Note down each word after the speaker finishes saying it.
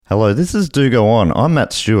Hello, this is Do Go On. I'm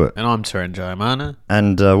Matt Stewart. And I'm Taran Jayamana.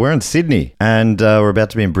 And we're in Sydney. And we're about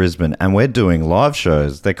to be in Brisbane. And we're doing live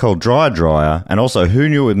shows. They're called Dryer. And also Who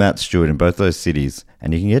Knew with Matt Stewart in both those cities.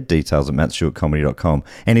 And you can get details at mattstewartcomedy.com.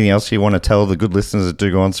 Anything else you want to tell the good listeners that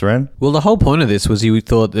Do Go On, Saran? Well, the whole point of this was you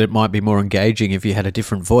thought that it might be more engaging if you had a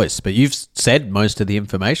different voice. But you've said most of the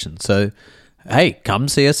information. So, hey, come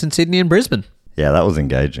see us in Sydney and Brisbane. Yeah, that was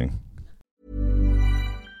engaging.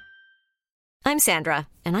 I'm Sandra,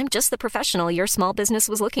 and I'm just the professional your small business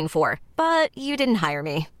was looking for. But you didn't hire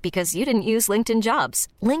me because you didn't use LinkedIn Jobs.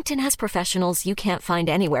 LinkedIn has professionals you can't find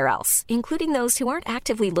anywhere else, including those who aren't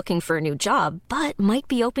actively looking for a new job, but might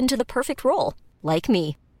be open to the perfect role, like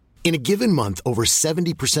me. In a given month, over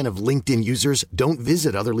 70% of LinkedIn users don't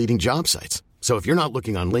visit other leading job sites. So if you're not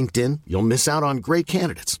looking on LinkedIn, you'll miss out on great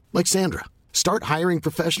candidates, like Sandra. Start hiring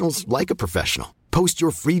professionals like a professional. Post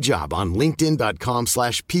your free job on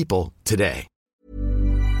linkedin.com/people today.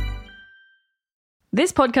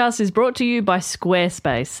 This podcast is brought to you by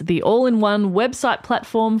Squarespace, the all-in-one website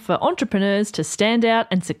platform for entrepreneurs to stand out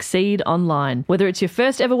and succeed online. Whether it's your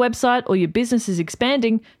first ever website or your business is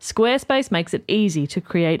expanding, Squarespace makes it easy to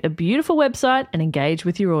create a beautiful website and engage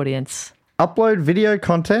with your audience. Upload video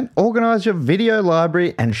content, organize your video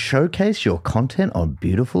library, and showcase your content on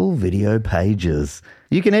beautiful video pages.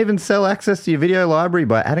 You can even sell access to your video library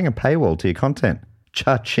by adding a paywall to your content.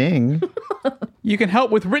 Cha-ching. You can help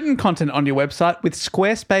with written content on your website with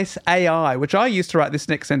Squarespace AI, which I use to write this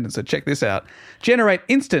next sentence, so check this out. Generate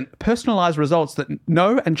instant, personalized results that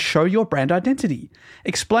know and show your brand identity.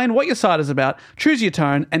 Explain what your site is about, choose your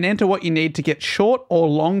tone, and enter what you need to get short or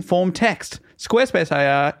long-form text. Squarespace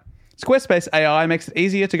AI makes it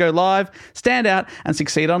easier to go live, stand out, and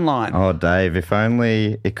succeed online. Oh, Dave, if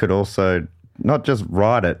only it could also not just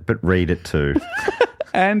write it, but read it too.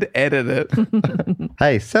 And edit it.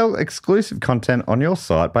 Hey, sell exclusive content on your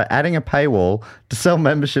site by adding a paywall to sell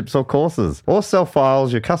memberships or courses. Or sell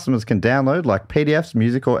files your customers can download like PDFs,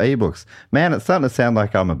 music, or ebooks. Man, it's starting to sound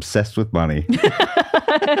like I'm obsessed with money.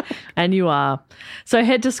 And you are. So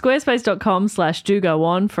head to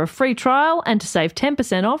squarespace.com/dogoon for a free trial and to save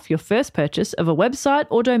 10% off your first purchase of a website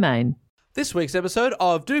or domain. This week's episode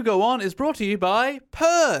of Do Go On is brought to you by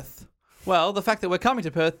Perth. Well, the fact that we're coming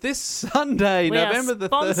to Perth this Sunday, November the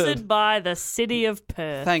 3rd. Sponsored by the City of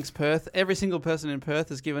Perth. Thanks, Perth. Every single person in Perth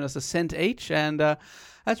has given us a cent each, and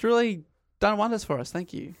that's really done wonders for us.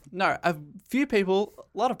 Thank you. No, a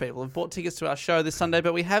lot of people have bought tickets to our show this Sunday,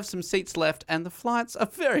 but we have some seats left, and the flights are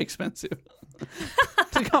very expensive.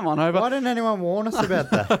 So come on over. Why didn't anyone warn us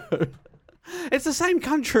about that? It's the same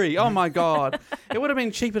country. Oh, my God. It would have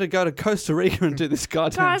been cheaper to go to Costa Rica and do this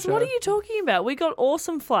goddamn Guys, show. what are you talking about? We got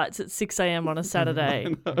awesome flights at 6 a.m. on a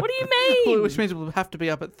Saturday. What do you mean? Which means we'll have to be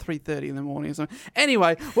up at 3:30 in the morning or something.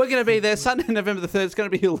 Anyway, we're going to be there Sunday, November the 3rd. It's going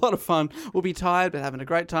to be a lot of fun. We'll be tired, but having a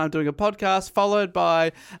great time doing a podcast, followed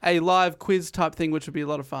by a live quiz type thing, which would be a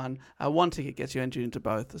lot of fun. One ticket gets you entered into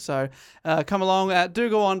both. So come along at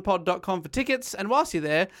dogoonpod.com for tickets. And whilst you're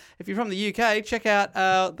there, if you're from the UK, check out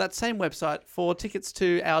that same website for tickets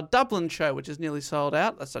to our Dublin show, which is nearly sold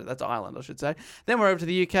out. Sorry, that's Ireland, I should say. Then we're over to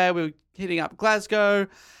the UK. We're hitting up Glasgow,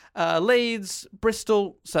 Leeds,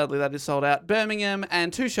 Bristol. Sadly, that is sold out. Birmingham,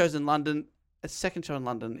 and 2 shows in London. A second show in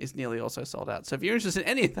London is nearly also sold out. So if you're interested in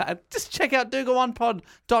any of that, just check out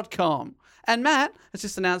dogoonpod.com. And Matt has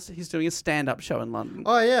just announced that he's doing a stand-up show in London.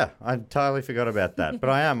 Oh, yeah. I totally forgot about that. But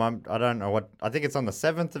I am. I don't know what. I think it's on the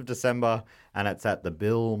 7th of December, and it's at the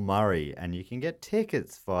Bill Murray. And you can get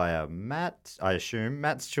tickets via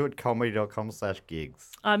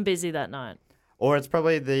mattstewartcomedy.com/gigs. I'm busy that night. Or it's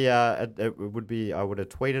probably it would be, I would have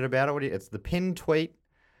tweeted about it. It's the pinned tweet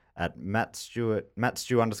at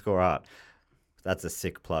 @MattStew_art. That's a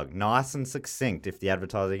sick plug. Nice and succinct. If the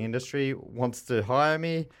advertising industry wants to hire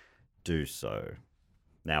me, do so.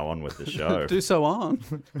 Now on with the show. Do so on.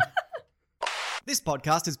 This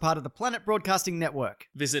podcast is part of the Planet Broadcasting Network.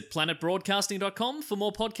 Visit planetbroadcasting.com for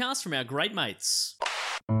more podcasts from our great mates.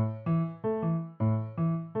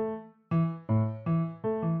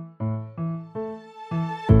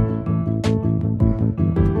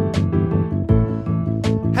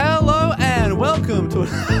 Hello and welcome to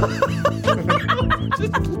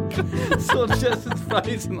just saw Jess's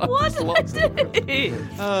face and What did I do?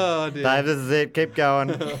 Oh dear. Dave, this is it. Keep going.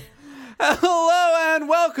 Hello and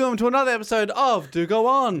welcome to another episode of Do Go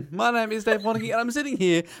On. My name is Dave Monaghan and I'm sitting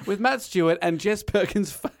here with Matt Stewart and Jess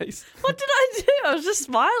Perkins' face. What did I do? I was just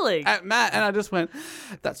smiling. At Matt, and I just went,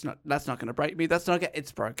 that's not going to break me.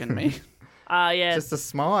 It's broken me. Yeah. Just a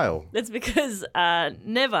smile. It's because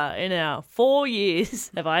never in our 4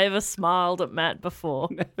 years have I ever smiled at Matt before.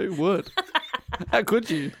 Who would? How could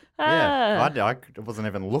you? I wasn't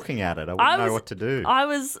even looking at it. I wouldn't know what to do. I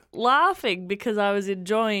was laughing because I was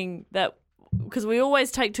enjoying that, because we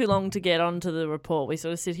always take too long to get onto the report. We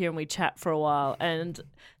sort of sit here and we chat for a while, and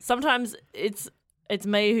sometimes it's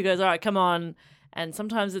me who goes, all right, come on, and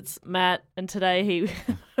sometimes it's Matt, and today he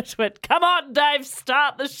went, come on, Dave,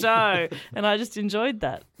 start the show. And I just enjoyed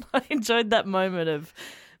that. I enjoyed that moment of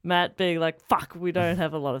Matt being like, fuck, we don't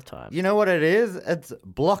have a lot of time. You know what it is? It's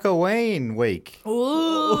Blockoween week.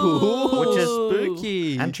 Ooh. Which is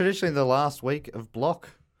spooky. And traditionally the last week of Block.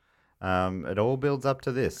 It all builds up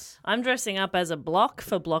to this. I'm dressing up as a block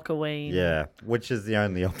for Blockoween. Yeah, which is the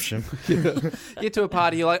only option. Get to a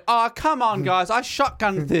party, you're like, oh, come on, guys, I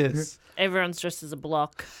shotgunned this. Everyone's dressed as a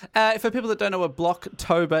block. For people that don't know what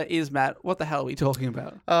Blocktober is, Matt, what the hell are we talking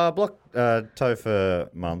about?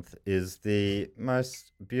 Blocktober month is the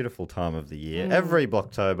most beautiful time of the year. Every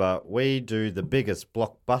Blocktober, we do the biggest,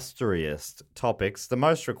 blockbusteriest topics, the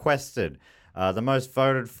most requested, the most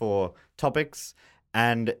voted for topics,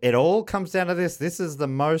 and it all comes down to this. This is the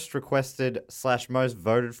most requested / most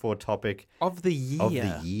voted for topic Of the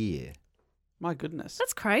year. My goodness.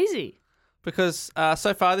 That's crazy. Because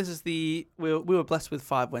so far, this is we were blessed with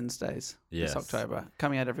 5 Wednesdays Yes. this October,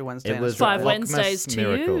 coming out every Wednesday. It in was Australia. 5 Wednesdays to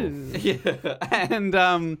miracle. you. Yeah.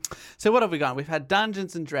 And so what have we got? We've had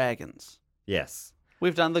Dungeons and Dragons. Yes.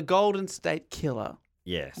 We've done the Golden State Killer.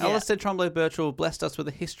 Yes. Alistair Tremblay-Birchall blessed us with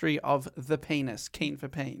a history of the penis, keen for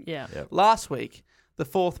peen. Yeah. Yep. Last week, the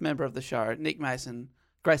 4th member of the show, Nick Mason,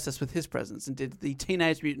 graced us with his presence and did the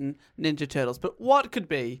Teenage Mutant Ninja Turtles. But what could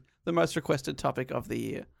be the most requested topic of the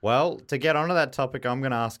year? Well, to get onto that topic, I'm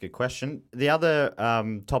going to ask a question. The other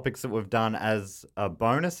topics that we've done as a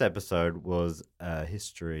bonus episode was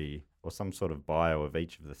history or some sort of bio of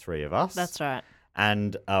each of the three of us. That's right.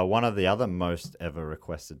 And one of the other most ever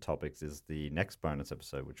requested topics is the next bonus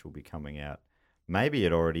episode, which will be coming out. Maybe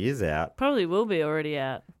it already is out. Probably will be already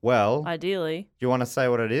out, Well, ideally. you want to say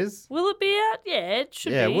what it is? Will it be out? Yeah, it should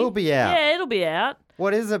be. Yeah, it will be out. Yeah, it'll be out.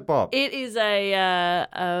 What is it, Bob? It is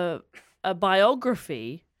a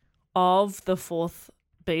biography of the 4th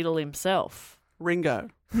Beatle himself, Ringo.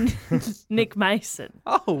 Nick Mason.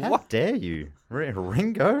 Oh, How what? dare you?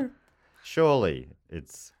 Ringo? Surely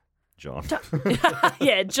it's John.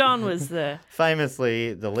 Yeah, John was the...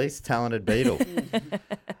 Famously the least talented Beatle.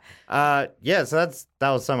 So that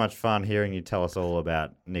was so much fun hearing you tell us all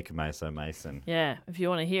about Nick Mason, Yeah, if you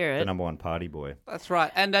want to hear the it. number one party boy. That's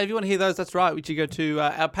right. And if you want to hear those, that's right. We should go to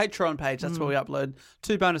our Patreon page. That's where we upload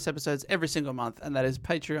 2 bonus episodes every single month. And that is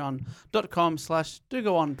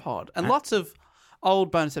patreon.com/dogoonpod. And lots of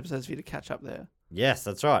old bonus episodes for you to catch up there. Yes,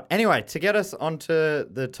 that's right. Anyway, to get us onto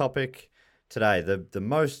the topic today, the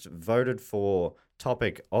most voted for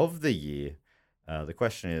topic of the year, the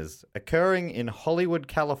question is, occurring in Hollywood,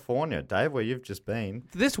 California. Dave, where you've just been.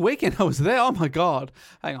 This weekend I was there. Oh, my God.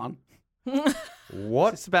 Hang on.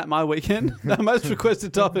 What? It's about my weekend. The most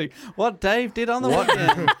requested topic. What Dave did on the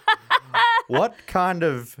weekend. What kind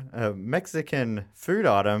of Mexican food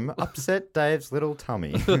item upset Dave's little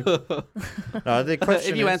tummy? No, the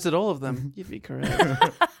question If you is, answered all of them, you'd be correct.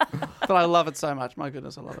 But I love it so much. My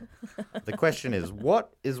goodness, I love it. the question is,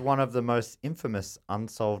 what is one of the most infamous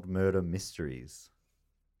unsolved murder mysteries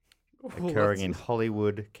occurring in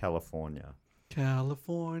Hollywood, California?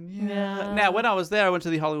 California. Yeah. Now, when I was there, I went to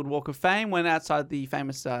the Hollywood Walk of Fame, went outside the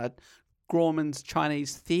famous Grauman's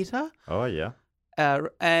Chinese Theatre. Oh, yeah.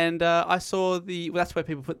 And I saw that's where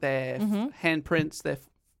people put their handprints, their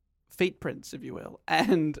feet prints, if you will.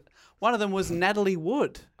 And one of them was Natalie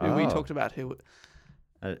Wood, who we Oh. talked about, who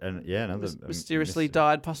Another mysteriously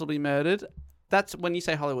died, possibly murdered. That's when you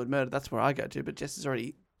say Hollywood murder, that's where I go to. But Jess has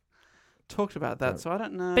already talked about that, so I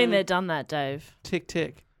don't know. Been there, done that, Dave. Tick,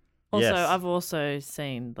 tick. Also, Yes. I've also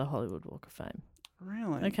seen the Hollywood Walk of Fame.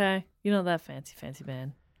 Really? Okay? You're not that fancy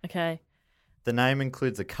man. Okay? The name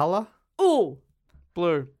includes a color. Ooh!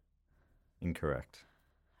 Blue. Incorrect.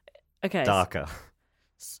 Okay. Darker.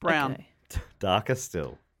 Brown. Okay. Darker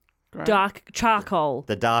still. Great. Dark charcoal.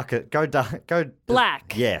 The darker. Go dark. Go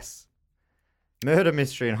Black. Yes. Murder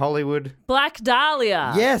mystery in Hollywood. Black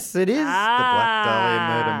Dahlia. Yes, it is the Black Dahlia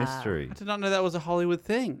murder Ah. mystery. I did not know that was a Hollywood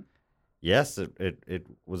thing. Yes, it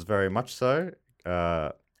was very much so.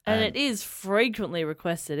 And it is frequently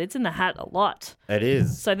requested. It's in the hat a lot. It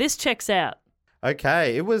is. So this checks out.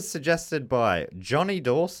 Okay, it was suggested by Johnny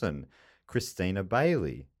Dawson, Christina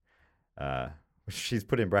Bailey. She's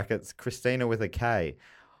put in brackets, Christina with a K.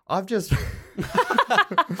 I've just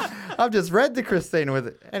read the Christina with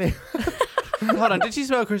it. Anyway. Hold on, did she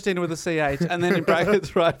spell Christina with a CH and then in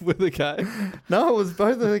brackets right with a K? No, it was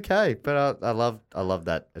both with a K, but I love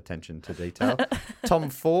that attention to detail. Tom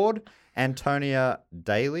Ford, Antonia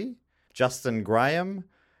Daly, Justin Graham,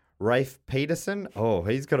 Rafe Peterson. Oh,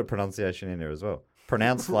 he's got a pronunciation in there as well.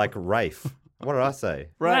 Pronounced like Rafe. What did I say?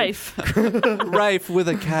 Rafe. Rafe with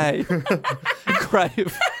a K.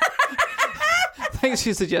 Crave. Thanks for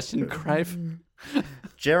your suggestion, Crave.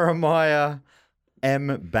 Jeremiah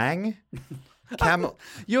M. Bang.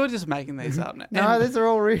 You're just making these up now. No, these are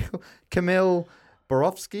all real. Camille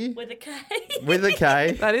Borowski With a K. with a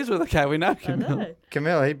K. That is with a K. We know. I know.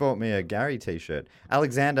 Camille, he bought me a Gary t-shirt.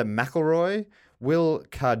 Alexander McElroy, Will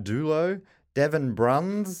Cardulo, Devin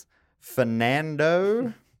Bruns,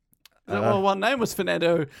 Fernando. Well, one name was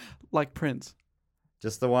Fernando, like Prince.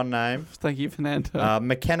 Just the one name. Thank you, Fernando.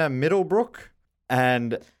 McKenna Middlebrook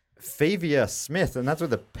and Fevia Smith, and that's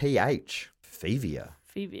with a PH. Fevia.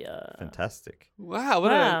 Fevia. Fantastic. Wow,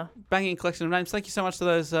 what a banging collection of names. Thank you so much to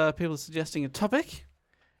those people suggesting a topic.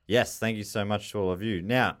 Yes, thank you so much to all of you.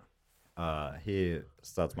 Now, here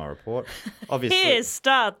starts my report. Obviously, Here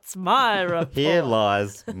starts my report. here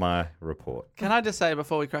lies my report. Can I just say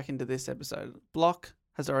before we crack into this episode, Block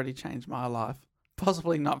has already changed my life.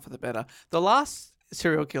 Possibly not for the better. The last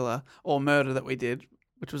serial killer or murder that we did,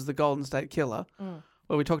 which was the Golden State Killer,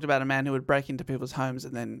 where we talked about a man who would break into people's homes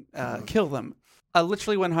and then kill them. I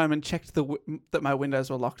literally went home and checked that my windows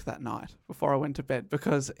were locked that night before I went to bed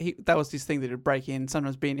because that was his thing that he'd break in,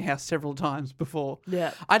 sometimes be in your house several times before.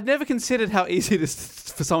 Yeah. I'd never considered how easy it is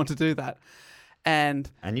for someone to do that.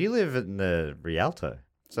 And And you live in the Rialto.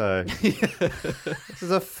 So this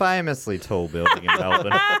is a famously tall building in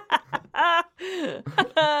Melbourne.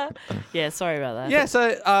 Yeah, sorry about that. yeah,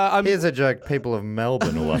 so Here's a joke people of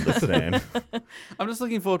Melbourne will understand. I'm just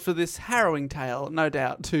looking forward for this harrowing tale, no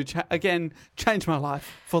doubt, to again change my life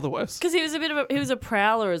for the worse. Because he was a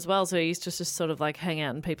prowler as well, so he used to just sort of like hang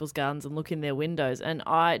out in people's gardens and look in their windows. And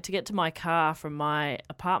to get to my car from my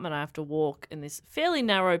apartment, I have to walk in this fairly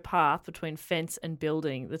narrow path between fence and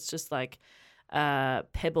building that's just like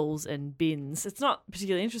pebbles and bins. It's not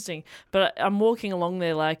particularly interesting, but I'm walking along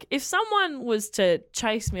there like if someone was to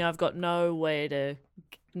chase me, I've got nowhere to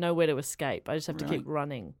escape. I just have to keep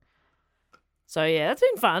running. So yeah, that's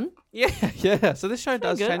been fun. Yeah. So this show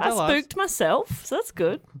does Good. change I our lives. spooked myself, so that's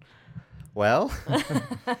good. Well,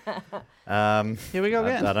 Here we go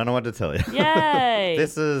again. I don't know what to tell you. Yay!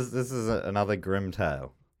 This is another grim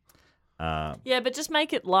tale. Yeah, but just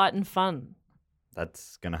make it light and fun.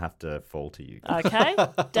 That's going to have to fall to you. Okay,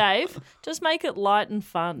 Dave, just make it light and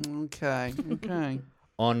fun. Okay.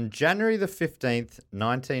 On January the 15th,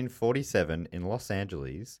 1947, in Los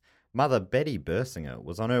Angeles, mother Betty Bersinger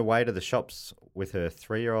was on her way to the shops with her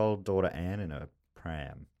 3-year-old daughter Anne in a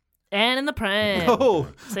pram. Anne in the pram. Oh,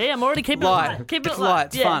 See, I'm already keeping light. it light. Keeping It's it light. light.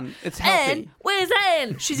 It's fun. It's healthy. Anne, where's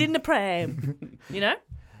Anne? She's in the pram. You know?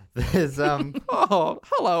 There's Oh,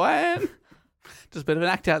 hello, Anne. Just a bit of an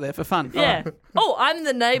act out there for fun. Yeah. Oh, I'm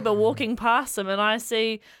the neighbour walking past them and I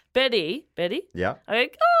see Betty. yeah. I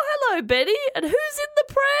go, oh, hello, Betty. And who's in the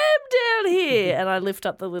pram down here? And I lift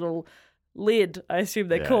up the little lid, I assume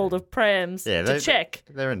they're Yeah. called, of prams to check.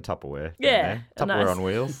 They're in Tupperware. Yeah. don't they? And Tupperware on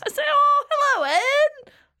wheels. I say, oh, hello,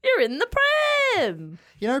 Anne. You're in the pram.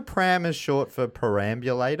 You know, pram is short for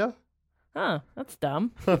perambulator. Huh, that's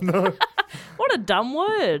dumb. What a dumb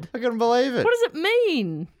word. I couldn't believe it. What does it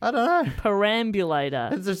mean? I don't know.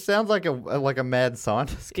 Perambulator. It just sounds like a mad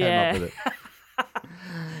scientist came Yeah. up with it.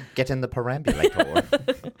 Get in the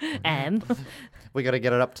perambulator. Anne. We got to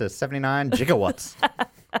get it up to 79 gigawatts.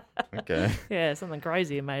 Okay. Yeah, something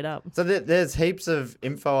crazy you made up. So there's heaps of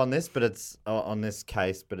info on this, but it's on this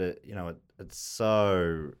case, but it's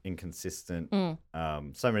so inconsistent.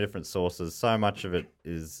 So many different sources. So much of it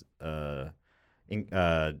is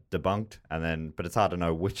debunked, but it's hard to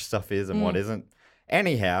know which stuff is and what isn't.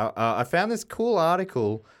 Anyhow, I found this cool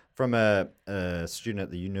article from a student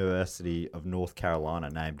at the University of North Carolina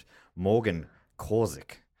named Morgan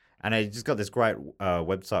Korzik. And he just got this great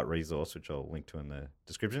website resource, which I'll link to in the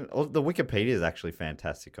description. The Wikipedia is actually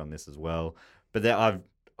fantastic on this as well. But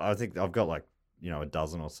I think I've got like, a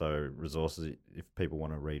dozen or so resources if people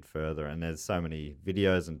want to read further. And there's so many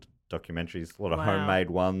videos and documentaries, a lot of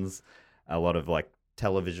homemade ones, a lot of like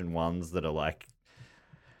television ones that are like,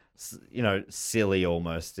 silly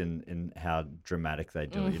almost in how dramatic they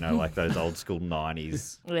do it, like those old school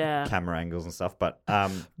 90s camera angles and stuff. But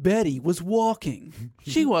Betty was walking.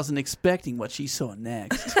 She wasn't expecting what she saw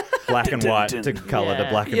next. black and white to colour to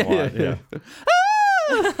black and white. Yeah.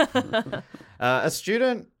 A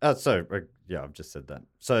student. I've just said that.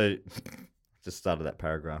 So just started that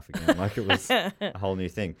paragraph again, like it was a whole new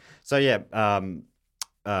thing. So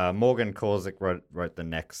Morgan Korzik wrote the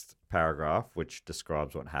next paragraph, which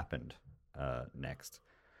describes what happened next.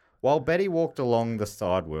 While Betty walked along the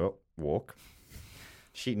sidewalk walk.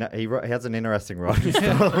 He has an interesting writing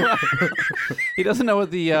style. He doesn't know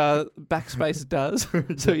what the backspace does,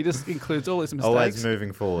 so he just includes all his mistakes. Always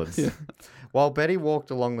moving forwards. Yeah. While Betty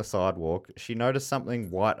walked along the sidewalk, she noticed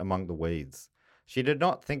something white among the weeds. She did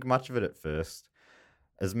not think much of it at first,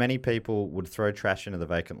 as many people would throw trash into the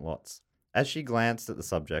vacant lots. As she glanced at the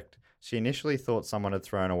subject, she initially thought someone had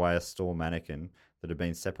thrown away a store mannequin that had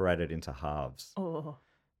been separated into halves. Oh.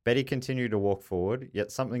 Betty continued to walk forward,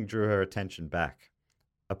 yet something drew her attention back.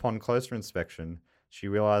 Upon closer inspection, she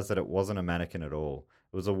realised that it wasn't a mannequin at all.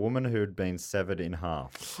 It was a woman who had been severed in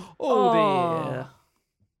half. Oh, dear.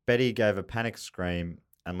 Betty gave a panicked scream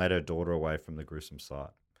and led her daughter away from the gruesome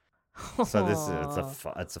sight. So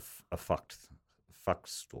it's a fucked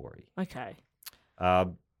story. Okay.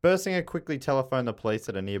 Bersinger quickly telephoned the police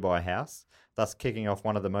at a nearby house, thus kicking off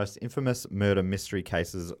one of the most infamous murder mystery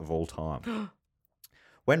cases of all time.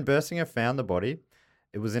 When Bersinger found the body,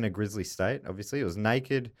 it was in a grisly state, obviously. It was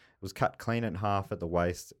naked, it was cut clean in half at the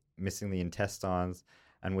waist, missing the intestines,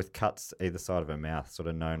 and with cuts either side of her mouth, sort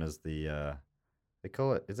of known as the, they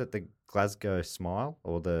call it, is it the Glasgow smile?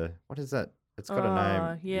 Or the, what is that? It's got a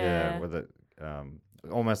name. Yeah. With it,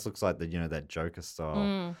 almost looks like that Joker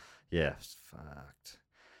style. Yeah, fucked.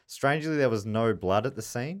 Strangely, there was no blood at the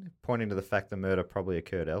scene, pointing to the fact the murder probably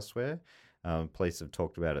occurred elsewhere. Police have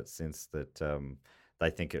talked about it since that they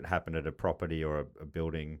think it happened at a property or a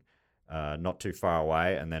building not too far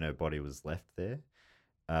away, and then her body was left there.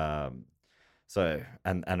 So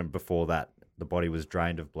before that, the body was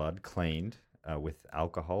drained of blood, cleaned with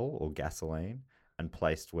alcohol or gasoline, and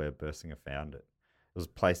placed where Bersinger found it. It was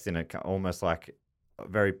placed in almost like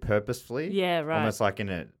very purposefully. Yeah, right. Almost like in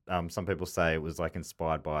a, some people say it was like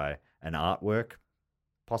inspired by an artwork,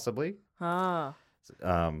 possibly. Ah.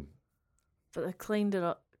 Um, But they cleaned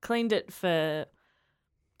it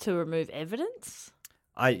to remove evidence?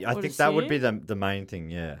 I think that would be the main thing,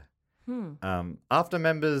 yeah. After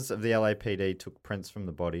members of the LAPD took prints from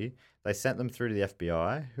the body, they sent them through to the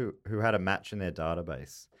FBI, who had a match in their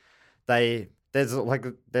database. There's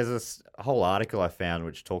a whole article I found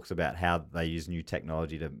which talks about how they use new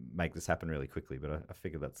technology to make this happen really quickly, but I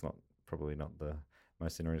figure that's probably not the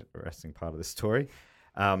most interesting part of this story.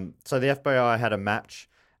 So the FBI had a match,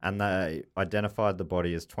 and they identified the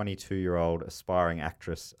body as 22-year-old aspiring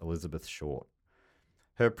actress Elizabeth Short.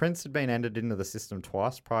 Her prints had been entered into the system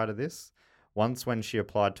twice prior to this, once when she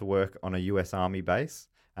applied to work on a US Army base,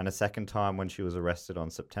 and a second time when she was arrested on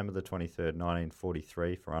September the 23rd,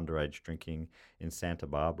 1943 for underage drinking in Santa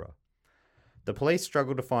Barbara. The police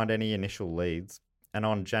struggled to find any initial leads, and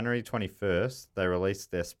on January 21st, they released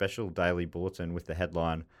their special daily bulletin with the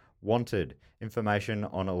headline, "Wanted, information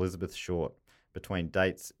on Elizabeth Short," between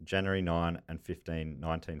dates January 9 and 15,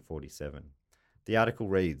 1947. The article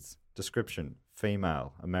reads, description,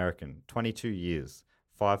 female, American, 22 years,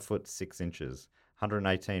 5 foot 6 inches,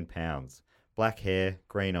 118 pounds, black hair,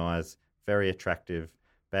 green eyes, very attractive,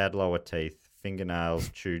 bad lower teeth, fingernails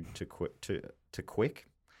chewed to quick.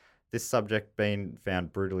 This subject being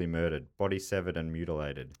found brutally murdered, body severed and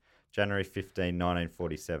mutilated, January 15,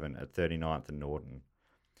 1947 at 39th and Norton.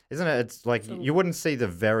 Isn't it? It's like you wouldn't see the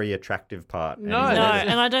very attractive part. No,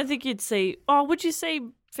 and I don't think you'd see. Oh, would you see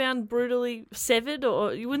found brutally severed,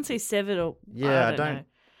 or you wouldn't see severed, or yeah, I don't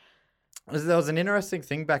know. There was an interesting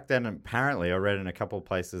thing back then. Apparently, I read in a couple of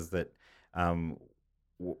places that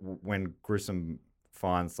when gruesome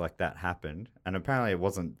finds like that happened, and apparently it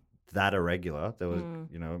wasn't that irregular. There was,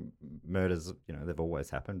 murders. They've always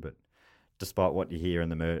happened, but despite what you hear in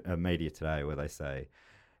the media today, where they say,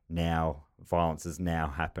 now violence is now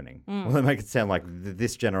happening. Well, they make it sound like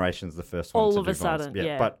this generation's the first one all to of do a violence. sudden,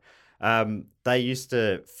 yeah. But they used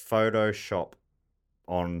to Photoshop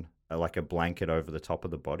on like a blanket over the top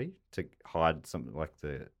of the body to hide some like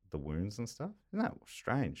the wounds and stuff. Isn't that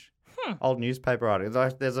strange? Old newspaper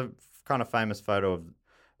articles. There's a kind of famous photo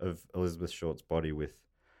of Elizabeth Short's body with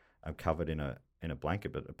covered in a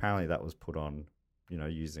blanket, but apparently that was put on.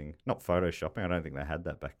 Using not photoshopping. I don't think they had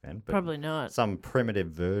that back then. But probably not. Some primitive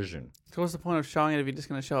version. So what's the point of showing it if you're just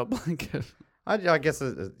going to show a blanket? I guess,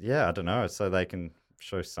 I don't know. So they can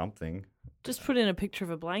show something. Just put in a picture of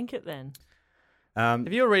a blanket then.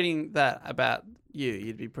 If you were reading that about you,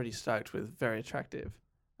 you'd be pretty stoked with very attractive.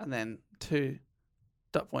 And then 2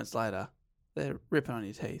 dot points later, they're ripping on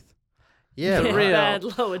your teeth. Yeah, Yeah, real. bad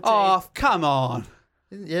lower teeth. Oh, come on.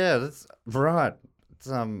 Yeah, that's right. It's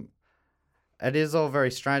It is all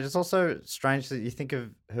very strange. It's also strange that you think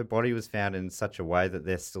of her body was found in such a way that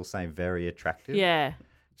they're still saying very attractive. Yeah.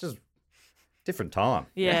 Just different time.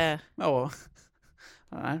 Yeah. Oh, well,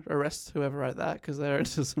 I don't know. Arrest whoever wrote that because they're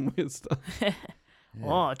into some weird stuff.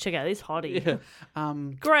 Oh, check out this hottie. Yeah.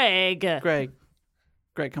 Greg.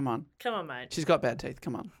 Greg, come on. Come on, mate. She's got bad teeth.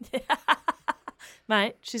 Come on.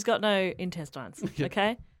 Mate, she's got no intestines,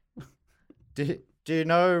 okay? Do you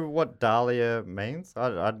know what dahlia means?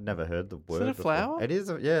 I'd never heard the word. it a before. flower? It is.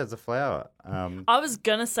 It's a flower. I was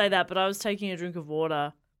going to say that, but I was taking a drink of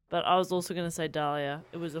water. But I was also going to say dahlia.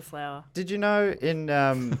 It was a flower. Did you know in?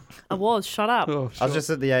 I was. Shut up. Oh, I was just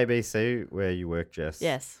at the ABC where you work, Jess.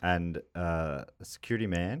 Yes. And a security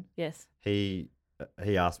man. Yes. He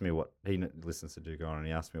asked me what he listens to Do Go On, and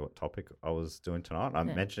he asked me what topic I was doing tonight. I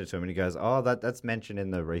mentioned it to him, and he goes, "Oh, that's mentioned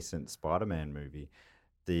in the recent Spider-Man movie.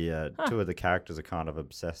 The two of the characters are kind of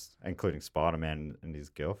obsessed, including Spider-Man and his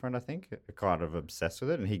girlfriend, I think, are kind of obsessed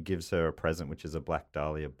with it. And he gives her a present, which is a black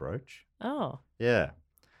dahlia brooch. Oh. Yeah,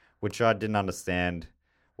 which I didn't understand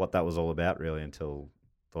what that was all about really until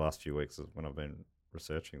the last few weeks when I've been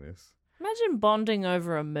researching this. Imagine bonding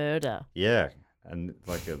over a murder. Yeah, and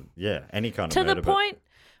any kind To of murder. the point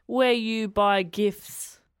where you buy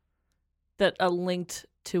gifts that are linked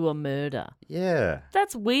to a murder. Yeah.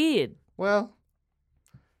 That's weird. Well,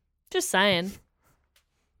 Just saying.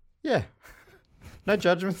 yeah. No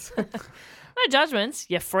judgments. No judgments,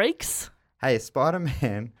 you freaks. Hey,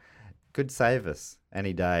 Spider-Man could save us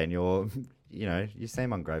any day, and you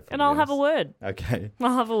seem ungrateful. And I'll have a word. Okay.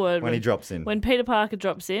 I'll have a word. When he drops in. When Peter Parker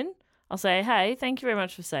drops in, I'll say, hey, thank you very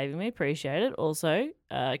much for saving me. Appreciate it. Also,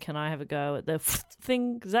 can I have a go at the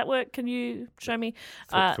thing? Does that work? Can you show me?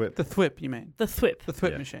 Thwip. The thwip, you mean? The thwip. The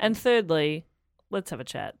thwip Yeah. machine. And thirdly, let's have a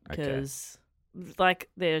chat Okay. because,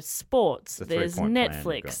 there's sports, The there's 3-point plan you've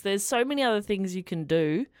Netflix, got. there's so many other things you can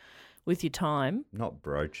do with your time. Not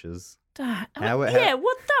brooches. What How- the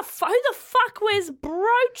who the fuck wears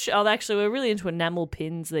brooch? Oh, actually, we're really into enamel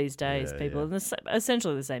pins these days, Yeah, people. yeah. And it's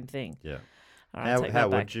essentially the same thing. Yeah. All right, take How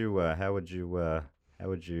that back.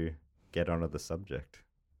 would you get onto the subject?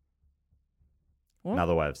 What?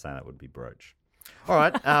 Another way of saying that would be brooch. All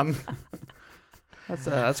right. That's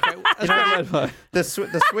great. That's great word.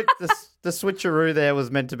 The switcheroo there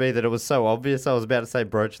was meant to be that it was so obvious. I was about to say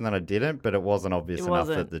brooch and then I didn't, but it wasn't obvious It enough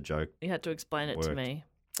wasn't. that the joke. You had to explain it to Worked. me.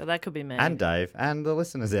 So that could be me. And Dave and the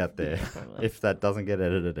listeners out there, Probably. if that doesn't get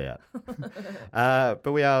edited out.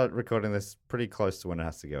 But we are recording this pretty close to when it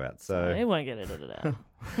has to go out. So It won't get edited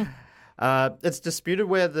out. it's disputed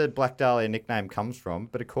where the Black Dahlia nickname comes from,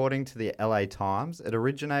 but according to the LA Times, it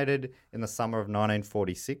originated in the summer of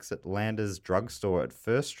 1946 at Landers Drugstore at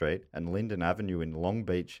First Street and Linden Avenue in Long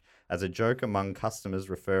Beach as a joke among customers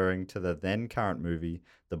referring to the then current movie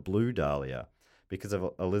The Blue Dahlia because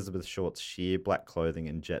of Elizabeth Short's sheer black clothing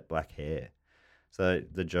and jet black hair. So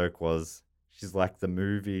the joke was she's like the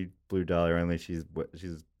movie Blue Dahlia, only she's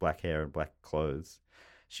black hair and black clothes.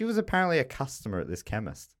 She was apparently a customer at this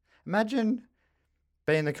chemist. Imagine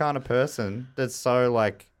being the kind of person that's so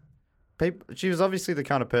she was obviously the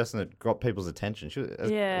kind of person that got people's attention. She was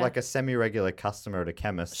like a semi-regular customer at a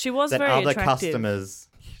chemist. She was that very other attractive. Customers.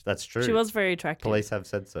 That's true. She was very attractive. Police have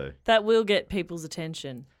said so. That will get people's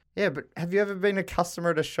attention. Yeah, but have you ever been a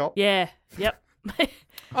customer at a shop? Yeah. Yep.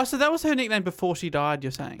 Oh, so that was her nickname before she died,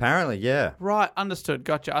 you're saying? Apparently, yeah. Right, understood.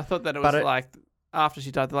 Gotcha. I thought that it But was it- like after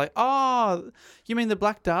she died, they're like, oh, you mean the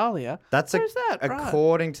Black Dahlia? That's Where's that? Right.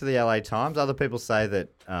 according to the LA Times. Other people say that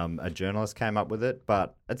a journalist came up with it,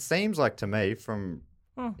 but it seems like to me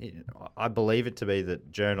I believe it to be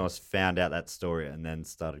that journalists found out that story and then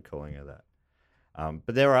started calling her that.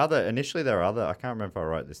 But initially there were other, I can't remember if I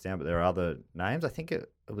wrote this down, but there are other names. I think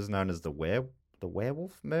it was known as the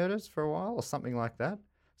werewolf murders for a while or something like that.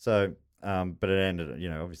 So, but it ended,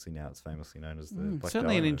 obviously now it's famously known as the Black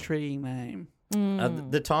Certainly an Dahlia murder. intriguing name.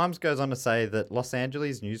 The Times goes on to say that Los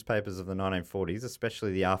Angeles newspapers of the 1940s,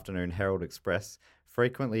 especially the Afternoon Herald Express,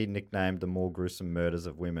 frequently nicknamed the more gruesome murders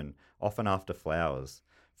of women, often after flowers.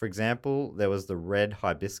 For example, there was the red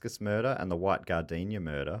hibiscus murder and the white gardenia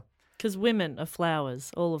murder. Because women are flowers,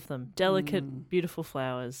 all of them. Delicate, beautiful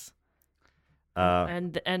flowers.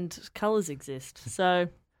 And colours exist. So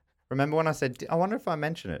Remember when I said, I wonder if I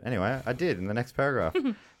mentioned it? Anyway, I did in the next paragraph.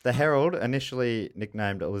 The Herald initially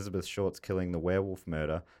nicknamed Elizabeth Short's killing the werewolf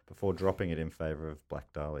murder before dropping it in favour of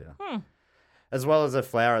Black Dahlia. As well as a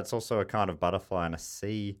flower, it's also a kind of butterfly and a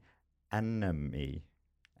sea anemone.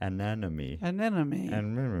 Anemone.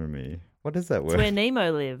 What is that it's word? where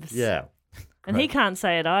Nemo lives. Yeah. And he can't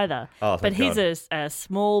say it either. Oh, but thank he's God. a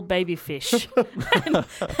small baby fish.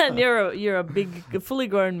 and you're a big, fully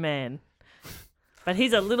grown man. But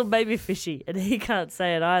he's a little baby fishy, and he can't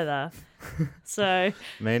say it either. So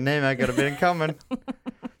Me and Nemo got a bit in common.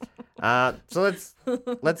 So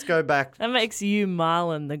let's go back. That makes you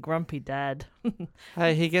Marlon, the grumpy dad.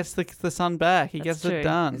 Hey, he gets the son back. He gets true. it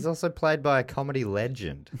done. He's also played by a comedy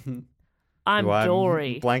legend. I'm who I'm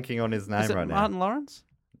Dory. blanking on his name Is it right now. Martin Lawrence?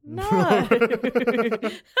 No.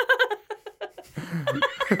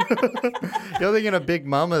 You're thinking of Big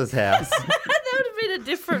Mama's House. That would have been a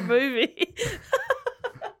different movie.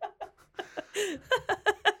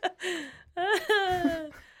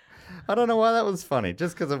 I don't know why that was funny.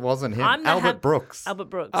 Just because it wasn't him. I'm the Albert Brooks. Albert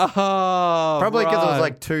Brooks. Oh, Probably because it was right.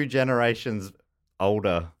 like 2 generations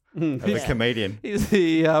older of a comedian. He's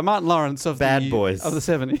the Martin Lawrence of Bad Boys. of the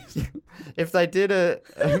 70s. If they did a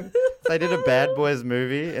Bad Boys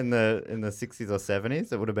movie in the 60s or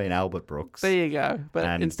 70s, it would have been Albert Brooks. There you go. But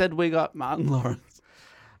And- instead we got Martin Lawrence.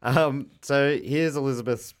 So here's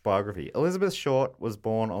Elizabeth's biography. Elizabeth Short was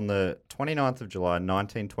born on the 29th of July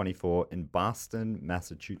 1924 in Boston,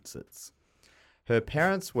 Massachusetts. Her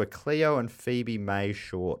parents were Cleo and Phoebe May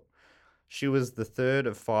Short. She was the third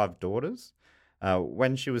of 5 daughters.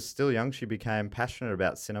 When she was still young, she became passionate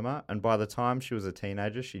about cinema, and by the time she was a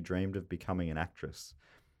teenager, she dreamed of becoming an actress.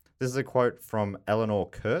 This is a quote from Eleanor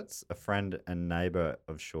Kurtz, a friend and neighbour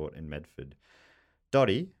of Short in Medford.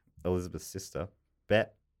 Dottie, Elizabeth's sister,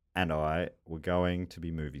 Bet, and I were going to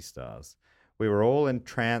be movie stars. We were all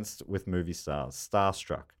entranced with movie stars,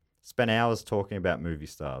 starstruck. Spent hours talking about movie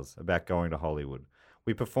stars, about going to Hollywood.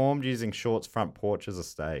 We performed using Short's front porch as a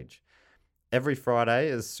stage. Every Friday,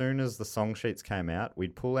 as soon as the song sheets came out,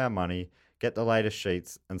 we'd pull our money, get the latest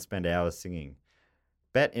sheets, and spend hours singing.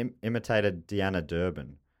 Bet imitated Deanna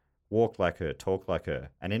Durbin, walked like her, talked like her,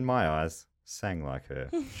 and in my eyes, sang like her.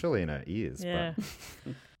 Surely in her ears, Yeah.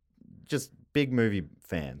 but just big movie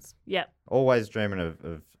fans. Yep. Always dreaming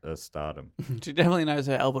of stardom. She definitely knows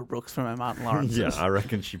her Albert Brooks from her Martin Lawrence. Yeah, I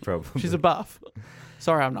reckon she probably. She's a buff.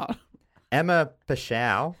 Sorry, I'm not. Emma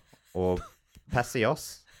Pashow or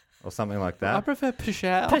Pasios or something like I that. prefer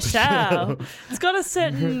Pashow. Pashow. It's got a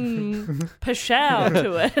certain pashow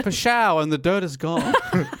to it. Pashow and the dirt is gone.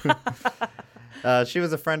 She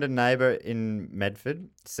was a friend and neighbour in Medford.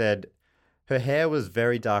 Said her hair was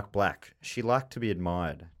very dark black. She liked to be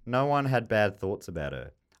admired. No one had bad thoughts about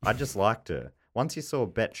her. I just liked her. Once you saw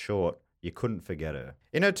Bet Short, you couldn't forget her.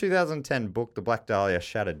 In her 2010 book, The Black Dahlia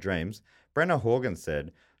Shattered Dreams, Brenna Horgan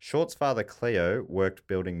said, Short's father Cleo worked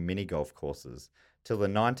building mini golf courses till the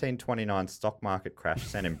 1929 stock market crash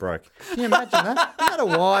sent him broke. Can you imagine that? Isn't that a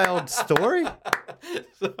wild story?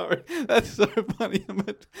 Sorry, that's so funny.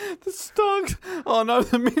 The stocks. Oh no,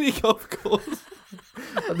 the mini golf course.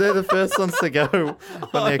 They're the first ones to go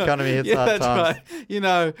when the economy hits Yeah, hard that's times. right. You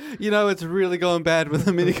know, it's really going bad when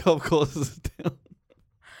the mini golf courses are down.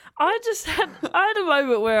 I had a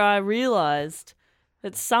moment where I realised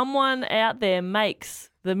that someone out there makes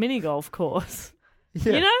the mini golf course.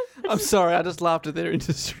 Yeah. You know? I'm sorry, I just laughed at their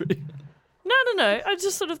industry. No. I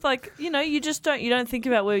just sort of like, you don't think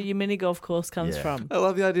about where your mini golf course comes Yeah. from. I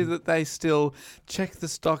love the idea that they still check the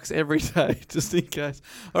stocks every day just in case.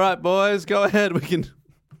 All right, boys, go ahead. We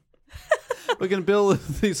can build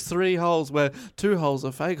these 3 holes where 2 holes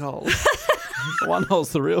are fake holes. 1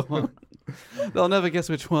 hole's the real one. They'll never guess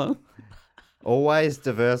which one. Always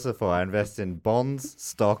diversify. Invest in bonds,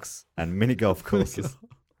 stocks, and mini golf courses.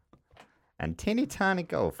 And teeny tiny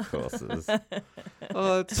golf courses.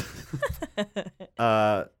 Oh, it's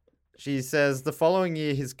She says the following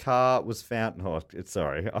year his car was found. Oh,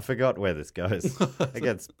 sorry, I forgot where this goes. It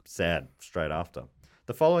gets sad straight after.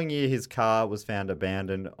 The following year his car was found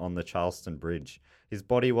abandoned on the Charleston Bridge. His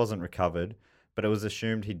body wasn't recovered, but it was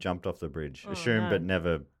assumed he jumped off the bridge. Assumed, but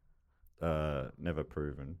never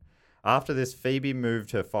proven. After this, Phoebe moved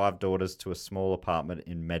her 5 daughters to a small apartment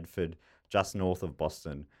in Medford, just north of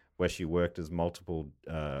Boston, where she worked in multiple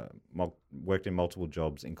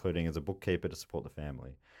jobs, including as a bookkeeper to support the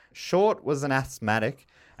family. Short was an asthmatic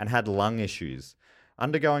and had lung issues,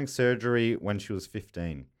 undergoing surgery when she was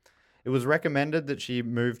 15. It was recommended that she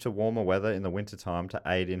move to warmer weather in the wintertime to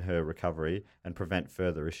aid in her recovery and prevent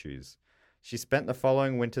further issues. She spent the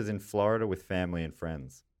following winters in Florida with family and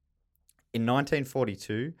friends. In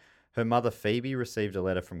 1942, her mother Phoebe received a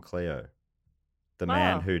letter from Cleo, the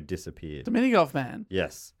man who disappeared. the mini golf man.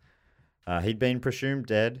 Yes. He'd been presumed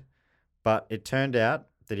dead, but it turned out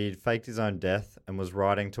that he'd faked his own death and was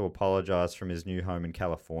writing to apologize from his new home in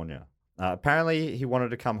California. Apparently, he wanted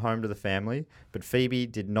to come home to the family, but Phoebe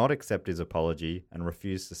did not accept his apology and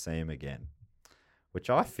refused to see him again, which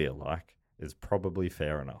I feel like is probably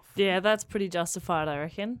fair enough. Yeah, that's pretty justified, I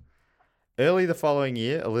reckon. Early the following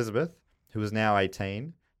year, Elizabeth, who was now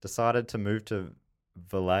 18, decided to move to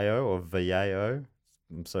Vallejo.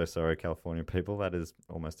 I'm so sorry, California people. That is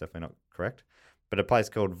almost definitely not correct. but a place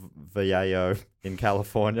called Vallejo in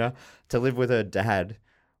California, to live with her dad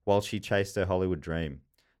while she chased her Hollywood dream.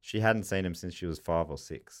 She hadn't seen him since she was 5 or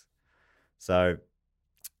 6. So,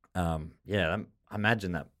 I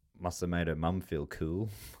imagine that must have made her mum feel cool.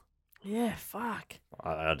 Yeah, fuck.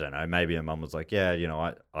 I don't know. Maybe her mum was like, yeah,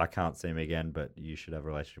 I can't see him again, but you should have a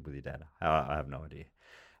relationship with your dad. I have no idea.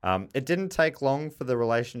 It didn't take long for the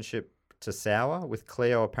relationship to sour, with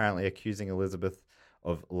Cleo apparently accusing Elizabeth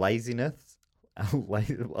of laziness.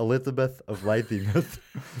 Elizabeth of laziness.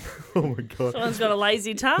 Oh my God. Someone's got a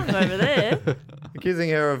lazy tongue over there. Accusing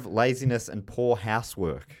her of laziness and poor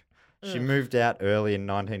housework. She moved out early in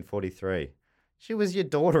 1943. She was your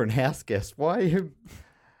daughter and house guest. Why are you...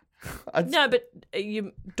 No, but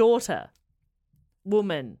your daughter,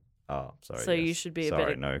 woman. Oh, sorry. So yes. you should be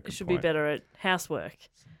good point. better at housework.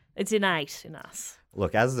 It's innate in us.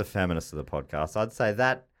 Look, as the feminist of the podcast, I'd say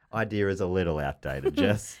that idea is a little outdated,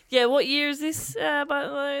 Jess. Yeah, what year is this, by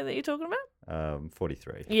the way, that you're talking about?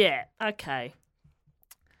 43. Yeah, okay.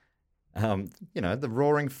 The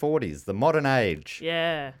roaring 40s, the modern age.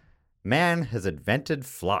 Yeah. Man has invented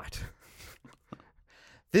flight.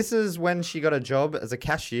 This is when she got a job as a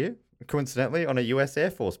cashier, coincidentally, on a US Air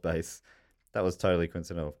Force base. That was totally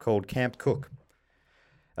coincidental, called Camp Cook,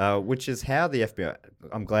 which is how the FBI...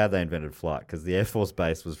 I'm glad they invented flight, because the Air Force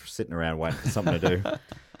base was sitting around waiting for something to do.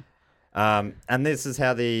 And this is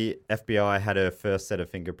how the FBI had her first set of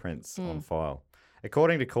fingerprints on file.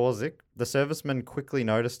 According to Korzik, the serviceman quickly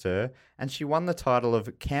noticed her, and she won the title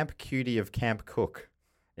of Camp Cutie of Camp Cook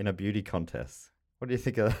in a beauty contest. What do you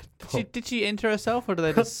think of that, Paul? Did she enter herself, or did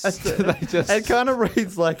they just... It kind of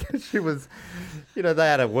reads like she was, they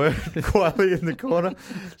had a word quietly in the corner.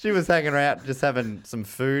 She was hanging around just having some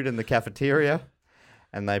food in the cafeteria,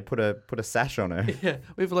 and they put a sash on her. Yeah,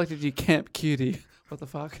 we've elected you Camp Cutie. What the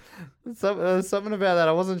fuck? Something about that.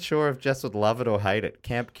 I wasn't sure if Jess would love it or hate it.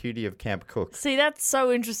 Camp Cutie of Camp Cook. See, that's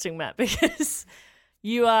so interesting, Matt, because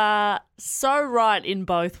you are so right in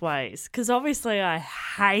both ways. Because obviously I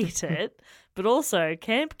hate it, but also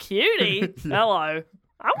Camp Cutie. Hello.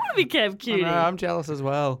 I want to be Camp Cutie. I'm jealous as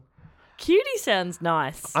well. Cutie sounds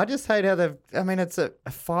nice. I just hate how it's a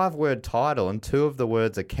 5-word title and 2 of the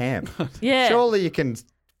words are camp. Yeah. Surely you can,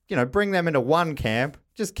 bring them into one camp.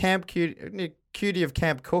 Just Camp Cutie of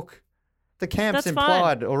Camp Cook. The camp's That's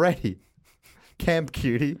implied already. Camp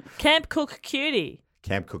Cutie. Camp Cook Cutie.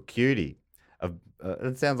 Camp Cook Cutie.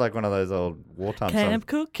 It sounds like one of those old wartime Camp songs.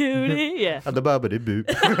 Cook Cutie. Yeah. And the bubbity boop.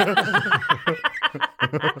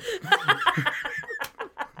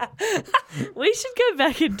 We should go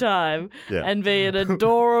back in time and be an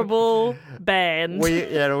adorable band. We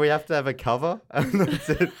have to have a cover, and that's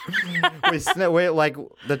it. We like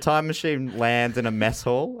the time machine lands in a mess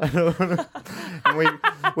hall, and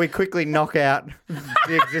we quickly knock out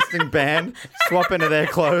the existing band, swap into their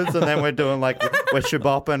clothes, and then we're doing we're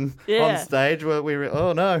shabopping on stage.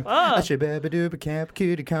 Oh no, I should be Camp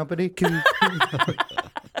Cutie Company.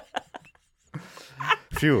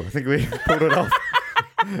 Phew, I think we pulled it off.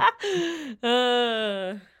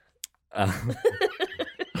 Why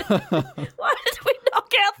did we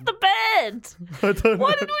knock out the band? I don't know.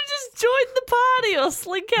 Why did we just join the party or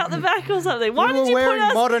slink out the back or something? Why We did were you wearing put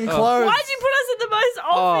us? modern clothes. Why did you put us in the most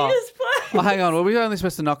obvious place? Oh, hang on. Were we only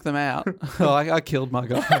supposed to knock them out? I killed my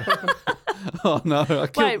guy. Oh, no. I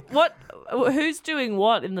killed... Wait, what? Who's doing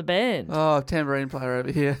what in the band? Oh, tambourine player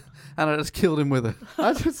over here. And I just killed him with it.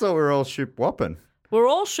 I just thought we were all shoop whopping. We're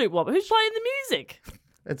all shoot wop. Who's playing the music?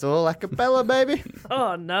 It's all a cappella, baby.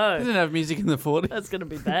 Oh We no, didn't have music in the 40s. that's gonna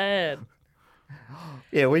be bad.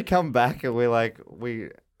 Yeah, we come back and we're like,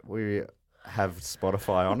 we have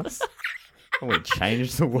Spotify on us. And we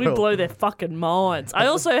change the world. We blow their fucking minds. I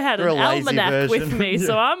also had We're an a lazy almanac with version. me,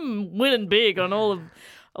 so Yeah. I'm winning big on all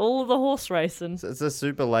of the horse racing. It's a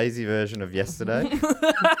super lazy version of yesterday.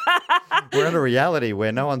 We're in a reality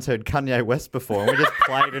where no one's heard Kanye West before, and we just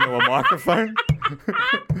played into a microphone.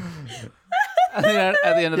 And then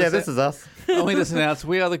at the end of Yeah, the this is us. and we just announced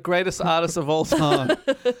we are the greatest artists of all time.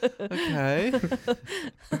 Okay.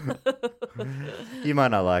 You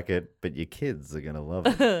might not like it, but your kids are going to love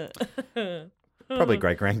it. Probably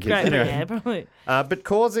great grandkids. Great, Anyway. yeah, probably. But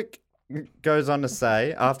Korzik goes on to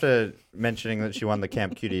say, after mentioning that she won the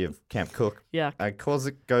Camp Cutie of Camp Cook, Yeah.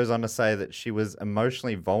 Korzik goes on to say that she was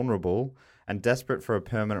emotionally vulnerable and desperate for a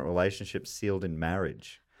permanent relationship sealed in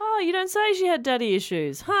marriage. Oh, you don't say she had daddy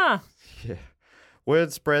issues, huh? Yeah.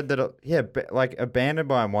 Word spread that, abandoned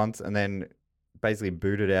by him once and then basically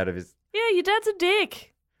booted out of his Yeah, your dad's a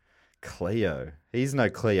dick. Cleo. He's no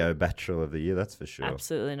Cleo Bachelor of the Year, that's for sure.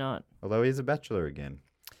 Absolutely not. Although he's a bachelor again.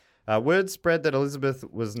 Word spread that Elizabeth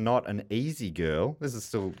was not an easy girl. This is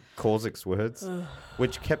still Korzek's words,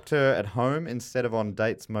 which kept her at home instead of on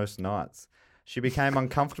dates most nights. She became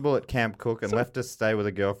uncomfortable at Camp Cook and left to stay with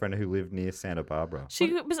a girlfriend who lived near Santa Barbara.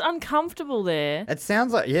 She was uncomfortable there. It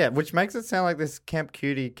sounds like, which makes it sound like this Camp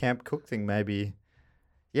Cutie, Camp Cook thing maybe.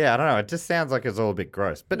 Yeah, I don't know. It just sounds like it's all a bit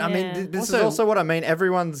gross. But I mean, this is also what I mean.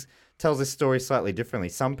 Everyone tells this story slightly differently.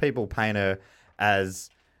 Some people paint her as,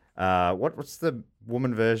 what's the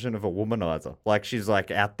woman version of a womanizer? Like she's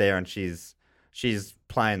like out there and she's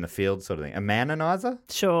playing the field sort of thing. A manonizer?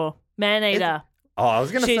 Sure. Man-eater. I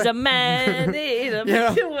was gonna say she's a man-eater.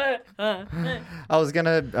 I was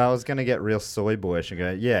gonna get real soy boyish and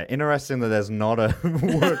go, yeah, interesting that there's not a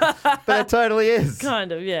word, but it totally is.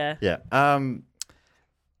 Kind of, yeah. Yeah.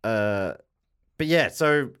 But yeah,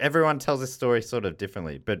 so everyone tells this story sort of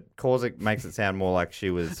differently, but Korzek makes it sound more like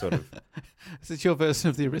she was sort of. Is it your version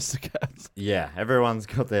of the aristocrats? Yeah, everyone's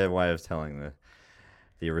got their way of telling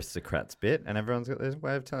the aristocrats bit, and everyone's got their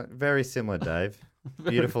way of telling. Very similar, Dave.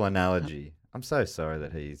 Beautiful analogy. I'm so sorry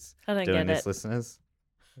that he's doing this, listeners.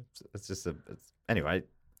 It's just anyway.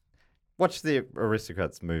 Watch the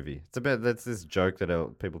Aristocrats movie. That's this joke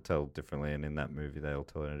that people tell differently, and in that movie they all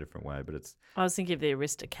tell it in a different way. But it's. I was thinking of the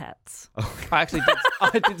Aristocats. I actually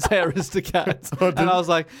did say Aristocats, and I was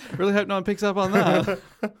like, really hope no one picks up on that.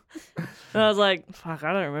 And I was like, fuck,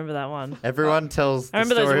 I don't remember that one. Everyone tells the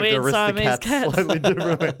remember those story of weird the Siamese Aristocats cats. slightly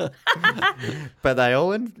differently. But they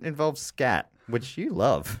all involve scat, which you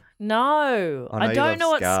love. No, I know I you don't love know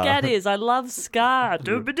what Scar. scat is. I love Scar.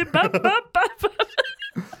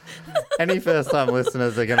 Any first-time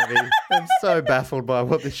listeners are going to be so baffled by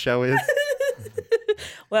what this show is.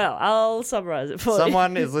 Well, I'll summarise it for you.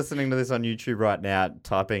 Someone is listening to this on YouTube right now,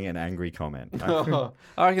 typing an angry comment. I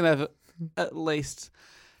reckon they've at least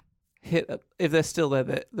hit. If they're still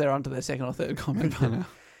there, they're onto their second or third comment by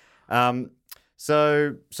now.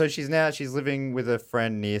 So she's living with a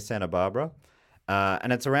friend near Santa Barbara.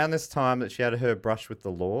 And it's around this time that she had her brush with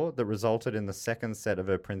the law that resulted in the second set of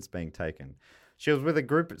her prints being taken. She was with a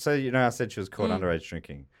group. So, I said she was caught underage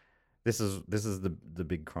drinking. This is the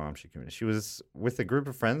big crime she committed. She was with a group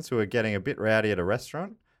of friends who were getting a bit rowdy at a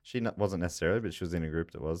restaurant. She wasn't necessarily, but she was in a group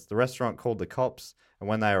that was. The restaurant called the cops, and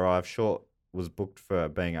when they arrived, Short was booked for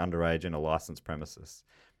being underage in a licensed premises.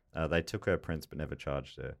 They took her prints but never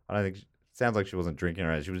charged her. I don't think... Sounds like she wasn't drinking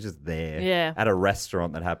or anything. She was just there at a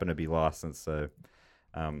restaurant that happened to be licensed. So,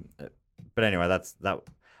 but anyway, that's that.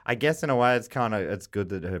 I guess in a way, it's good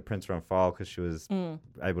that her prints are on file because she was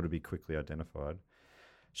able to be quickly identified.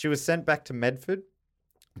 She was sent back to Medford,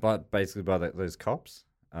 by those cops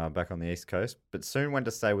back on the East Coast, but soon went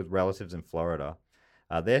to stay with relatives in Florida.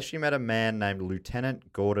 There, she met a man named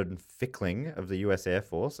Lieutenant Gordon Fickling of the U.S. Air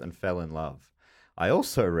Force and fell in love. I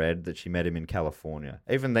also read that she met him in California.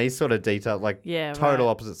 Even these sort of details, total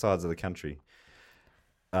opposite sides of the country.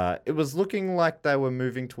 It was looking like they were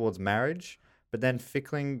moving towards marriage, but then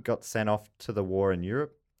Fickling got sent off to the war in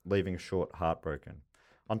Europe, leaving Short heartbroken.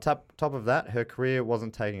 On top of that, her career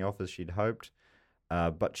wasn't taking off as she'd hoped,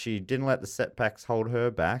 but she didn't let the setbacks hold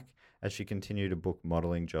her back as she continued to book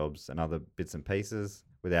modelling jobs and other bits and pieces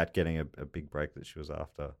without getting a big break that she was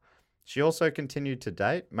after. She also continued to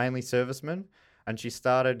date, mainly servicemen, and she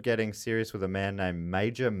started getting serious with a man named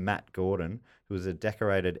Major Matt Gordon, who was a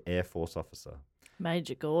decorated Air Force officer.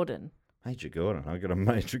 Major Gordon. Major Gordon. I got a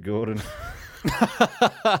Major Gordon.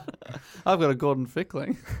 I've got a Gordon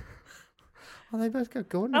Fickling. Oh, they both got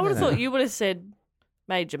Gordon. I would have thought you would have said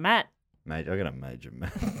Major Matt. I got a Major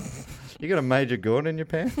Matt. You got a Major Gordon in your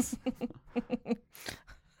pants?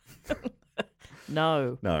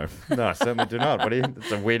 No. No, I certainly do not. It's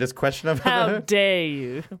the weirdest question I've ever How heard. dare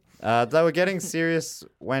you? They were getting serious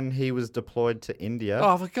when he was deployed to India.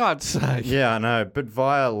 Oh, for God's sake. Yeah, I know. But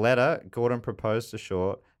via letter, Gordon proposed to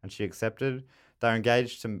Short, and she accepted. They're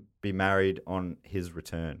engaged to be married on his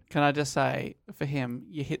return. Can I just say, for him,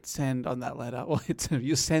 you hit send on that letter, or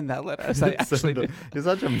you send that letter. As they actually do. You're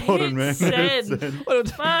such a modern man. Send.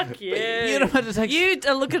 Fuck you. You don't have to take. You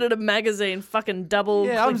are looking at a magazine, fucking double.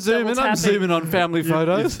 Yeah, I'm zooming on family You're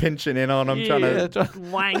photos. pinching in on them, trying to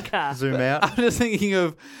wanker. zoom out. I'm just thinking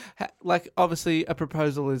of, obviously, a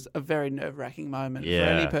proposal is a very nerve-wracking moment for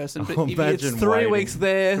any person. But if it's 3 weeks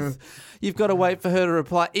there, you've got to wait for her to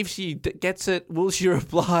reply. If she gets it, will she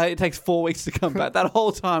reply? It takes 4 weeks to come back. That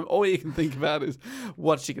whole time, all you can think about is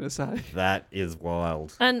what's she going to say. That is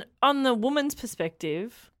wild. And on the woman's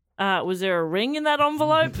perspective, was there a ring in that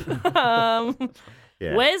envelope?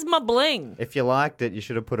 Yeah. Where's my bling? If you liked it, you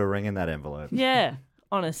should have put a ring in that envelope. Yeah,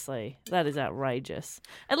 honestly, that is outrageous.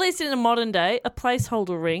 At least in a modern day, a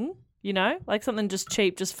placeholder ring, like something just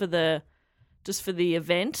cheap, just for the just for the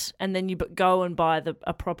event, and then you go and buy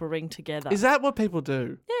a proper ring together. Is that what people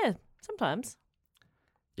do? Yeah, sometimes.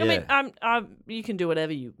 Yeah. I mean, you can do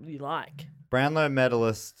whatever you like. Brownlow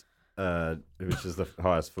medalist, which is the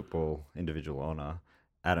highest football individual honour,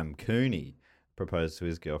 Adam Cooney, proposed to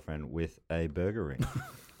his girlfriend with a burger ring.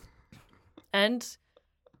 And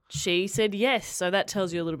she said yes, so that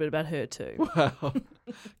tells you a little bit about her too. Wow.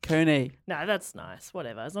 Cooney. No, that's nice.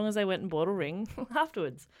 Whatever. As long as they went and bought a ring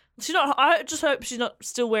afterwards. I just hope she's not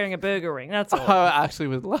still wearing a burger ring. That's all. I actually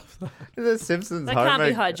would love that. The Simpsons. That can't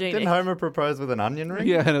be hygienic. Didn't Homer propose with an onion ring?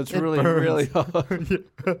 Yeah, and it's really, burns. really hot.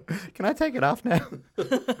 Can I take it off now?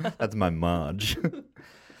 That's my Marge.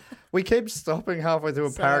 We keep stopping halfway through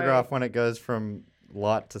a paragraph when it goes from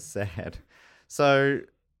light to sad. So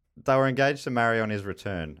they were engaged to marry on his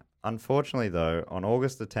return. Unfortunately, though, on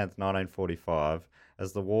August the 10th, 1945,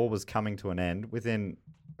 as the war was coming to an end,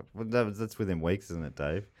 that's within weeks, isn't it,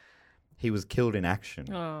 Dave? He was killed in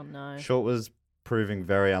action. Oh, no. Short was proving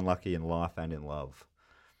very unlucky in life and in love.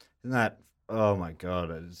 Isn't that, oh my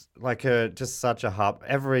God, it's like her, just such a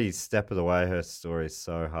every step of the way, her story is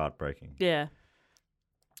so heartbreaking. Yeah.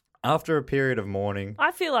 After a period of mourning.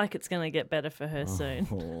 I feel like it's going to get better for her soon.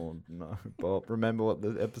 Oh, no, Bob. Remember what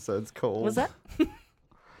the episode's called. Was that?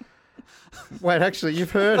 Wait, actually,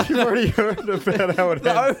 you've already heard about how it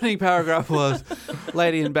The ends. opening paragraph was,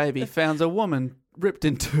 Lady and Baby found a woman ripped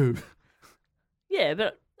in two. Yeah,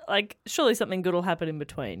 but like surely something good will happen in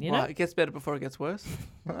between, you know? Right, it gets better before it gets worse.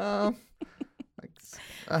 Matt,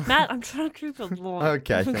 I'm trying to keep it long.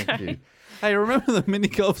 Okay, thank you. Hey, remember the mini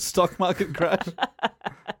golf stock market crash?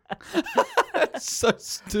 That's so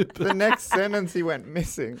stupid. The next sentence he went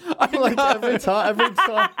missing. Like every time.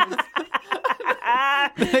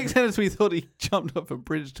 The next sentence we thought he jumped off a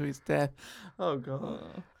bridge to his death. Oh,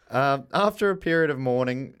 God. After a period of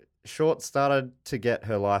mourning, Short started to get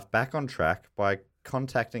her life back on track by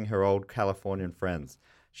contacting her old Californian friends.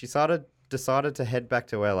 She decided to head back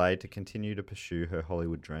to LA to continue to pursue her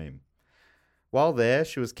Hollywood dream. While there,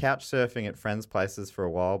 she was couch surfing at friends' places for a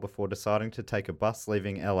while before deciding to take a bus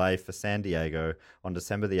leaving LA for San Diego on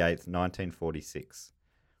December the 8th, 1946.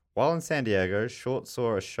 While in San Diego, Short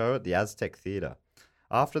saw a show at the Aztec Theatre.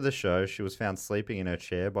 After the show, she was found sleeping in her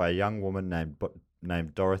chair by a young woman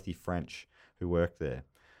named Dorothy French, who worked there.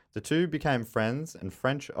 The two became friends, and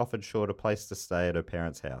French offered Short a place to stay at her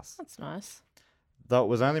parents' house. That's nice. Though it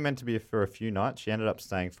was only meant to be for a few nights, she ended up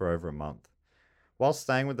staying for over a month. While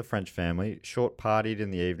staying with the French family, Short partied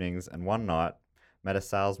in the evenings and one night met a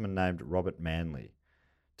salesman named Robert Manley.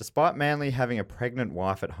 Despite Manley having a pregnant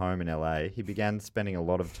wife at home in LA, he began spending a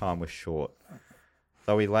lot of time with Short.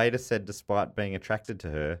 Though he later said despite being attracted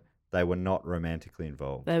to her, they were not romantically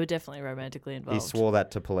involved. They were definitely romantically involved. He swore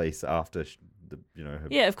that to police after her...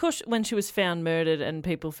 Yeah, of course, when she was found murdered and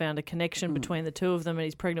people found a connection between the two of them and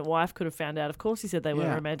his pregnant wife could have found out, of course he said they were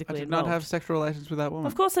romantically I did involved. not have sexual relations with that woman.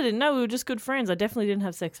 Of course I didn't. No, we were just good friends. I definitely didn't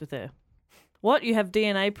have sex with her. What? You have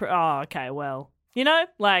DNA oh, okay, well. You know,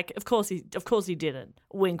 like, of course he didn't.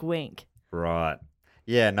 Wink, wink. Right.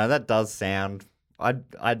 Yeah, no, that does sound...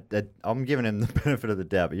 I'm giving him the benefit of the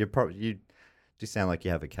doubt, but you do sound like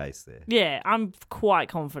you have a case there. Yeah, I'm quite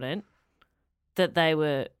confident that they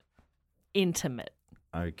were intimate.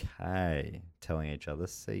 Okay. Telling each other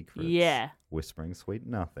secrets. Yeah. Whispering sweet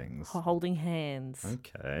nothings. Holding hands.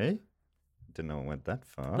 Okay. Didn't know it went that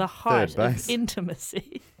far. The height Third base. of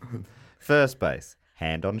intimacy. First base,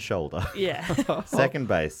 hand on shoulder. Yeah. Second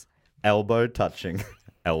base, elbow touching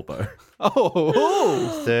elbow.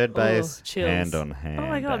 Oh. Third base, chills. hand on hand. Oh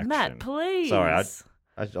my God, action. Matt, please. Sorry,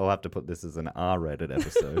 I'll have to put this as an R-rated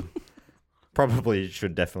episode. Probably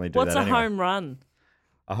should definitely do What's that a anyway. home run?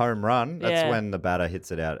 A home run? That's Yeah. when the batter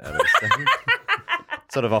hits it out of the stand.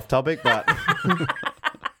 Sort of off topic, but...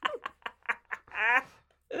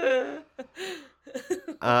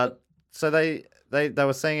 So they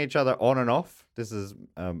were seeing each other on and off. This is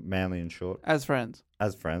Manley and Short. As friends.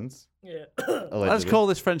 As friends. Yeah. Allegedly. Let's call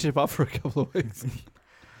this friendship up for a couple of weeks.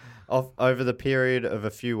 Over the period of a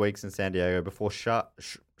few weeks in San Diego before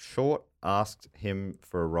Short asked him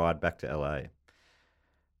for a ride back to LA.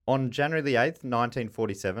 On January the 8th,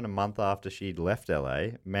 1947, a month after she'd left LA,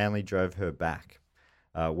 Manley drove her back,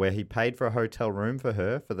 where he paid for a hotel room for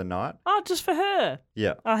her for the night. Oh, just for her?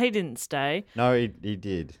 Yeah. Oh, he didn't stay. No, he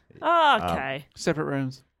did. Oh, okay. Separate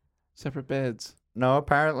rooms. Separate beds. No,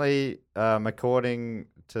 apparently, according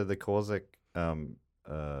to the Corsic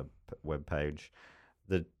webpage,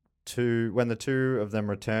 when the two of them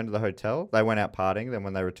returned to the hotel, they went out partying. Then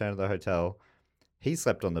when they returned to the hotel, he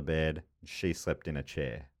slept on the bed, she slept in a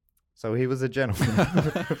chair. So he was a gentleman.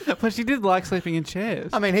 But she did like sleeping in chairs.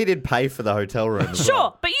 I mean, he did pay for the hotel room as Sure,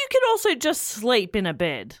 well. but you can also just sleep in a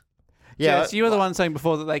bed. Yeah, Jess, you were the one saying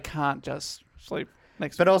before that they can't just sleep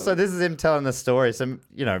next to but each also other. this is him telling the story. So,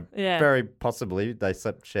 Yeah. very possibly they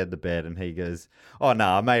shared the bed and he goes, oh, no,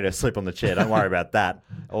 I made her sleep on the chair. Don't worry about that.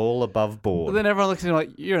 All above board. But then everyone looks at him like,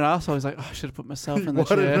 you're an arsehole. He's like, oh, I should have put myself in the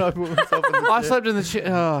Why didn't chair. I put myself in the I chair? slept in the chair.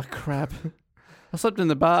 Oh, crap. I slept in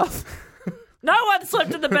the bath. No one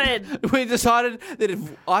slept in the bed. We decided that if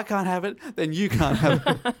I can't have it, then you can't have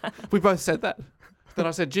it. We both said that. Then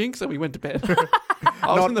I said jinx and we went to bed. I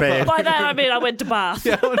was Not in the bed. bath. By that I mean I went to bath.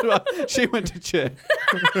 Yeah, I went to bath. She went to chair.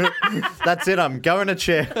 That's it. I'm going to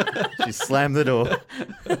chair. She slammed the door.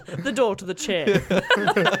 The door to the chair.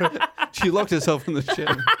 She locked herself in the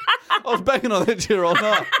chair. I was banging on that chair all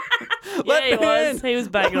night. Yeah, he me was. in. He was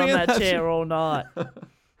banging Let on me in that that chair all night.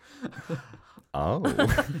 Oh.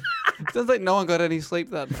 Sounds like no one got any sleep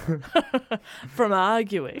that night. From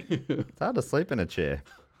arguing. It's hard to sleep in a chair.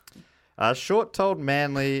 Short told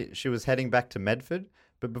Manly she was heading back to Medford,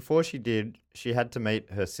 but before she did, she had to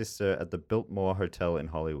meet her sister at the Biltmore Hotel in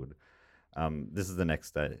Hollywood. This is the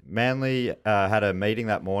next day. Manly had a meeting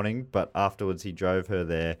that morning, but afterwards he drove her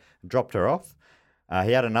there, dropped her off.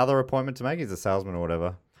 He had another appointment to make. He's a salesman or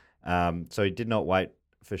whatever. So he did not wait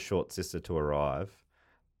for Short's sister to arrive.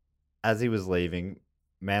 As he was leaving,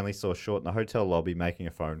 Manly saw Short in the hotel lobby making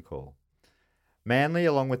a phone call. Manly,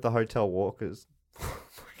 along with the hotel walkers...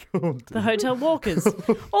 The hotel walkers.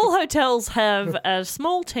 All hotels have a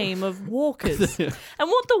small team of walkers. And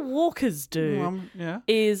what the walkers do Yeah.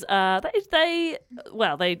 is they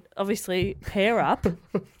obviously pair up.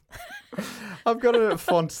 I've got it at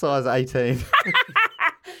font size 18.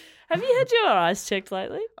 Have you had your eyes checked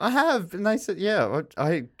lately? I have, and they said, yeah,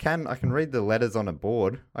 I can read the letters on a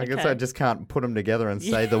board. I guess Okay. I just can't put them together and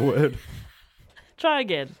say the word. Try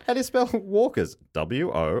again. How do you spell walkers?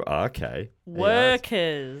 W-O-R-K.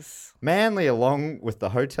 Workers. Manly, along with the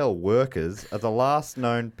hotel workers, are the last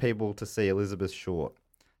known people to see Elizabeth Short.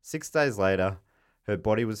 6 days later, her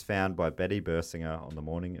body was found by Betty Bersinger on the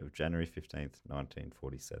morning of January 15th,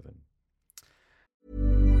 1947.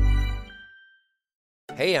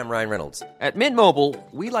 Hey, I'm Ryan Reynolds. At Mint Mobile,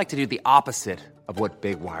 we like to do the opposite of what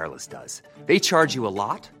Big Wireless does. They charge you a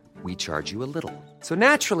lot, we charge you a little. So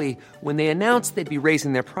naturally, when they announced they'd be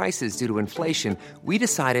raising their prices due to inflation, we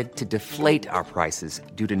decided to deflate our prices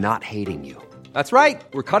due to not hating you. That's right.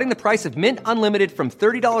 We're cutting the price of Mint Unlimited from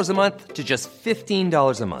 $30 a month to just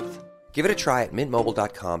 $15 a month. Give it a try at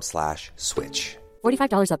mintmobile.com/switch.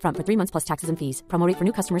 $45 up front for 3 months plus taxes and fees. Promo rate for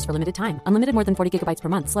new customers for limited time. Unlimited more than 40 gigabytes per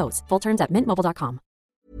month. Slows full terms at mintmobile.com.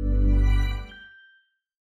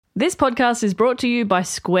 This podcast is brought to you by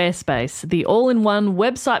Squarespace, the all-in-one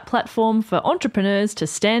website platform for entrepreneurs to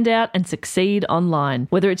stand out and succeed online.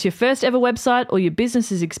 Whether it's your first ever website or your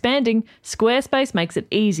business is expanding, Squarespace makes it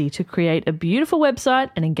easy to create a beautiful website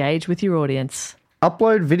and engage with your audience.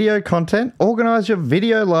 Upload video content, organize your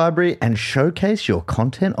video library, and showcase your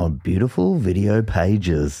content on beautiful video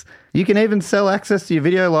pages. You can even sell access to your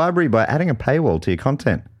video library by adding a paywall to your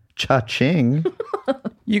content. Cha-ching.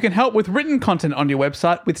 You can help with written content on your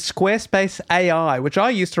website with Squarespace AI, which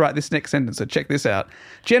I use to write this next sentence, so check this out.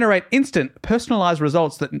 Generate instant, personalized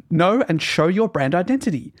results that know and show your brand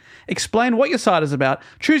identity. Explain what your site is about,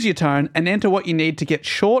 choose your tone, and enter what you need to get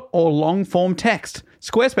short or long-form text.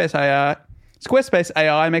 Squarespace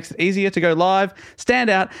AI makes it easier to go live, stand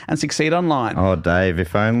out, and succeed online. Oh, Dave,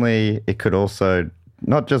 if only it could also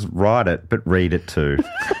not just write it, but read it too.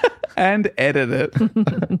 And edit it.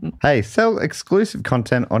 Hey, sell exclusive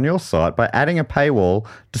content on your site by adding a paywall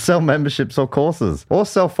to sell memberships or courses. Or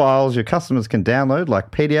sell files your customers can download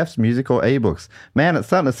like PDFs, music, or ebooks. Man, it's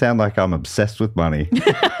starting to sound like I'm obsessed with money.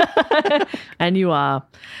 And you are.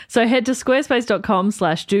 So head to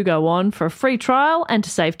squarespace.com/dogoon for a free trial and to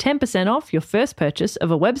save 10% off your first purchase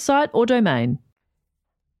of a website or domain.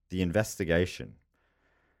 The investigation.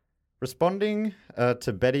 Responding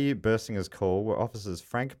to Betty Bersinger's call were officers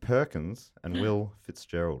Frank Perkins and Will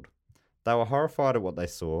Fitzgerald. They were horrified at what they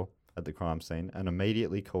saw at the crime scene and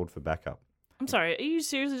immediately called for backup. I'm sorry, are you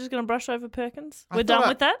seriously just going to brush over Perkins? I We're thought done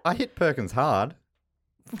with that? I hit Perkins hard.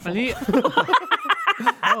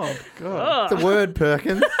 Oh, God. The word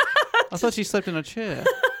Perkins. I thought she slept in a chair.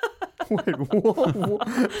 Wait,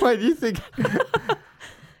 wait, you think...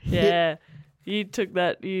 Yeah. You took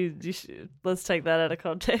that. Let's take that out of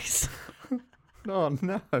context. Oh,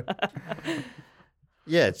 no.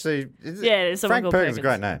 Yeah, so... Yeah, there's someone Frank called Perkins is a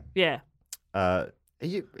great name. Yeah.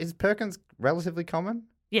 Is Perkins relatively common?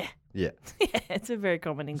 Yeah. Yeah. Yeah, it's a very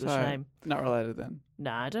common English So, name. Not related then.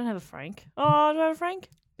 No, I don't have a Frank. Oh, do I have a Frank?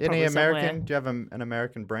 Any probably American? somewhere. Do you have an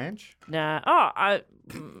American branch? Nah. Oh,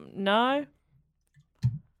 no.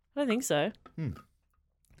 I don't think so.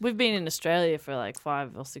 We've been in Australia for like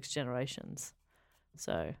 5 or 6 generations.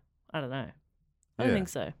 So, I don't know. I don't Yeah. think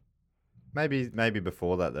so, Maybe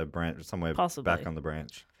before that, the branch somewhere Possibly. back on the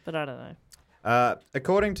branch. but I don't know.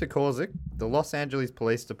 According to Korzik, the Los Angeles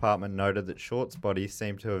Police Department noted that Short's body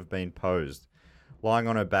seemed to have been posed, lying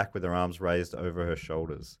on her back with her arms raised over her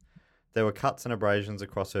shoulders. There were cuts and abrasions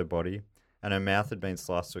across her body, and her mouth had been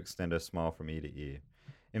sliced to extend her smile from ear to ear.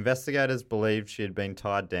 Investigators believed she had been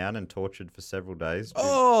tied down and tortured for several days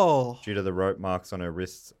due to the rope marks on her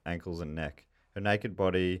wrists, ankles, and neck. Her naked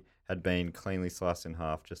body had been cleanly sliced in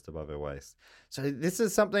half just above her waist. So this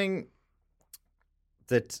is something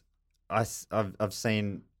that I've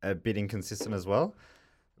seen a bit inconsistent as well.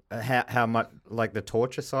 How much, like the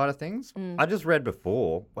torture side of things. I just read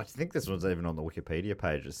before, I think this was even on the Wikipedia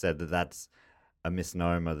page, it said that that's a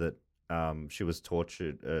misnomer, that she was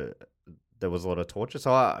tortured. There was a lot of torture.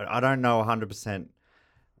 So I don't know 100%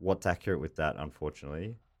 what's accurate with that,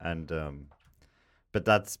 unfortunately. And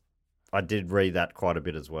but I did read that quite a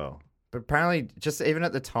bit as well. But apparently, just even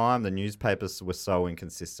at the time, the newspapers were so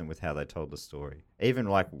inconsistent with how they told the story. Even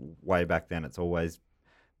like way back then, it's always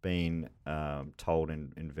been told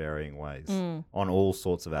in varying ways on all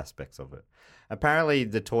sorts of aspects of it. Apparently,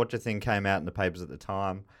 the torture thing came out in the papers at the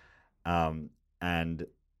time, and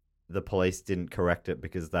the police didn't correct it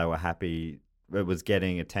because they were happy it was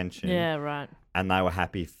getting attention. Yeah, right. And they were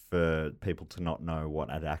happy for people to not know what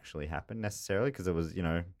had actually happened necessarily because it was,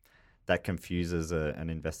 that confuses an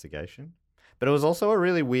investigation. But it was also a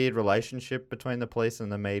really weird relationship between the police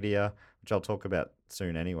and the media, which I'll talk about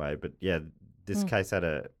soon anyway. But yeah, this case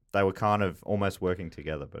they were kind of almost working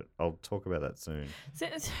together, but I'll talk about that soon. It's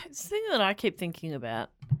the thing that I keep thinking about,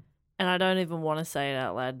 and I don't even want to say it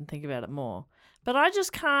out loud and think about it more, but I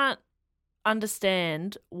just can't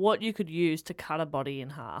understand what you could use to cut a body in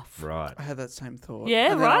half. Right. I had that same thought.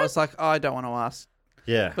 Yeah, and then right? I was like, I don't want to ask.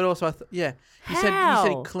 Yeah. But also, you How?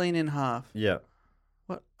 said clean in half. Yeah.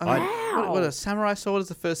 What? How? What a samurai sword is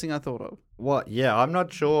the first thing I thought of. What? Yeah, I'm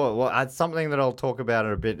not sure. Well, it's something that I'll talk about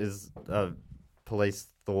in a bit is police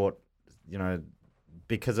thought,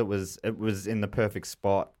 because it was in the perfect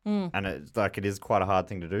spot and it is quite a hard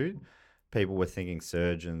thing to do. People were thinking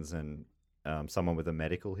surgeons and someone with a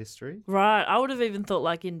medical history. Right. I would have even thought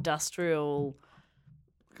like industrial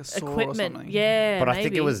Like a saw or equipment. something. Yeah, But I think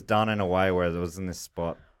maybe. it was done in a way where it was in this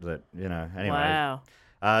spot that, anyway. Wow.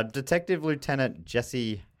 Detective Lieutenant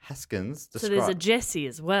Jesse Haskins So there's a Jesse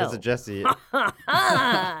as well. There's a Jesse.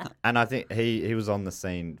 And I think he was on the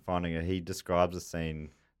scene finding it. He describes the scene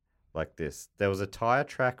like this. There was a tire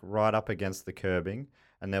track right up against the curbing,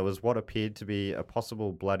 and there was what appeared to be a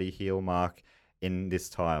possible bloody heel mark in this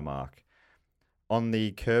tire mark. On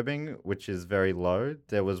the curbing, which is very low,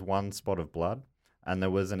 there was one spot of blood, and there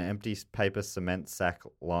was an empty paper cement sack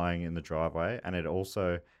lying in the driveway, and it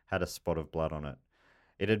also had a spot of blood on it.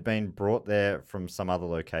 It had been brought there from some other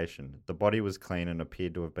location. The body was clean and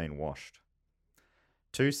appeared to have been washed.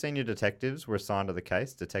 2 senior detectives were assigned to the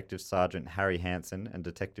case, Detective Sergeant Harry Hansen and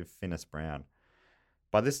Detective Finnis Brown.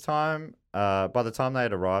 By the time they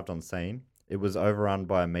had arrived on scene, it was overrun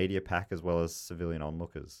by a media pack as well as civilian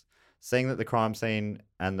onlookers. Seeing that the crime scene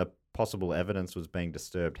and the possible evidence was being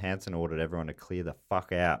disturbed, Hansen ordered everyone to clear the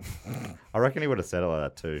fuck out. I reckon he would have said it like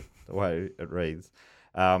that too, the way it reads.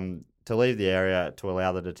 To leave the area to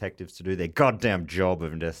allow the detectives to do their goddamn job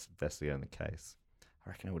of investigating the case. I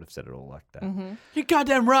reckon I would have said it all like that. You're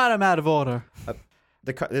goddamn right, I'm out of order.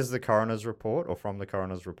 This is the coroner's report, or from the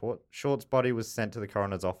coroner's report. Short's body was sent to the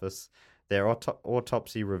coroner's office. Their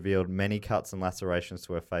autopsy revealed many cuts and lacerations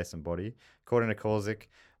to her face and body. According to Korzik,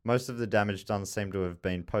 most of the damage done seemed to have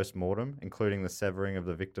been post-mortem, including the severing of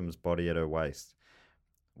the victim's body at her waist,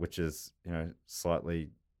 which is, slightly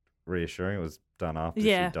reassuring. It was done after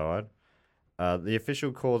she died. The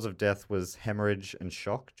official cause of death was hemorrhage and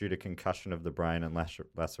shock due to concussion of the brain and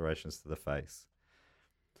lacerations to the face.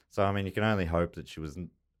 So, I mean, you can only hope that she was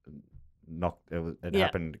knocked. It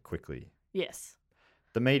happened quickly. Yes.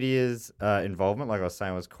 The media's involvement, like I was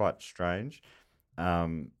saying, was quite strange.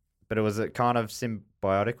 But it was a kind of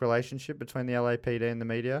symbiotic relationship between the LAPD and the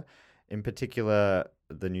media. In particular,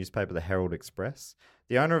 the newspaper, the Herald Express.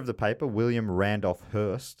 The owner of the paper, William Randolph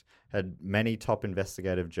Hearst, had many top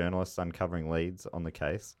investigative journalists uncovering leads on the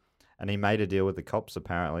case. And he made a deal with the cops,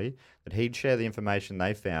 apparently, that he'd share the information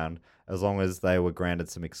they found as long as they were granted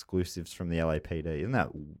some exclusives from the LAPD. Isn't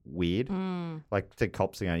that weird? Like the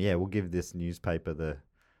cops are going, yeah, we'll give this newspaper the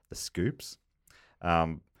scoops.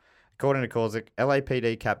 According to Korzik,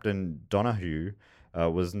 LAPD Captain Donahue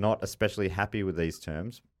was not especially happy with these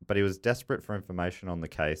terms, but he was desperate for information on the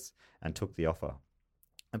case and took the offer.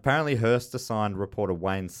 Apparently, Hearst assigned reporter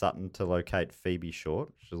Wayne Sutton to locate Phoebe Short,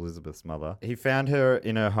 which is Elizabeth's mother. He found her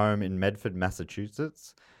in her home in Medford,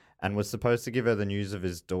 Massachusetts, and was supposed to give her the news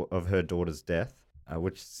of her daughter's death,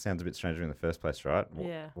 which sounds a bit stranger in the first place, right?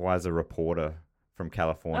 Yeah. Why is a reporter from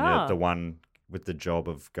California the one with the job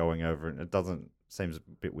of going over? And it seems a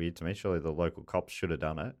bit weird to me. Surely the local cops should have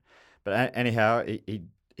done it. But anyhow,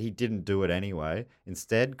 he didn't do it anyway.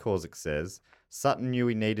 Instead, Korzik says, Sutton knew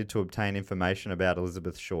he needed to obtain information about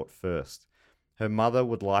Elizabeth Short first. Her mother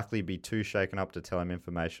would likely be too shaken up to tell him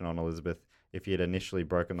information on Elizabeth if he had initially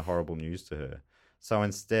broken the horrible news to her. So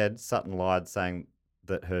instead, Sutton lied, saying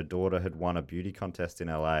that her daughter had won a beauty contest in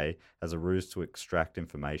LA as a ruse to extract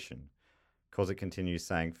information. Korzik continues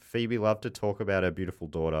saying, Phoebe loved to talk about her beautiful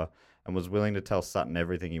daughter and was willing to tell Sutton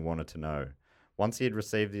everything he wanted to know. Once he had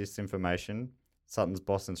received this information, Sutton's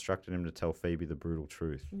boss instructed him to tell Phoebe the brutal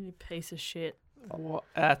truth. You piece of shit.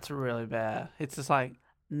 That's really bad. It's just like,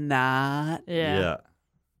 nah. Yeah.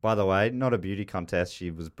 By the way, not a beauty contest.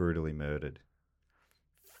 She was brutally murdered.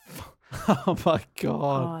 Oh my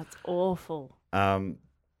God. Oh, it's awful.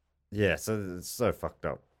 Yeah, so it's so fucked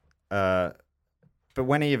up. But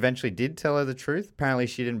when he eventually did tell her the truth, apparently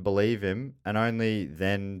she didn't believe him, and only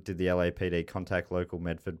then did the LAPD contact local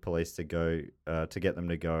Medford police to get them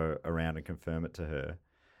to go around and confirm it to her.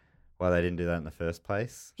 Why they didn't do that in the first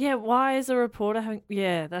place? Yeah, why is a reporter having...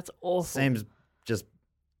 Yeah, that's awful. Seems just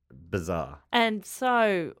bizarre. And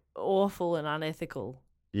so awful and unethical.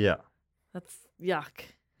 Yeah. That's yuck.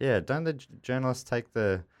 Yeah, don't the journalists take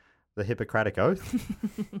the Hippocratic Oath?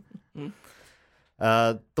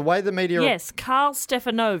 The way the media... Yes, Karl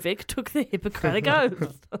Stefanovic took the Hippocratic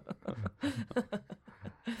Oath.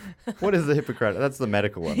 What is the Hippocratic? That's the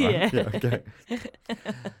medical one, right? Yeah. Okay.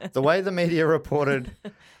 The way the media reported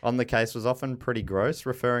on the case was often pretty gross,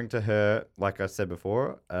 referring to her, like I said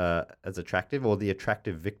before, as attractive, or the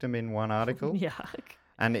attractive victim in one article. Yuck.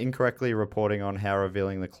 And incorrectly reporting on how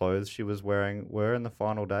revealing the clothes she was wearing were in the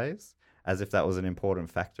final days, as if that was an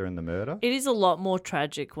important factor in the murder. It is a lot more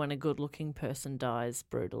tragic when a good-looking person dies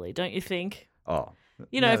brutally, don't you think? Oh.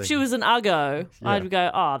 You know, if she was an uggo, I'd go,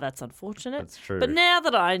 oh, that's unfortunate. That's true. But now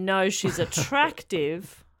that I know she's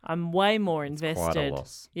attractive, I'm way more invested. Quite a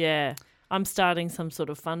loss. Yeah. I'm starting some sort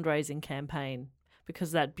of fundraising campaign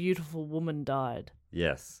because that beautiful woman died.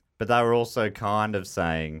 Yes. But they were also kind of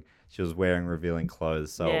saying she was wearing revealing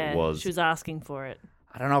clothes, so yeah, it was... she was asking for it.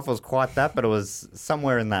 I don't know if it was quite that, but it was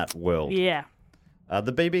somewhere in that world. Yeah.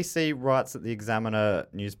 The BBC writes that the Examiner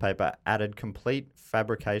newspaper added complete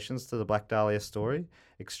fabrications to the Black Dahlia story,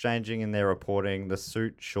 exchanging in their reporting the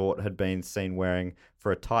suit Short had been seen wearing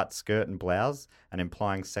for a tight skirt and blouse and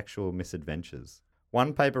implying sexual misadventures.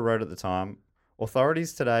 One paper wrote at the time,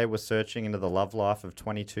 authorities today were searching into the love life of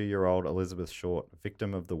 22-year-old Elizabeth Short,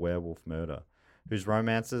 victim of the werewolf murder, whose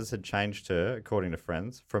romances had changed her, according to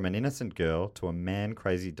friends, from an innocent girl to a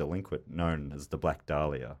man-crazy delinquent known as the Black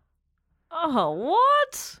Dahlia. Oh,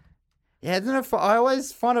 what? Yeah, isn't it? I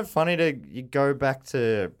always find it funny to go back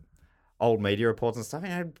to old media reports and stuff. You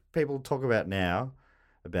know, people talk about now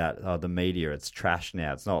about the media. It's trash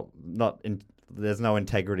now. It's not. There's no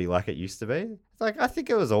integrity like it used to be. It's like I think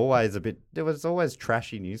it was always there was always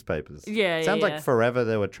trashy newspapers. Yeah, Sounds yeah. like forever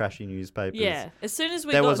there were trashy newspapers. Yeah. As soon as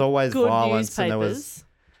we there got was always good violence and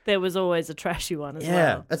there was always a trashy one as yeah,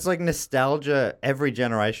 well. it's like nostalgia. Every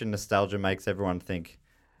generation, nostalgia makes everyone think.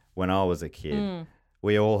 When I was a kid,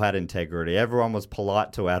 we all had integrity. Everyone was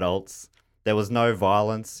polite to adults. There was no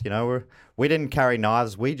violence. You know, we didn't carry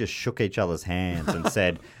knives. We just shook each other's hands and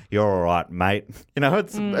said, "You're all right, mate." You know,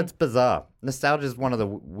 it's bizarre. Nostalgia is one of the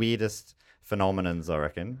weirdest phenomenons, I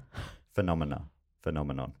reckon. Phenomenon.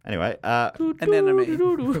 Anyway,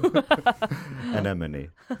 Anemone. Anemone.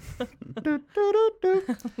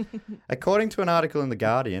 According to an article in The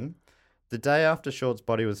Guardian, the day after Short's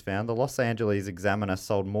body was found, the Los Angeles Examiner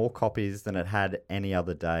sold more copies than it had any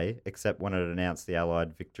other day, except when it announced the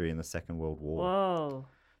Allied victory in the Second World War. Whoa.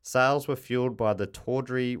 Sales were fueled by the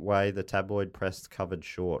tawdry way the tabloid press covered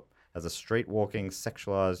Short as a street-walking,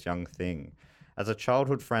 sexualized young thing. As a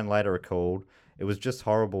childhood friend later recalled, it was just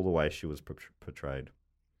horrible the way she was portrayed.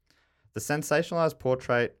 The sensationalized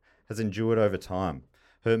portrait has endured over time.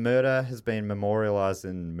 Her murder has been memorialized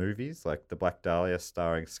in movies like The Black Dahlia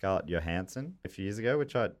starring Scarlett Johansson a few years ago,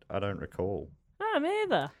 which I don't recall. No, me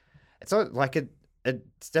either. It's like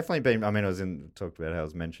it's definitely been. I mean, talked about how it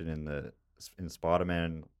was mentioned in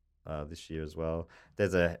Spider-Man this year as well.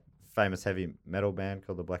 There's a famous heavy metal band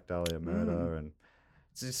called the Black Dahlia Murder, and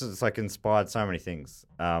it's like inspired so many things.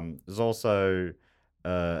 There's also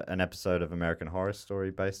an episode of American Horror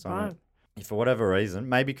Story based on it. for whatever reason,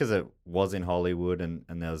 maybe because it was in Hollywood and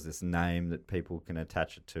there was this name that people can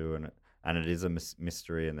attach it to, and it is a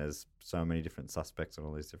mystery, and there's so many different suspects and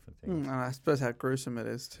all these different things. And I suppose how gruesome it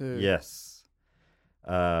is too. Yes.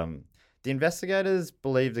 The investigators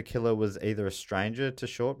believe the killer was either a stranger to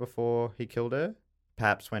Short before he killed her,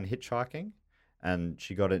 perhaps when hitchhiking, and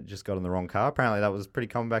she just got in the wrong car. Apparently that was pretty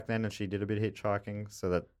common back then, and she did a bit of hitchhiking, so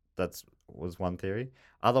that was one theory.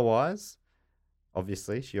 Otherwise,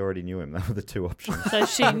 obviously, she already knew him. That were the two options. So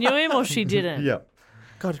she knew him or she didn't? Yeah.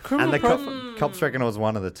 God, criminal And the cops reckon it was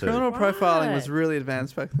one of the two. criminal profiling Right. was really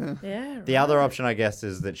advanced back then. Yeah. The other option, I guess,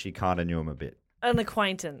 is that she kind of knew him a bit. An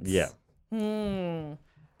acquaintance. Yeah.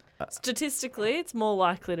 Statistically, it's more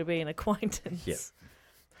likely to be an acquaintance. Yeah.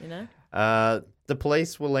 You know? The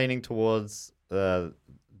police were leaning towards the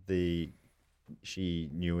she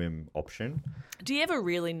knew him option. Do you ever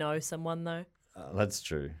really know someone, though? That's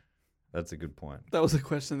true. That's a good point. That was a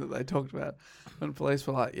question that they talked about when police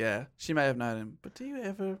were like, yeah, she may have known him, but do you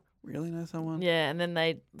ever really know someone? Yeah, and then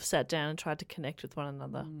they sat down and tried to connect with one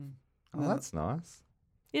another. Oh, that's nice.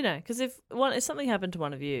 You know, because if something happened to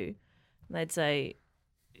one of you, and they'd say,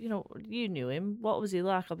 you know, you knew him. What was he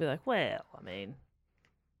like? I'll be like, well, I mean,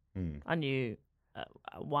 I knew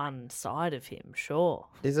one side of him, sure.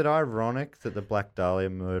 Is it ironic that the Black Dahlia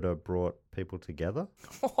murder brought people together?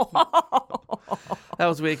 That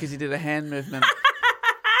was weird because he did a hand movement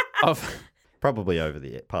of. Probably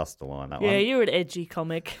past the line, that Yeah, one. you're an edgy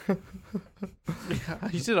comic.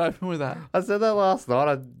 You should open with that. I said that last night.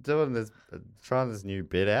 I'm trying this new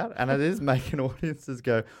bit out, and it is making audiences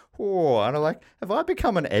go, "Oh!" And I'm like, "Have I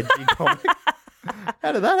become an edgy comic?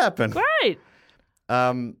 How did that happen?" Great.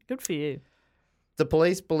 Good for you. The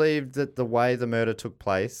police believed that the way the murder took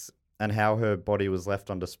place and how her body was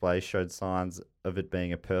left on display showed signs of it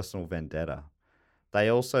being a personal vendetta. They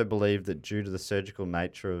also believed that due to the surgical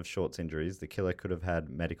nature of Short's injuries, the killer could have had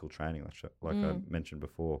medical training, like I mentioned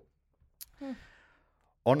before.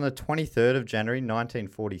 On the 23rd of January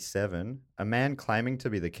 1947, a man claiming to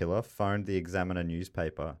be the killer phoned the Examiner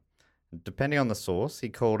newspaper. Depending on the source, he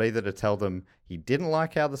called either to tell them he didn't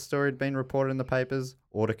like how the story had been reported in the papers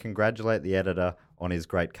or to congratulate the editor on his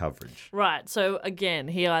great coverage. Right. So again,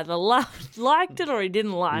 he either liked it or he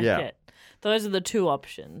didn't like it. Those are the two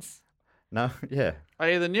options. No, yeah.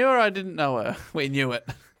 I either knew her or I didn't know her. We knew it.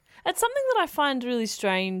 It's something that I find really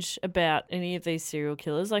strange about any of these serial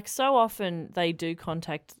killers. Like, so often they do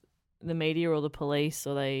contact the media or the police,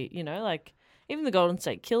 or they, you know, like even the Golden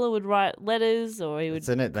State Killer would write letters, or he would. It's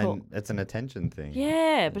an attention thing.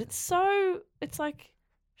 Yeah, but it's like,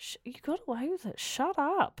 you got away with it. Shut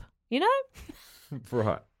up. You know?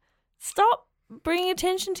 Right. Stop bringing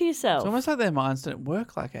attention to yourself. It's almost like their minds don't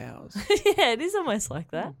work like ours. Yeah, it is almost like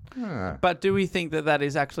that. But do we think that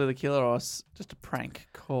is actually the killer or just a prank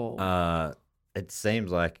call? It seems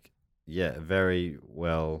like, very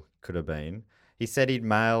well could have been. He said he'd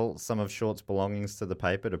mail some of Short's belongings to the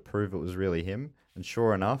paper to prove it was really him. And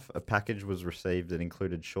sure enough, a package was received that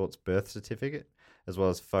included Short's birth certificate, as well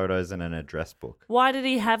as photos and an address book. Why did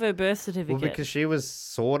he have her birth certificate? Well, because she was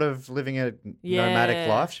sort of living a nomadic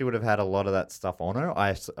life. She would have had a lot of that stuff on her.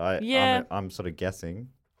 I'm sort of guessing.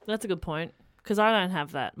 That's a good point, because I don't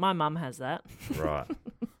have that. My mum has that. Right.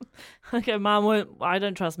 Okay, Mum, I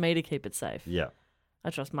don't trust me to keep it safe. Yeah. I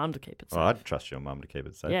trust Mum to keep it safe. Well, I'd trust your mum to keep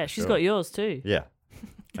it safe. Yeah, for she's sure. got yours too. Yeah.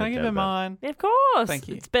 Can I give her mine? Yeah, of course. Thank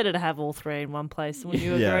you. It's better to have all three in one place. Wouldn't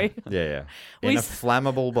you Yeah. agree? Yeah. We In a s-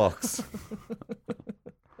 flammable box.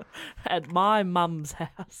 At my mum's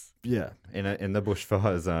house. Yeah. In the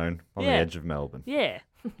bushfire zone on the Yeah. edge of Melbourne. Yeah,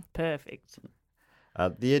 perfect.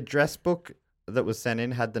 The address book that was sent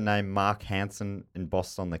in had the name Mark Hansen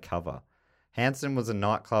embossed on the cover. Hansen was a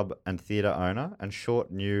nightclub and theatre owner, and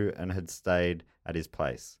Short knew and had stayed at his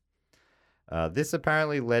place. This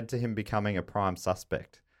apparently led to him becoming a prime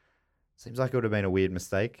suspect. Seems like it would have been a weird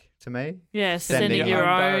mistake to me. Yeah, Sending sending your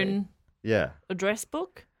own Yeah. address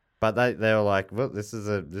book. But they were like, well, this is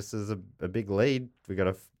a big lead. We got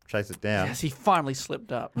to chase it down. Yes, he finally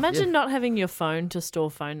slipped up. Imagine not having your phone to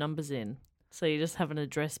store phone numbers in. So you just have an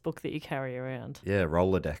address book that you carry around. Yeah,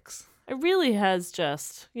 Rolodex. It really has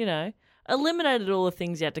just, eliminated all the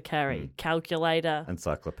things you had to carry. Calculator,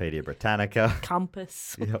 Encyclopedia Britannica.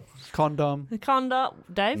 compass, Yep. Condom. condom.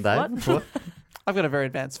 Dave, Dave, what? I've got a very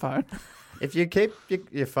advanced phone. If you keep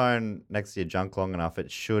your phone next to your junk long enough, it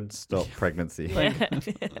should stop pregnancy. Yeah,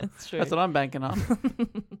 that's true. That's what I'm banking on.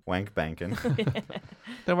 Wank banking.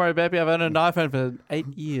 Don't worry, baby. I've owned an iPhone for 8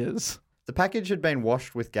 years. The package had been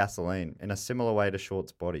washed with gasoline in a similar way to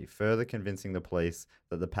Short's body, further convincing the police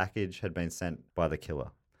that the package had been sent by the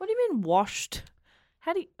killer. What do you mean washed?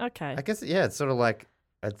 How do you... Okay. I guess, yeah, it's sort of like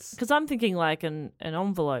It's Because I'm thinking like an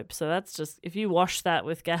envelope. So that's just if you wash that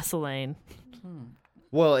with gasoline.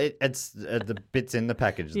 well, it's the bits in the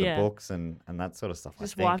package, the Yeah. books and that sort of stuff.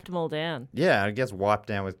 Just I think. wiped them all down. Yeah, I guess wiped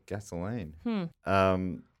down with gasoline.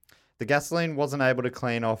 The gasoline wasn't able to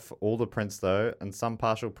clean off all the prints, though, and some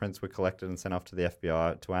partial prints were collected and sent off to the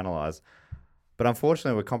FBI to analyse. But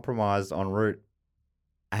unfortunately, were compromised en route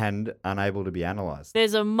and unable to be analysed.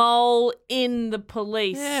 There's a mole in the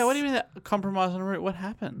police. Yeah, what do you mean that compromise on route? What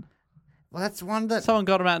happened? Well, that's one that Someone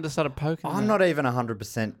got him out and just started poking I'm them. not even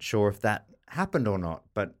 100% sure if that happened or not,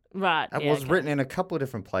 but Right. it yeah, was okay. written in a couple of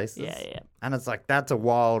different places. Yeah. And it's like, that's a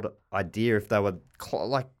wild idea if they were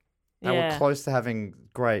they were close to having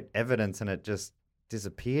great evidence and it just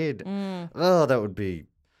disappeared. Oh, that would be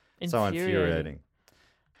so infuriating.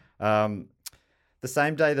 The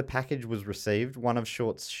same day the package was received, one of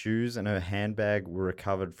Short's shoes and her handbag were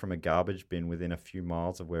recovered from a garbage bin within a few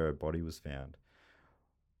miles of where her body was found.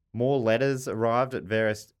 More letters arrived at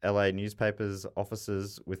various LA newspapers'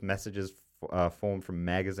 offices with messages formed from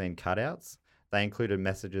magazine cutouts. They included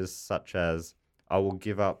messages such as, "I will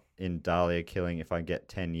give up in Dahlia killing if I get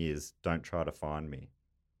 10 years. Don't try to find me."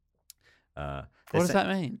 What does that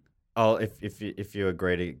mean? Oh, if you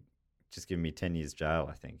agree to just give me 10 years jail,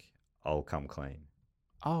 I think I'll come clean.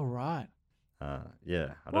 Oh, right.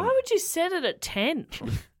 Yeah. Why would you set it at 10?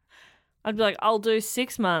 I'd be like, I'll do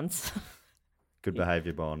 6 months. Good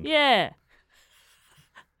behaviour bond. Yeah.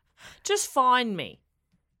 Just find me.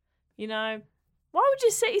 You know, why would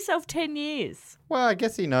you set yourself 10 years? Well, I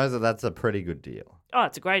guess he knows that that's a pretty good deal. Oh,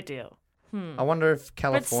 it's a great deal. I wonder if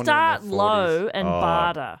California start in the 40s, low and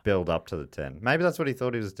barter. Build up to the 10. Maybe that's what he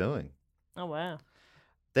thought he was doing. Oh, wow.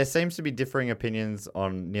 There seems to be differing opinions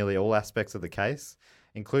on nearly all aspects of the case,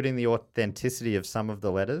 including the authenticity of some of the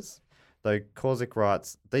letters. Though Korzik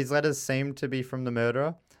writes, these letters seemed to be from the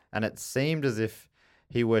murderer, and it seemed as if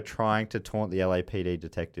he were trying to taunt the LAPD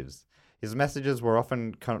detectives. His messages were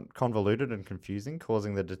often convoluted and confusing,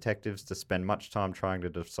 causing the detectives to spend much time trying to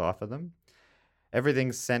decipher them.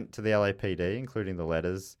 Everything sent to the LAPD, including the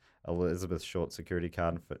letters, Elizabeth Short security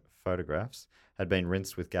card and photographs, had been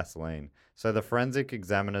rinsed with gasoline. So the forensic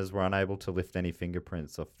examiners were unable to lift any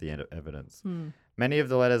fingerprints off the evidence. Many of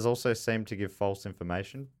the letters also seemed to give false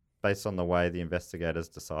information based on the way the investigators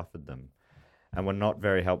deciphered them, and were not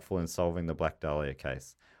very helpful in solving the Black Dahlia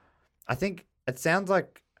case. I think it sounds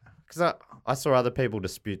like, because I saw other people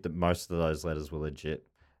dispute that most of those letters were legit,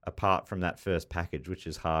 apart from that first package, which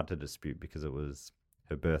is hard to dispute because it was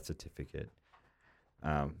her birth certificate.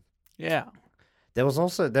 Yeah. There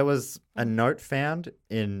was a note found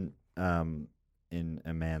in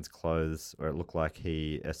a man's clothes where it looked like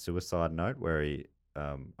a suicide note where he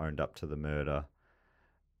owned up to the murder,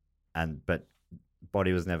 but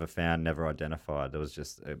body was never found, never identified. There was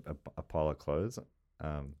just a pile of clothes.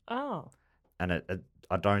 Oh. And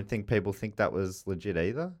I don't think people think that was legit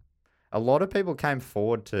either. A lot of people came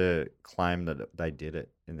forward to claim that they did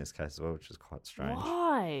it in this case as well, which is quite strange.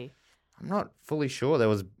 Why? I'm not fully sure. There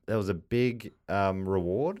was a big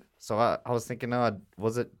reward, so I was thinking,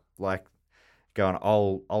 was it like going,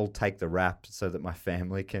 I'll take the rap so that my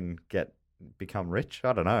family can become rich?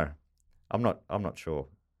 I don't know. I'm not sure.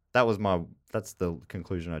 That's the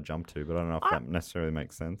conclusion I jumped to, but I don't know if that necessarily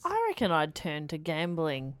makes sense. I reckon I'd turn to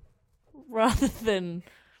gambling rather than...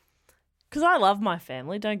 Because I love my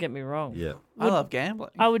family, don't get me wrong. Yeah. I love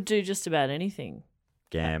gambling. I would do just about anything.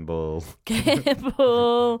 Gamble.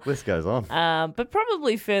 List goes on. But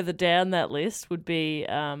probably further down that list would be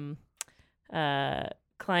claim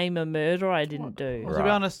a murder I didn't do. Well, to be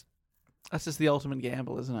honest, that's just the ultimate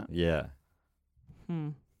gamble, isn't it? Yeah.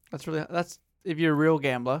 That's if you're a real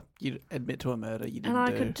gambler, you'd admit to a murder you didn't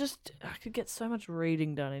And do. I could get so much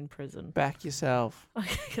reading done in prison. Back yourself. I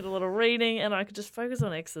could get a lot of reading and I could just focus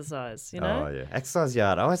on exercise, you know? Oh, yeah. Exercise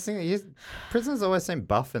yard. I always think prisoners always seem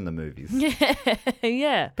buff in the movies.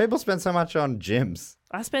 Yeah. People spend so much on gyms.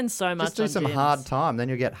 I spend so much Just do on some gyms. hard time, then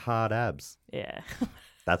you'll get hard abs. Yeah.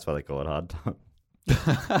 That's why they call it hard time.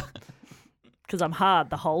 Because I'm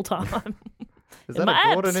hard the whole time. Is In that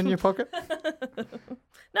my a Gordon abs. in your pocket?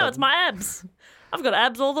 No, it's my abs. I've got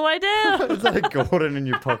abs all the way down. Is that a Gordon in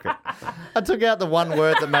your pocket? I took out the one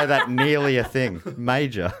word that made that nearly a thing.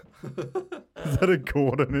 Major. Is that a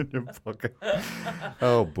Gordon in your pocket?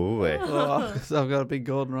 Oh, boy. Oh, so I've got a big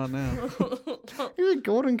Gordon right now. You think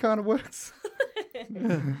Gordon kind of works?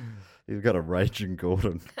 You've got a raging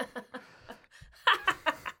Gordon.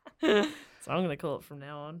 So I'm going to call it from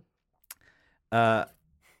now on.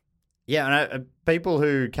 Yeah, and people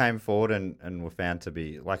who came forward and were found to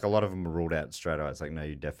be, like, a lot of them were ruled out straight away. It's like, no,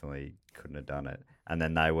 you definitely couldn't have done it. And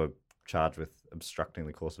then they were charged with obstructing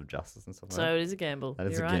the course of justice and stuff So like it is a gamble. that.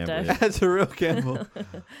 That is You're a right, gamble. Dave. yeah. That's a real gamble.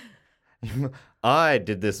 I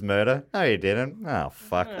did this murder. No, you didn't. Oh,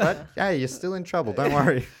 fuck. But, hey, you're still in trouble. Don't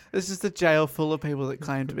worry. This is the jail full of people that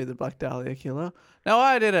claim to be the Black Dahlia killer. No,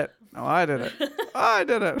 I did it. No, I did it. I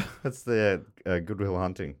did it. That's the Good Will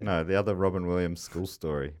Hunting. No, the other Robin Williams school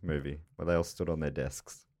story movie where they all stood on their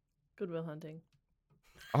desks. Goodwill Hunting.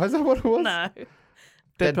 Oh, is that what it was? No.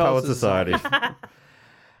 Dead Poets Society.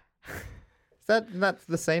 That's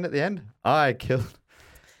the scene at the end? I killed.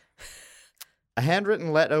 A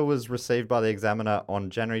handwritten letter was received by the examiner on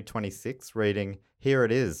January 26, reading, "Here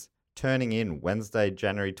it is. Turning in Wednesday,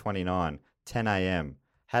 January 29, 10 a.m.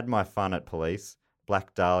 Had my fun at police.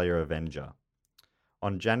 Black Dahlia Avenger."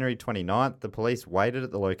 On January 29th, the police waited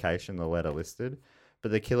at the location the letter listed,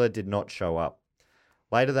 but the killer did not show up.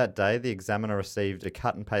 Later that day, the examiner received a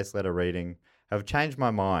cut and paste letter reading, "Have changed my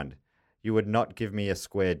mind. You would not give me a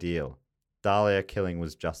square deal. Dahlia killing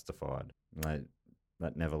was justified." And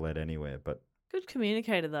that never led anywhere, but Good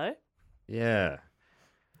communicator, though. yeah.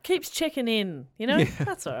 Keeps checking in. You know,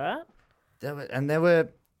 that's all right. There were,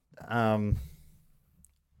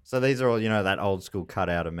 so these are all, that old school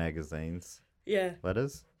cutout of magazines Yeah.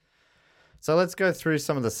 letters. So let's go through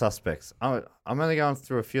some of the suspects. I'm only going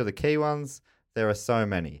through a few of the key ones. There are so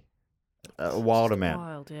many, a wild amount.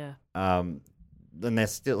 Wild, yeah. And there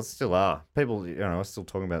still are. People, are still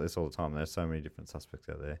talking about this all the time. There's so many different suspects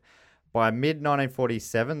out there. By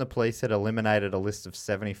mid-1947, the police had eliminated a list of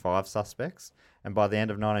 75 suspects, and by the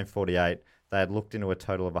end of 1948, they had looked into a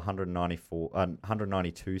total of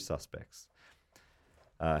 192 suspects.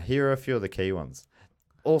 Here are a few of the key ones.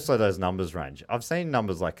 Also, those numbers range. I've seen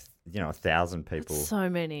numbers like, 1,000 people. That's so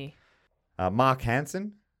many. Mark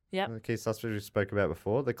Hansen, Yep. the key suspect we spoke about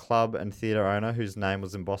before, the club and theatre owner whose name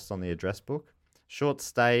was embossed on the address book. Short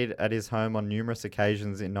stayed at his home on numerous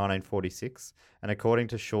occasions in 1946, and according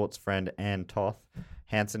to Short's friend Ann Toth,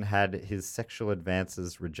 Hansen had his sexual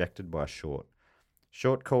advances rejected by Short.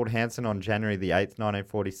 Short called Hansen on January the 8th,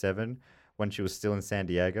 1947, when she was still in San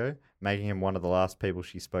Diego, making him one of the last people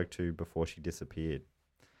she spoke to before she disappeared.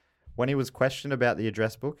 When he was questioned about the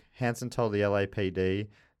address book, Hansen told the LAPD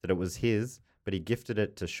that it was his, but he gifted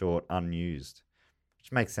it to Short unused,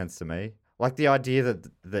 which makes sense to me. Like the idea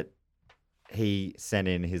that he sent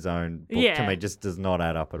in his own book to me just does not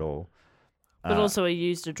add up at all. But also a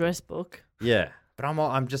used address book. Yeah, but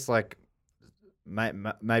I'm just like,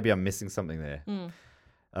 maybe I'm missing something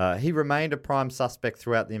there. He remained a prime suspect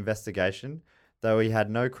throughout the investigation, though he had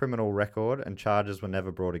no criminal record and charges were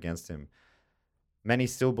never brought against him. Many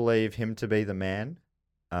still believe him to be the man,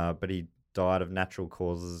 but he died of natural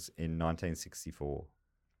causes in 1964.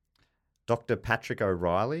 Dr. Patrick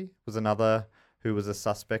O'Reilly was another who was a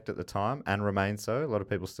suspect at the time and remains so. A lot of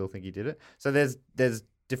people still think he did it. So there's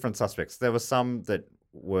different suspects. There were some that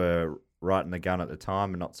were right in the gun at the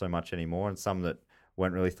time and not so much anymore, and some that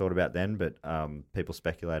weren't really thought about then, but people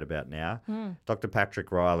speculate about now. Dr.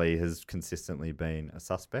 Patrick Riley has consistently been a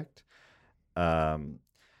suspect.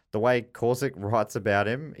 The way Korzik writes about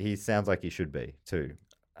him, he sounds like he should be too.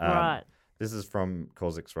 Right. This is from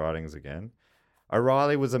Korzik's writings again.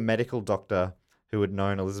 O'Reilly was a medical doctor who had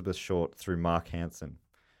known Elizabeth Short through Mark Hansen.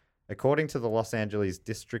 According to the Los Angeles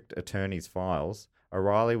District Attorney's files,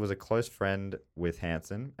 O'Reilly was a close friend with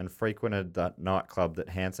Hansen and frequented that nightclub that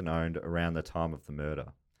Hansen owned around the time of the murder.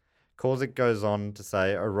 Korzik goes on to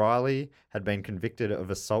say O'Reilly had been convicted of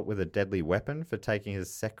assault with a deadly weapon for taking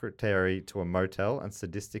his secretary to a motel and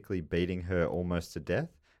sadistically beating her almost to death,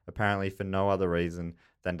 apparently for no other reason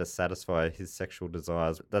than to satisfy his sexual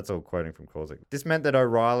desires. That's all quoting from Korzik. This meant that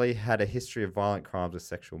O'Reilly had a history of violent crimes with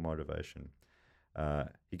sexual motivation.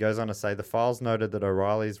 He goes on to say the files noted that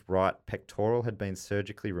O'Reilly's right pectoral had been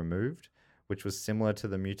surgically removed, which was similar to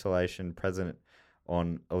the mutilation present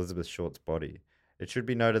on Elizabeth Short's body. It should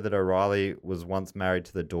be noted that O'Reilly was once married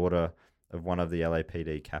to the daughter of one of the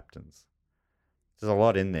LAPD captains. There's a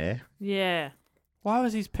lot in there. Yeah. Why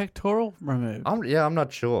was his pectoral removed? I'm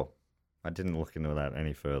not sure. I didn't look into that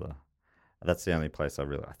any further. That's the only place I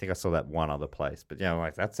think I saw that one other place, but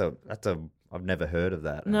that's a I've never heard of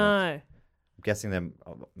that. No. I'm guessing them.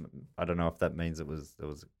 I don't know if that means it was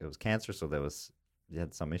cancerous or you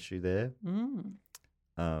had some issue there.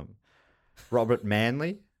 Robert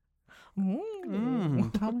Manley.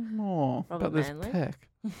 Tell me more Robert about this Manley? peck.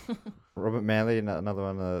 Robert Manley, another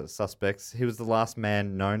one of the suspects. He was the last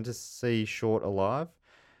man known to see Short alive.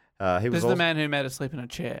 He was This is the man who made her sleep in a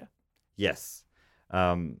chair. Yes.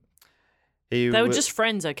 They were just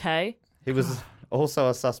friends, okay? He was also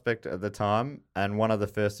a suspect at the time and one of the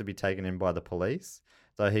first to be taken in by the police,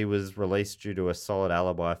 though he was released due to a solid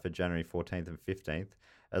alibi for January 14th and 15th,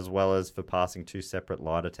 as well as for passing 2 separate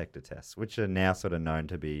lie detector tests, which are now sort of known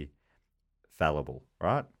to be fallible,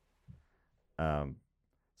 right?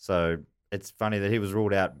 So it's funny that he was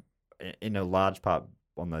ruled out in a large part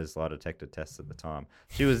on those lie detector tests at the time.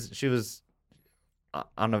 It was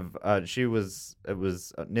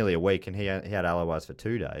nearly a week, and he had alibis for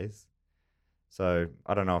 2 days. So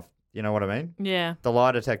I don't know if you know what I mean. Yeah. The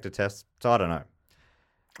lie detector test. So I don't know.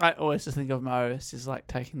 I always just think of Morris as like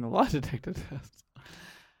taking the lie detector test.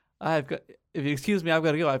 If you excuse me, I've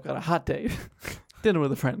got to go. I've got a hot date. Dinner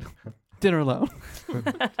with a friend. Dinner alone.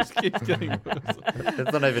 Just keeps getting worse.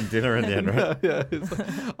 It's not even dinner in the end, right? Yeah, it's like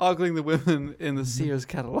ogling the women in the Sears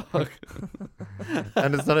catalogue.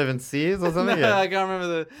 And it's not even Sears or something? No, I can't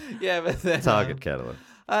remember but then, Target catalogue.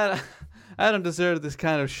 I don't deserve this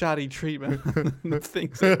kind of shoddy treatment.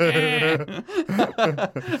 Things.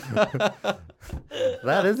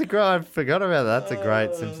 That is a great. I forgot about that. That's a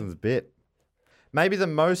great Simpsons bit. Maybe the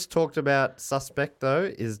most talked about suspect, though,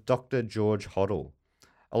 is Dr. George Hoddle.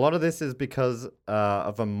 A lot of this is because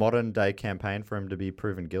of a modern-day campaign for him to be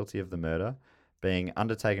proven guilty of the murder, being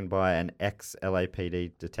undertaken by an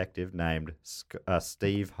ex-LAPD detective named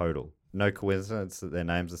Steve Hoddle. No coincidence that their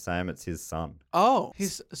name's the same. It's his son. Oh,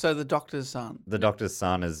 so the doctor's son. The doctor's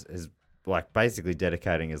son is like basically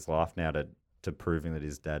dedicating his life now to proving that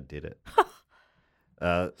his dad did it.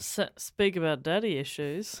 Speak about daddy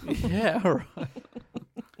issues. Yeah, all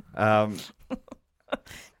right.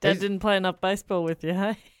 Dad didn't play enough baseball with you,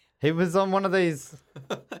 hey? He was on one of these.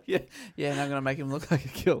 Yeah, and I'm going to make him look like a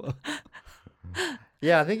killer.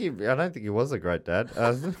 Yeah, I don't think he was a great dad.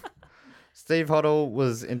 Steve Hoddle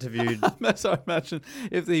was interviewed. So imagine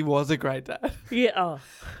if he was a great dad. Yeah. Oh.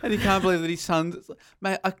 And he can't believe that his son,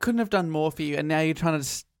 mate, I couldn't have done more for you, and now you're trying to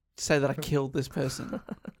say that I killed this person.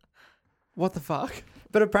 What the fuck?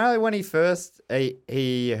 But apparently, when he first heard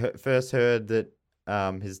that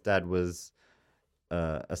his dad was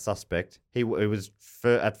a suspect, he was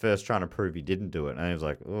at first trying to prove he didn't do it, and he was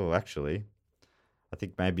like, "Oh, actually, I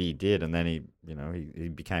think maybe he did." And then he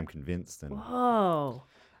became convinced. And whoa.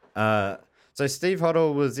 So Steve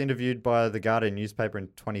Hoddle was interviewed by the Guardian newspaper in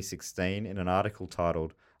 2016 in an article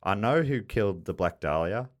titled, "I know who killed the Black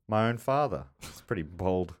Dahlia, my own father." It's a pretty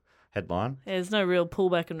bold headline. Yeah, there's no real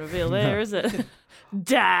pullback and reveal there, is it?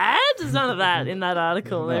 Dad? There's none of that in that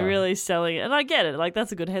article. No. They're really selling it. And I get it. Like,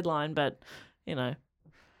 that's a good headline, but, you know.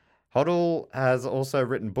 Hoddle has also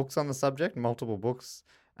written books on the subject, multiple books,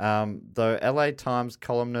 though LA Times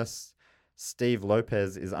columnist Steve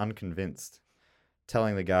Lopez is unconvinced,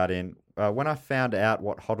 telling The Guardian, when I found out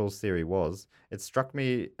what Hoddle's theory was, it struck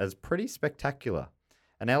me as pretty spectacular.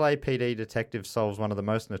 An LAPD detective solves one of the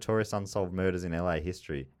most notorious unsolved murders in LA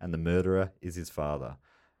history, and the murderer is his father.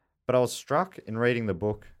 But I was struck in reading the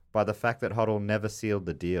book by the fact that Hoddle never sealed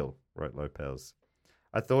the deal, wrote Lopez.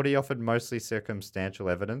 I thought he offered mostly circumstantial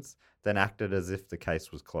evidence, then acted as if the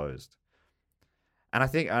case was closed. And I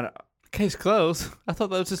think... Case closed? I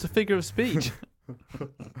thought that was just a figure of speech.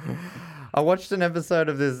 I watched an episode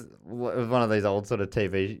of this, one of these old sort of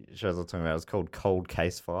TV shows I was talking about. It was called Cold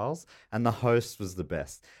Case Files, and the host was the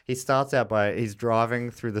best. He starts out he's driving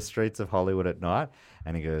through the streets of Hollywood at night,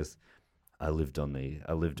 and he goes, I lived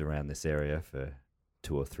around this area for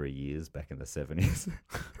 2 or 3 years back in the 70s.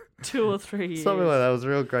 2 or 3 years. Something like that. It was a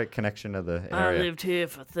real great connection of the area. I lived here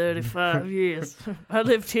for 35 years. I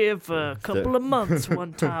lived here for a couple of months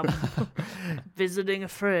one time, visiting a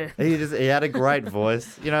friend. He had a great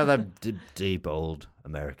voice. You know, that deep, old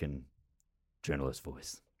American journalist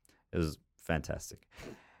voice. It was fantastic.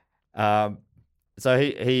 So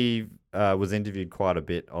he was interviewed quite a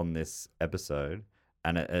bit on this episode,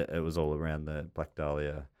 and it was all around the Black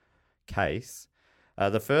Dahlia case.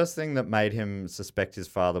 The first thing that made him suspect his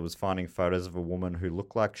father was finding photos of a woman who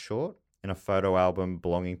looked like Short in a photo album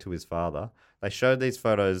belonging to his father. They showed these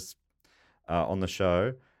photos on the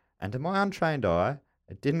show, and to my untrained eye,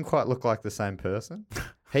 it didn't quite look like the same person.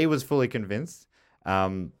 He was fully convinced.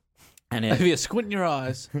 And if you squint in your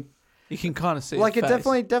eyes, you can kind of see like his it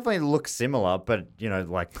face. definitely looks similar, but you know,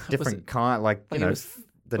 like different kind, like you know.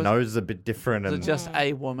 The nose is a bit different. Was it just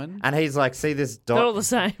a woman? And he's like, see this dot? They're all the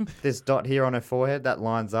same. This dot here on her forehead, that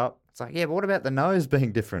lines up. It's like, yeah, but what about the nose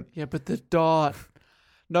being different? Yeah, but the dot.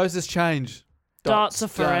 Noses change. Dots are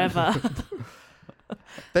forever.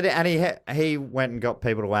 But he went and got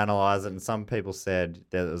people to analyse it, and some people said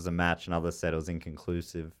there was a match and others said it was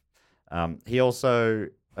inconclusive. He also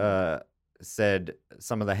said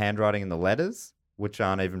some of the handwriting in the letters, which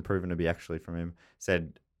aren't even proven to be actually from him,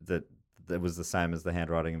 said that it was the same as the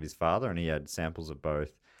handwriting of his father, and he had samples of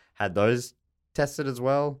both. Had those tested as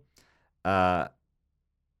well. And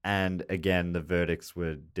again, the verdicts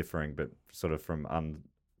were differing, but sort of from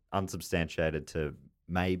unsubstantiated to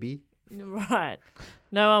maybe. Right.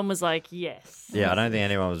 No one was like, yes. Yeah, I don't think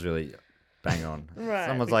anyone was really bang on. Right.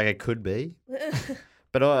 Someone's like, it could be.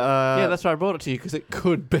 But Yeah, that's why I brought it to you, because it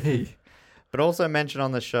could be. But also mentioned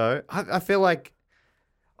on the show, I feel like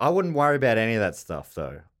I wouldn't worry about any of that stuff,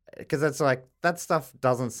 though. Because it's like, that stuff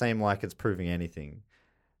doesn't seem like it's proving anything.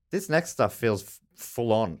 This next stuff feels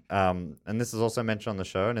full on. And this is also mentioned on the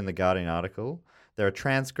show and in the Guardian article. There are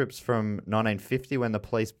transcripts from 1950 when the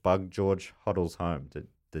police bugged George Hoddle's home,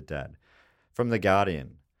 the dad. From the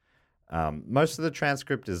Guardian. Most of the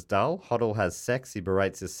transcript is dull. Hoddle has sex. He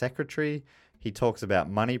berates his secretary. He talks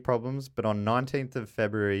about money problems. But on 19th of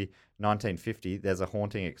February 1950, there's a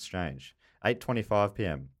haunting exchange. 8:25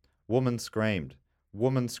 p.m. Woman screamed.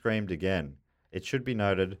 Woman screamed again. It should be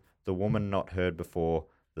noted, the woman not heard before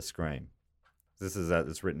the scream. This is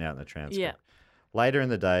it's written out in the transcript. Yeah. Later in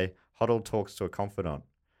the day, Hoddle talks to a confidant.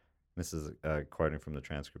 This is quoting from the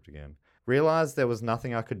transcript again. Realised there was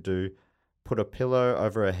nothing I could do. Put a pillow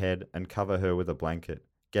over her head and cover her with a blanket.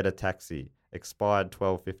 Get a taxi. Expired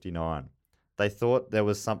 12:59. They thought there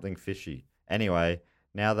was something fishy. Anyway,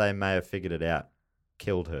 now they may have figured it out.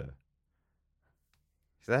 Killed her.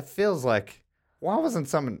 So that feels like, why wasn't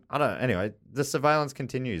someone, I don't know. Anyway, the surveillance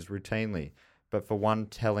continues routinely, but for one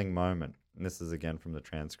telling moment. And this is again from the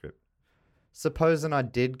transcript. Supposing I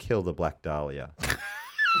did kill the Black Dahlia.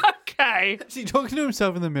 Okay. Is he talking to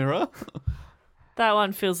himself in the mirror? That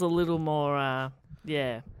one feels a little more,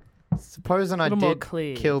 yeah. Supposing I Little more did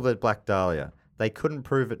clear. kill the Black Dahlia. They couldn't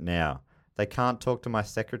prove it now. They can't talk to my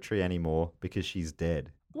secretary anymore because she's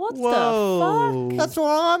dead. What Whoa. the fuck? That's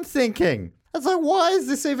what I'm thinking. That's like, why is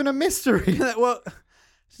this even a mystery? Well,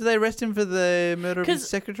 did they arrest him for the murder of his 'Cause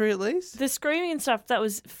secretary at least? The screaming and stuff, that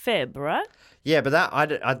was Feb, right? Yeah, but that I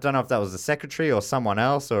don't know if that was the secretary or someone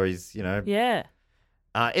else, or he's, Yeah.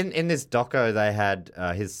 In this doco they had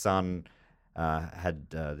his son had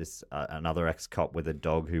this another ex-cop with a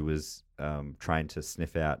dog who was trained to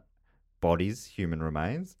sniff out bodies, human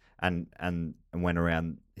remains, and went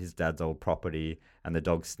around his dad's old property, and the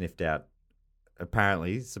dog sniffed out,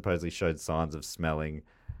 supposedly showed signs of smelling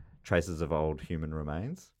traces of old human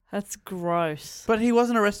remains. That's gross. But he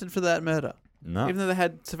wasn't arrested for that murder. No. Even though they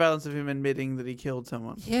had surveillance of him admitting that he killed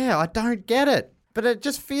someone. Yeah, I don't get it. But it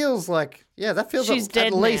just feels like, that feels She's at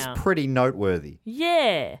dead least now. pretty noteworthy.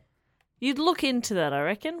 Yeah. You'd look into that, I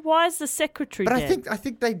reckon. Why is the secretary But dead? I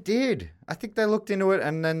think they did. I think they looked into it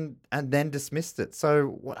and then dismissed it.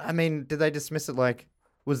 So I mean, did they dismiss it like,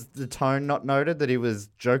 was the tone not noted that he was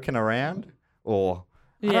joking around, or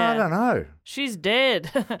I don't know. She's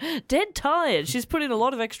dead. Dead tired. She's put in a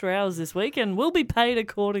lot of extra hours this week and will be paid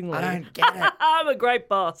accordingly. I don't get it. I'm a great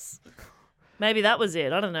boss. Maybe that was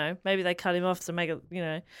it. I don't know. Maybe they cut him off to make it,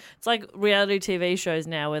 It's like reality TV shows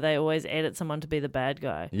now where they always edit someone to be the bad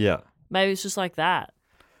guy. Yeah. Maybe it's just like that.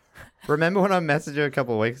 Remember when I messaged you a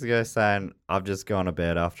couple of weeks ago saying I've just gone to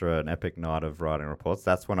bed after an epic night of writing reports?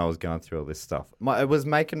 That's when I was going through all this stuff. It was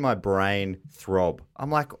making my brain throb.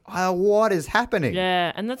 I'm like, what is happening?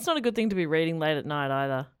 Yeah, and that's not a good thing to be reading late at night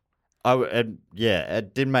either.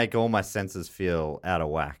 It did make all my senses feel out of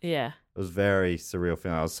whack. Yeah. It was very surreal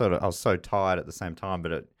feeling. I was so tired at the same time,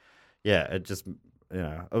 but it just,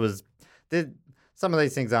 it was, some of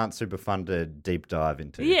these things aren't super fun to deep dive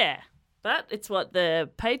into. Yeah. But it's what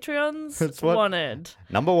the Patreons wanted.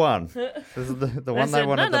 Number one. This is the one they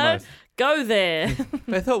wanted the most. Go there.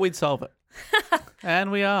 They thought we'd solve it.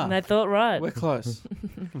 And we are. And they thought right. We're close.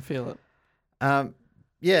 I can feel it.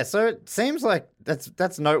 So it seems like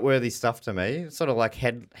that's noteworthy stuff to me. Sort of like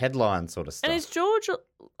headline sort of stuff. And is George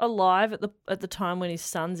alive at the time when his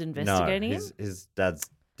son's investigating him? His dad's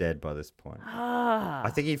dead by this point. Ah.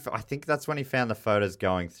 I think that's when he found the photos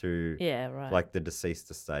going through. Yeah, right. Like the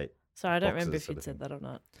deceased estate. Sorry, I don't remember boxes if you'd sort said of that or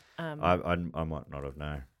not. I might not have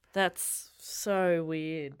known. That's so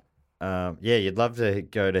weird. You'd love to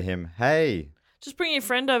go to him. Hey. Just bring your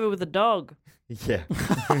friend over with a dog. Yeah.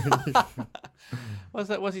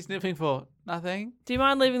 What's he sniffing for? Nothing? Do you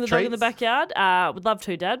mind leaving the dog in the backyard? Would love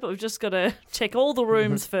to, Dad, but we've just got to check all the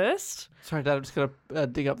rooms first. Sorry, Dad, I'm just going to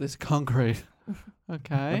dig up this concrete.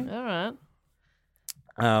 Okay. All right.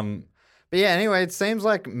 But yeah, anyway, it seems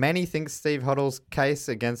like many think Steve Hoddle's case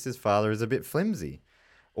against his father is a bit flimsy.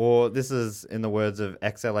 Or this is in the words of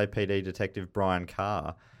ex-LAPD Detective Brian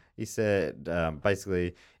Carr. He said,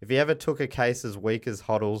 basically, if he ever took a case as weak as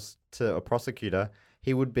Hoddle's to a prosecutor,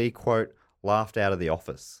 he would be, quote, laughed out of the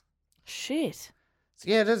office. Shit. So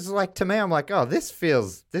yeah, it's like, to me, I'm like, oh, this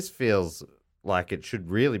feels like it should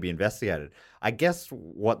really be investigated. I guess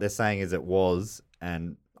what they're saying is it was,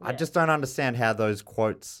 and I just don't understand how those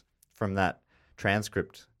quotes from that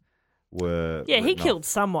transcript were. Yeah, he written off. killed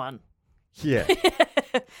someone. Yeah,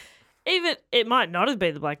 Even it might not have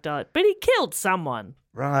been the Black Dahlia, but he killed someone.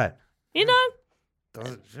 right. You know,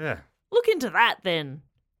 Yeah. look into that then.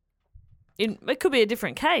 It could be a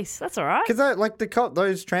different case. That's all right. Because like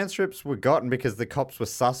those transcripts were gotten because the cops were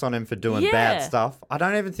sus on him for doing Yeah. bad stuff. I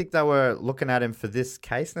don't even think they were looking at him for this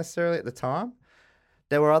case necessarily at the time.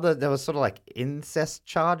 There were sort of like incest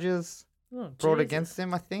charges brought against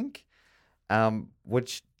him, I think,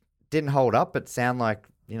 which didn't hold up, but sound like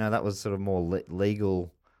that was sort of more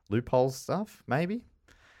legal loophole stuff, maybe.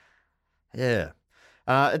 Yeah.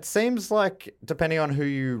 It seems like, depending on who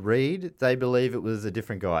you read, they believe it was a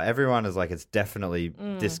different guy. Everyone is like, it's definitely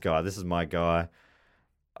this guy. This is my guy.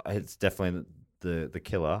 It's definitely the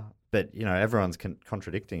killer. But, everyone's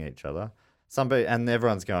contradicting each other. And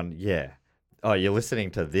everyone's going, yeah. Oh, you're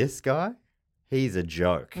listening to this guy? He's a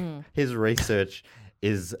joke. His research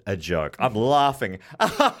is a joke. I'm laughing.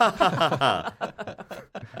 And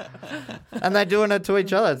they're doing it to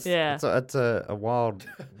each other. It's a wild.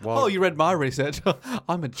 Oh, you read my research.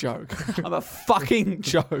 I'm a joke. I'm a fucking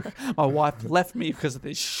joke. My wife left me because of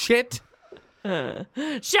this shit. Sharon!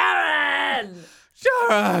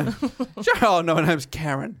 Sharon! Oh, no, her name's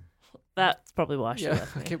Karen. That's probably why she Yeah,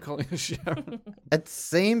 left I me. keep calling her Sharon. It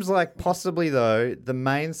seems like possibly, though, the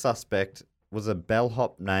main suspect was a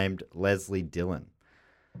bellhop named Leslie Dillon.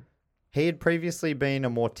 He had previously been a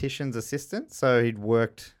mortician's assistant, so he'd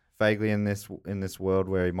worked vaguely in this world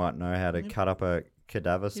where he might know how to cut up a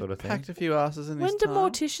cadaver sort of thing. Packed a few asses in his When do time.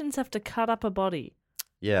 morticians have to cut up a body?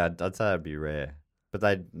 Yeah, I'd say it'd be rare. But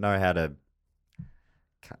they know how to...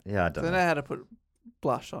 Yeah, I don't They know. know how to put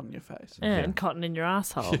blush on your face. And cotton in your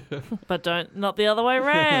asshole. But not the other way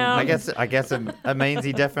around. I guess it means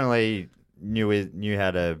he definitely knew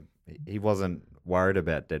how to... He wasn't worried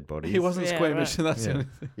about dead bodies. He wasn't squeamish, and that's the Yeah. only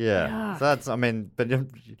thing. Yeah. So that's, but you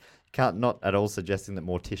can't, not at all suggesting that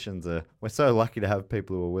morticians are, we're so lucky to have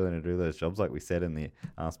people who are willing to do those jobs, like we said in the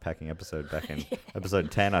Ass Packing episode back in episode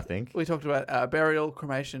 10, I think. We talked about burial,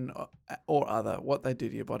 cremation, or other, what they do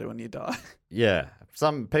to your body when you die. Yeah.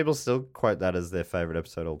 Some people still quote that as their favourite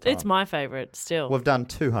episode all the time. It's my favourite still. We've done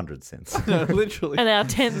 200 since. No, literally. And our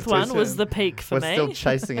 10th one was the peak for We're me. still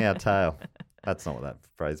chasing our tail. That's not what that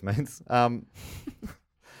phrase means.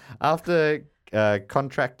 After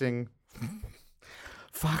contracting,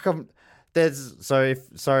 sorry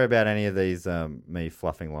about any of these me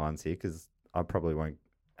fluffing lines here because I probably won't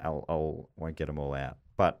get them all out.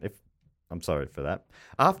 But I'm sorry for that.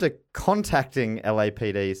 After contacting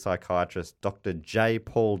LAPD psychiatrist Dr. J.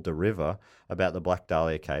 Paul DeRiver about the Black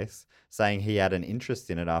Dahlia case, saying he had an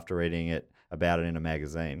interest in it after reading about it in a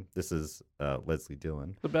magazine. This is Leslie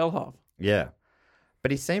Dillon. The bellhop. Yeah.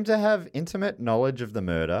 But he seemed to have intimate knowledge of the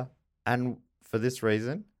murder and, for this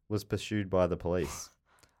reason, was pursued by the police.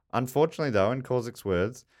 Unfortunately, though, in Korzek's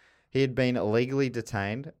words, he had been illegally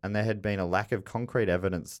detained and there had been a lack of concrete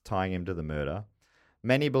evidence tying him to the murder.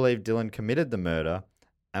 Many believe Dillon committed the murder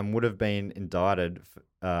and would have been indicted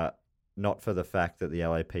not for the fact that the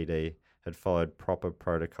LAPD had followed proper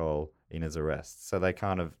protocol in his arrest. So they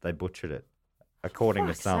butchered it, according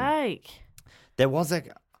to some. Sake. There was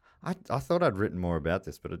I thought I'd written more about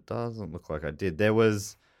this, but it doesn't look like I did. There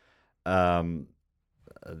was DeRiver,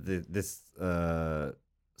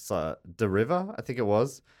 I think it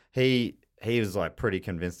was. He was like pretty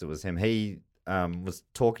convinced it was him. He was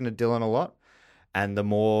talking to Dillon a lot, and the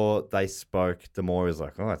more they spoke, the more he was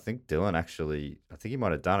like, oh, I think he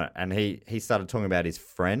might have done it. And he started talking about his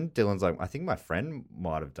friend. Dillon's like, I think my friend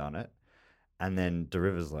might have done it. And then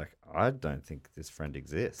DeRiver's like, I don't think this friend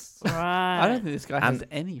exists. Right. I don't think this guy has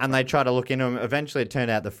any. And they try to look into him. Eventually, it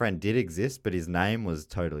turned out the friend did exist, but his name was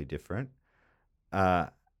totally different.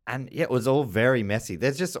 And yeah, it was all very messy.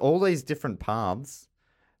 There's just all these different paths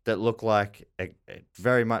that look like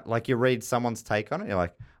very much like you read someone's take on it. You're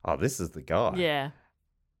like, oh, this is the guy. Yeah.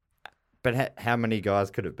 But how many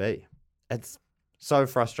guys could it be? It's so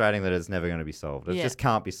frustrating that it's never going to be solved. It just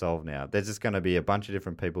can't be solved now. There's just going to be a bunch of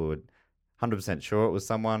different people who are 100% sure it was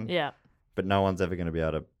someone. Yeah. But no one's ever going to be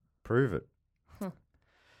able to prove it.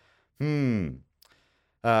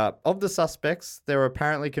 Of the suspects, there are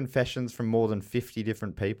apparently confessions from more than 50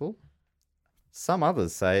 different people. Some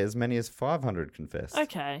others say as many as 500 confessed.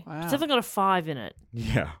 Okay. Wow. It's definitely got a 5 in it.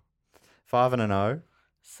 Yeah. 5 and an O,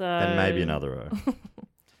 So then maybe another O.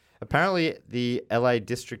 Apparently, the LA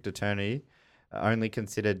District Attorney only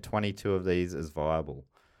considered 22 of these as viable.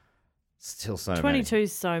 Still so many. 22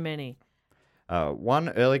 is so many. One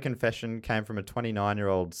early confession came from a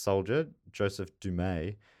 29-year-old soldier, Joseph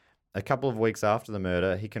Dumais, A couple of weeks after the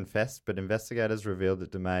murder, he confessed, but investigators revealed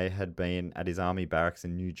that DeMay had been at his army barracks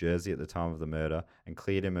in New Jersey at the time of the murder and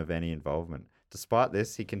cleared him of any involvement. Despite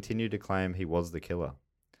this, he continued to claim he was the killer.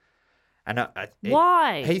 And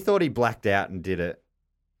why? He thought he blacked out and did it.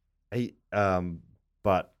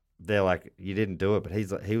 But they're like, you didn't do it, but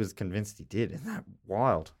he was convinced he did. Isn't that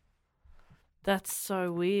wild? That's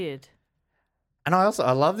so weird. And I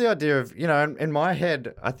love the idea of, in my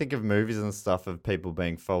head, I think of movies and stuff of people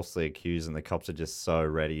being falsely accused and the cops are just so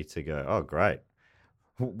ready to go, oh, great.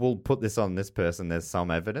 We'll put this on this person. There's some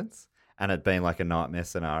evidence, and it being like a nightmare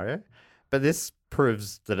scenario. But this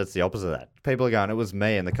proves that it's the opposite of that. People are going, it was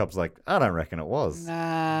me, and the cops are like, I don't reckon it was.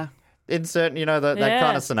 Nah. In certain, that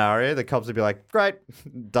kind of scenario, the cops would be like, great,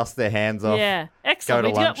 dust their hands off. Yeah,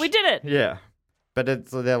 excellent. We did it. Yeah. But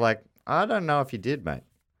they're like, I don't know if you did, mate.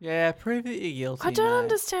 Yeah, prove that you're guilty. I don't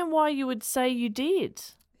understand why you would say you did.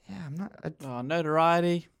 Yeah, I'm not.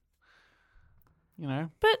 Notoriety.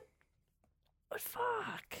 But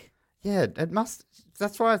fuck. Yeah, it must.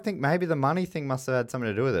 That's why I think maybe the money thing must have had something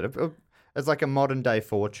to do with it. It's like a modern day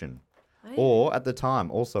fortune, or at the time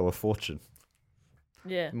also a fortune.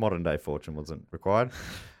 Yeah, modern day fortune wasn't required.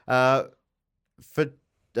 So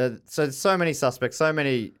many suspects, so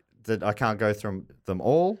many that I can't go through them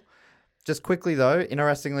all. Just quickly, though,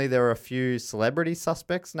 interestingly, there were a few celebrity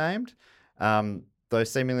suspects named, though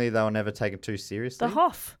seemingly they were never taken too seriously. The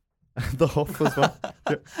Hoff. The Hoff was one.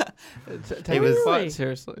 He was quite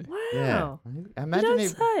seriously. Wow. Yeah. Imagine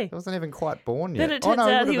he wasn't even quite born yet. Then it turns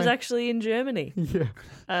out he was actually in Germany.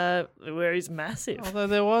 Yeah. Where he's massive. Although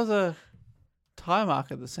there was a tie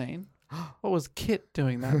mark at the scene. What was Kit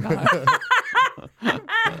doing that night?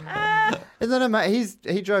 Isn't that amazing?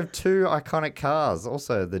 He drove 2 iconic cars.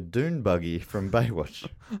 Also, the Dune buggy from Baywatch.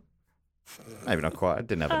 Maybe not quite. It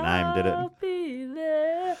didn't have a name, did it? I'll be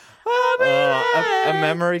there. A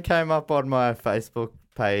memory came up on my Facebook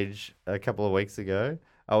page a couple of weeks ago.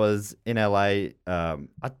 I was in LA. Have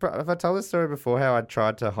I told this story before? How I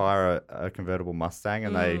tried to hire a convertible Mustang,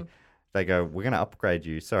 and they go, "We're going to upgrade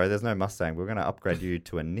you." Sorry, there's no Mustang. We're going to upgrade you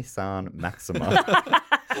to a Nissan Maxima.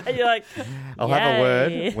 And you're like, I'll have a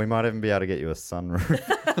word. We might even be able to get you a sunroof.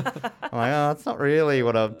 I'm like, oh, it's not really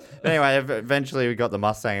what I'm. Anyway, eventually we got the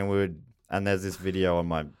Mustang, and there's this video on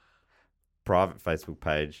my private Facebook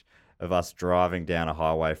page of us driving down a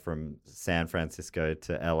highway from San Francisco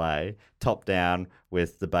to LA, top down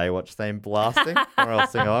with the Baywatch theme blasting. Or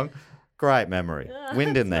else sing along. Great memory.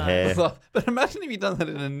 Wind in the hair. But imagine if you'd done that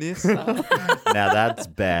in a Nissan. Now that's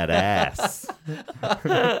badass.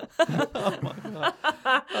 Oh my God.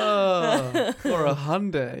 Or a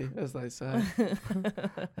Hyundai, as they say.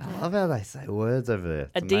 I love how they say words over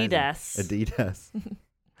there. It's Adidas. amazing. Adidas.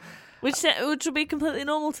 Which would be completely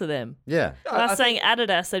normal to them. Yeah. Us saying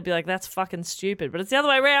Adidas, they'd be like, that's fucking stupid. But it's the other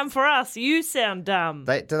way around for us. You sound dumb.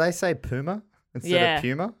 Do they say Puma instead of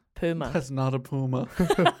Puma? Puma. That's not a Puma.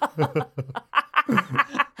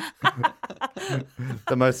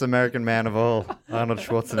 The most American man of all, Arnold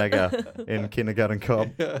Schwarzenegger in Kindergarten Cop.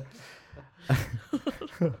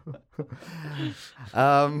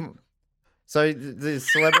 So the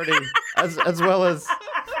celebrity, as well as...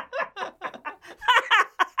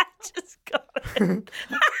 Just got it.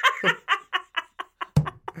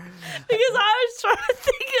 Because I was trying to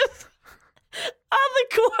think of other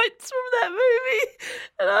quotes from that movie.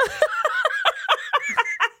 And I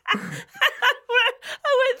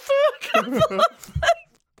went through a couple of them.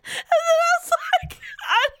 And then I was like,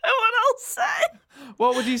 I don't know what I'll say.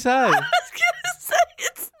 What would you say? I was going to say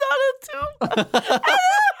it's not a tumor. And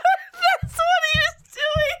that's what he was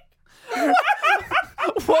doing.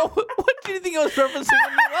 What do you think I was referencing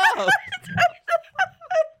when you laughed?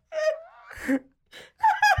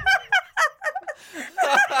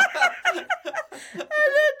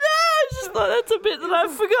 I just thought that's a bit that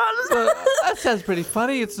I've forgotten. That sounds pretty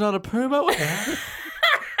funny. It's not a Puma.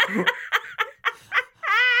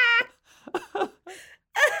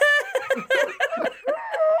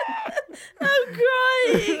 I'm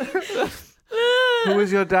crying. Who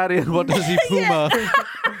is your daddy and what does he Puma?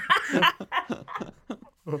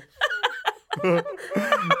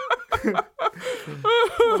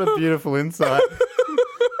 What a beautiful insight.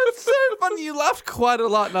 It's so funny. You laughed quite a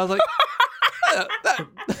lot, and I was like,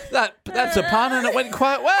 that's a pun, and it went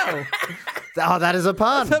quite well. Oh, that is a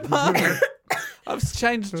pun. That's a pun. I've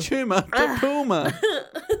changed tumor to Puma.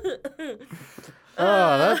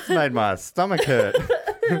 Oh, that's made my stomach hurt.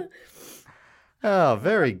 Oh,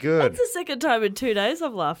 very good. That's the second time in 2 days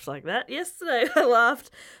I've laughed like that. Yesterday I laughed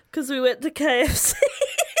because we went to KFC.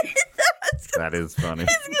 That is funny.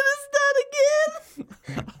 It's going to start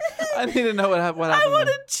again. I need to know what happened. I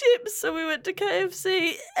wanted chips, so we went to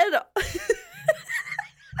KFC, and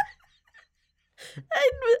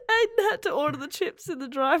Aiden had to order the chips in the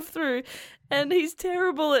drive-thru, and he's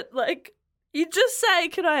terrible at, like, you just say,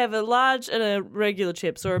 can I have a large and a regular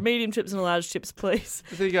chips, or a medium chips and a large chips, please?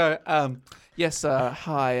 So you go, yes,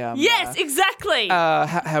 hi. Yes, exactly.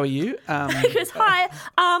 How are you? He goes, hi.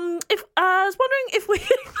 If I was wondering if we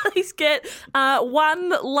could please get one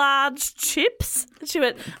large chips. And she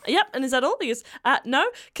went, yep. And is that all? He goes, no.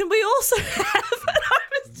 Can we also have? And I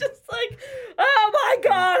was just like, oh my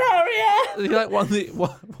God, hurry up. You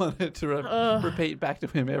wanted to repeat back to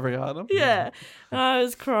him every item. Yeah. I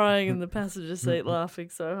was crying in the passenger seat, laughing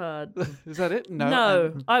so hard. Is that it? No.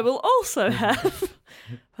 No. I will also have.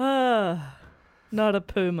 Not a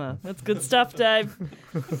puma. That's good stuff, Dave.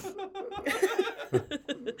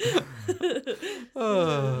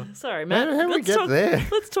 Sorry, Matt. How did we get there?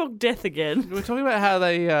 Let's talk death again. We're talking about how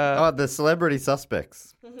they... the celebrity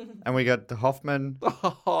suspects. And we got Hoffman.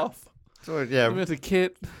 Hoff. So, yeah. We went to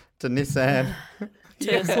Kit. To Nissan.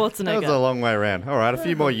 Yeah, Schwarzenegger. That was a long way around. All right, a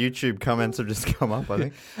few more YouTube comments have just come up, I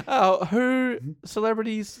think. Who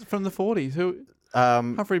celebrities from the 40s? Who?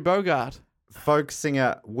 Humphrey Bogart. Folk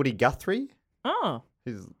singer Woody Guthrie. Oh.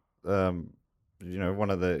 He's, one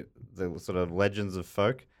of the sort of legends of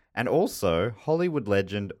folk. And also Hollywood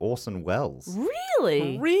legend Orson Welles.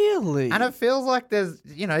 Really? Really? And it feels like there's,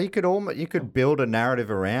 you could build a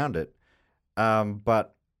narrative around it.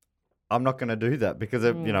 But I'm not going to do that because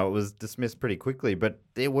it was dismissed pretty quickly. But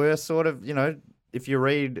there were sort of, if you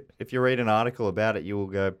read an article about it, you will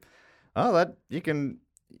go, oh, that you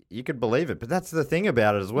could believe it. But that's the thing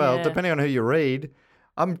about it as well. Yeah. Depending on who you read,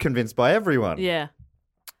 I'm convinced by everyone. Yeah.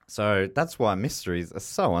 So that's why mysteries are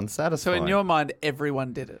so unsatisfying. So in your mind,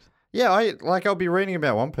 everyone did it. Yeah, I'll be reading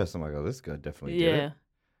about one person, I'm like, oh, this guy definitely did it.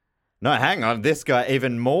 No, hang on, this guy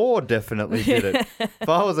even more definitely did it. If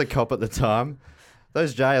I was a cop at the time,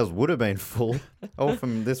 those jails would have been full, all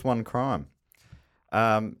from this one crime.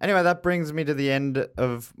 Anyway, that brings me to the end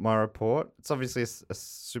of my report. It's obviously a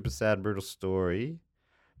super sad, brutal story.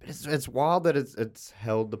 But it's wild that it's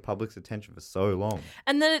held the public's attention for so long.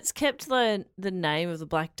 And then it's kept the name of the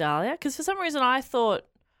Black Dahlia, because for some reason I thought,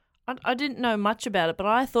 I didn't know much about it, but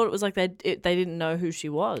I thought it was like they didn't know who she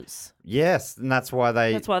was. Yes, and that's why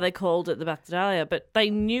they called it the Black Dahlia, but they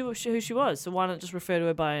knew who she was, so why not just refer to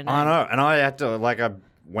her by her name? I know, and I had to, I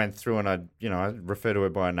went through and I refer to her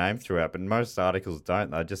by her name throughout, but most articles don't.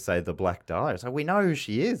 They just say the Black Dahlia. So we know who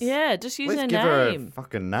she is. Yeah, just use her name. Give her a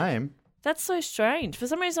fucking name. That's so strange. For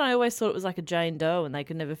some reason, I always thought it was like a Jane Doe, and they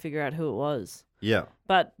could never figure out who it was. Yeah,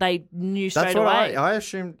 but they knew straight That's what away. I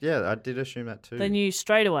assumed. Yeah, I did assume that too. They knew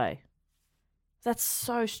straight away. That's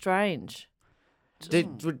so strange.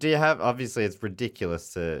 Do you have? Obviously, it's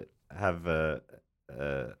ridiculous to have an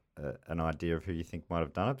idea of who you think might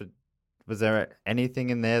have done it. But was there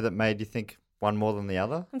anything in there that made you think one more than the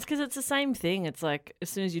other? It's because it's the same thing. It's like as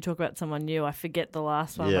soon as you talk about someone new, I forget the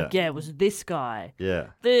last one. Yeah. Like, yeah, it was this guy. Yeah,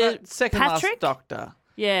 the second Patrick? last doctor.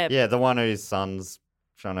 Yeah, yeah, the one whose son's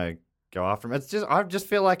trying to go after him. It's just, I just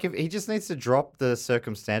feel like if he just needs to drop the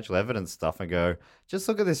circumstantial evidence stuff and go, just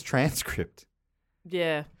look at this transcript.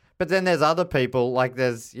 Yeah. But then there's other people, like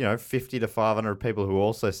there's 50 to 500 people who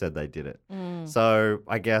also said they did it. So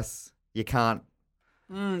I guess you can't.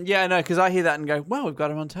 Yeah, no, because I hear that and go, well, we've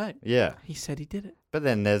got him on tape. Yeah. He said he did it. But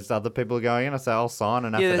then there's other people going in. I say, I'll sign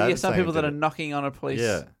an affidavit. Yeah, some saying people I that did are it. knocking on a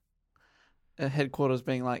police headquarters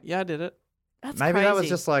being like, yeah, I did it. That's Maybe crazy. that was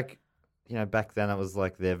just like, back then it was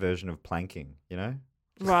like their version of planking,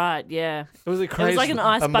 Right, yeah. It was a It craze. was like an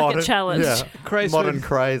ice bucket challenge. Yeah, Craze modern food.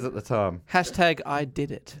 craze at the time. Hashtag I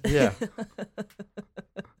did it. Yeah.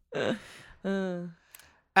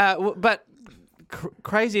 But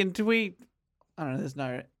crazy, and I don't know, there's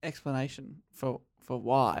no explanation for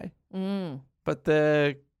why. But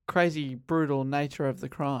the crazy, brutal nature of the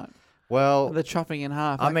crime. Well, the chopping in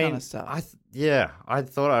half, that kind of stuff. I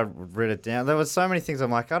thought I'd read it down. There was so many things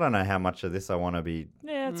I'm like, I don't know how much of this I want to be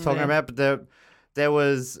talking about, but there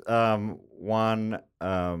was one,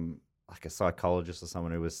 like a psychologist or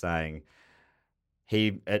someone who was saying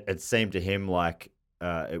it seemed to him like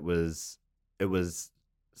it was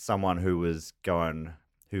someone who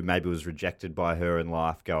maybe was rejected by her in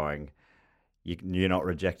life going, you're not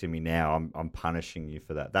rejecting me now. I'm punishing you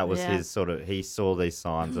for that. That was his sort of. He saw these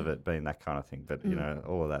signs of it being that kind of thing. But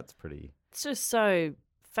all of that's pretty. It's just so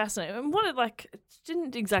fascinating. And she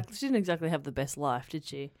didn't exactly have the best life, did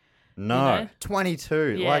she? No,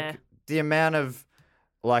 22. Yeah. Like the amount of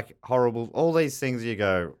horrible. All these things you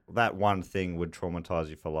go. That one thing would traumatize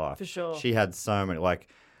you for life. For sure. She had so many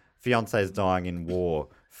fiancés dying in war,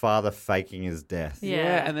 father faking his death.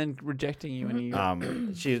 Yeah. and then rejecting you when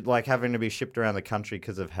you. She's like having to be shipped around the country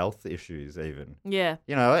because of health issues, even. Yeah.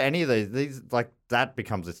 You know, any of these like that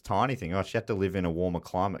becomes this tiny thing. Oh, she had to live in a warmer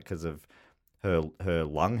climate because of her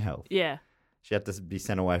lung health. Yeah. She had to be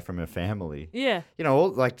sent away from her family. Yeah. You know,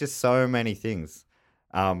 like just so many things.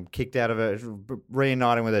 Kicked out of her,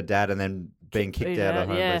 reuniting with her dad, and then being kicked out of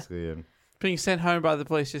home, basically. And Being sent home by the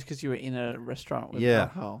police just because you were in a restaurant with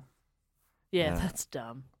alcohol. Yeah, that's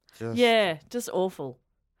dumb. just, Just awful.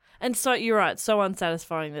 And so you're right, so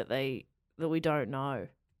unsatisfying that we don't know.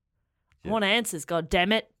 I want answers, god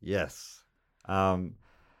damn it. Yes. Anyway,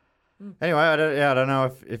 I don't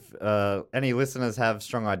know if any listeners have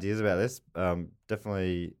strong ideas about this.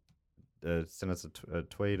 Definitely send us a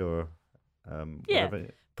tweet or whatever.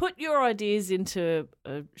 Put your ideas into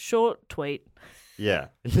a short tweet. Yeah.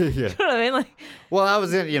 You know what I mean? Like, well, that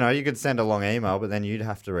was it. You know, you could send a long email, but then you'd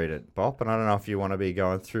have to read it, Bop. And I don't know if you want to be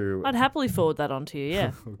going through. I'd happily forward that on to you.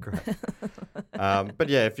 Yeah. Oh, great. But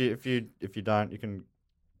yeah, if you don't, you can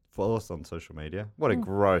follow us on social media. What a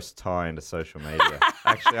gross tie into social media.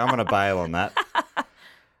 Actually, I'm gonna bail on that.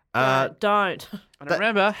 Don't. And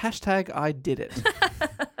remember, hashtag I did it.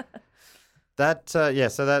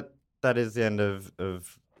 So that is the end of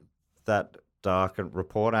that dark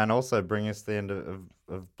report, and also bring us the end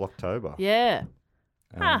of Blocktober. Yeah.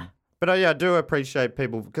 But I do appreciate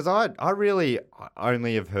people, because I really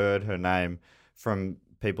only have heard her name from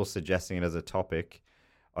people suggesting it as a topic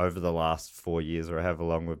over the last 4 years or however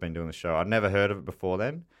long we've been doing the show. I'd never heard of it before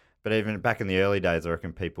then, but even back in the early days, I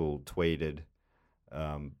reckon people tweeted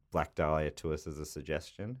Black Dahlia to us as a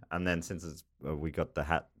suggestion. And then since we got the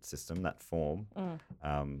hat system, that form,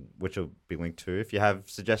 which will be linked to. If you have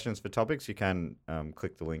suggestions for topics, you can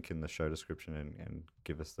click the link in the show description and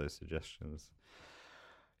give us those suggestions.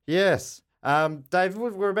 Yes. Dave,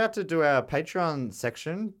 we're about to do our Patreon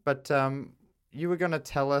section, but you were going to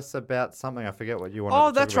tell us about something. I forget what you wanted to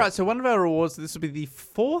talk that's about. right. So one of our rewards, this will be the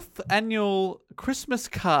 4th annual Christmas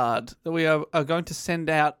card that we are going to send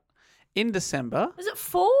out in December. Is it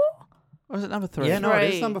 4? Or is it number 3? Yeah, no, it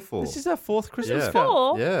is 3. number 4. This is our 4th Christmas Yeah. card.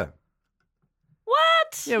 4? Yeah.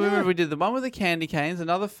 What? Yeah, remember we did the one with the candy canes,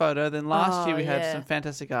 another photo. Then last year we had some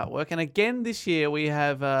fantastic artwork. And again this year we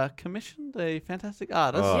have commissioned a fantastic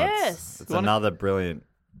artist. Oh, Yes. It's another brilliant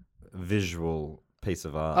visual piece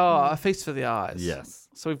of art. Oh, a feast for the eyes. Yes.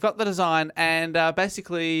 So we've got the design, and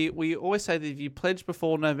basically we always say that if you pledge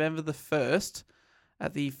before November the 1st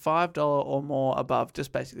at the $5 or more above,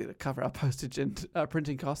 just basically to cover our postage and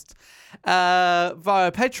printing costs,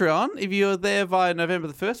 via Patreon, if you're there via November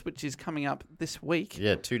the 1st, which is coming up this week.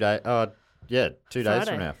 Yeah, 2 days. 2 days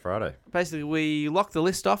from now, Friday. Basically, we lock the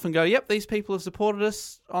list off and go, yep, these people have supported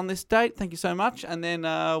us on this date. Thank you so much. And then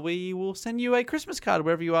we will send you a Christmas card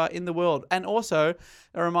wherever you are in the world. And also,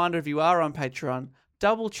 a reminder, if you are on Patreon,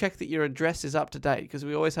 double check that your address is up to date, because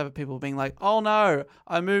we always have people being like, oh no,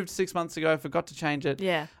 I moved 6 months ago, forgot to change it.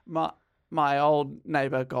 Yeah. My old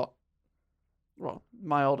neighbour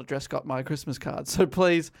my old address got my Christmas card. So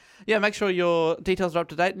please, make sure your details are up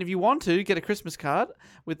to date. And if you want to get a Christmas card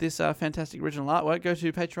with this fantastic original artwork, go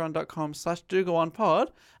to patreon.com/DoGoOnPod.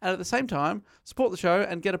 And at the same time, support the show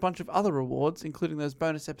and get a bunch of other rewards, including those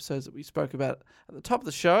bonus episodes that we spoke about at the top of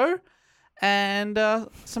the show. And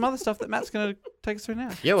some other stuff that Matt's going to take us through now.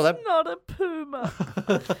 Yeah, well, that Not a puma.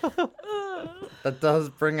 that does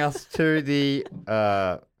bring us to the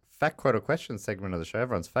fact, quote, or question segment of the show,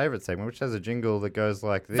 everyone's favourite segment, which has a jingle that goes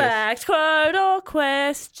like this. Fact, quote, or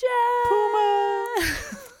question.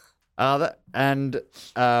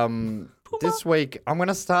 This week I'm going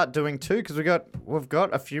to start doing 2, because we've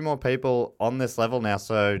got a few more people on this level now.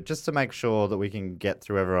 So just to make sure that we can get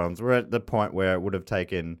through everyone's, we're at the point where it would have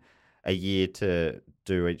taken a year to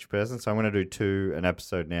do each person. So I'm going to do 2 an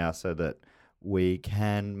episode now, so that we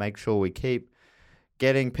can make sure we keep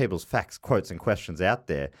getting people's facts, quotes, and questions out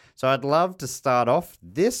there. So I'd love to start off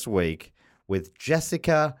this week with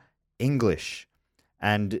Jessica English.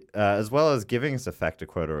 And as well as giving us a fact, a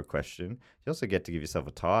quote, or a question, you also get to give yourself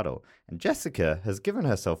a title. And Jessica has given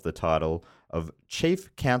herself the title of Chief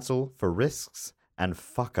Counsel for Risks and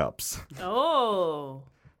Fuck-Ups. Oh,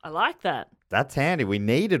 I like that. That's handy. We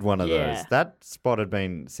needed one of Yeah. those. That spot had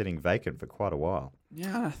been sitting vacant for quite a while.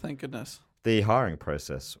 Yeah, thank goodness. The hiring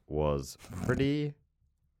process was pretty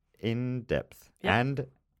in-depth. Yep. And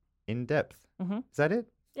in-depth. Mm-hmm. Is that it?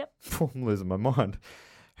 Yep. I'm losing my mind.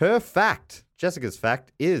 Her fact, Jessica's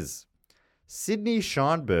fact, is Sydney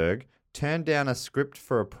Scheinberg turned down a script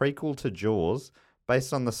for a prequel to Jaws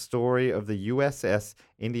based on the story of the USS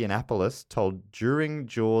Indianapolis told during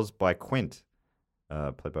Jaws by Quint,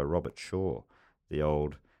 played by Robert Shaw, the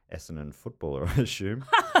old Essendon footballer, I assume.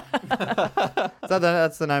 So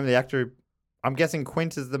that's the name of the actor. I'm guessing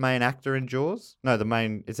Quint is the main actor in Jaws? No,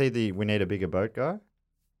 is he the We Need a Bigger Boat guy?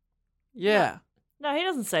 Yeah. No, he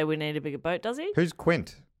doesn't say we need a bigger boat, does he? Who's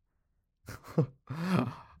Quint?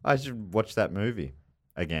 I should watch that movie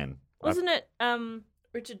again. Wasn't it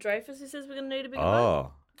Richard Dreyfuss who says we're going to need a bigger boat?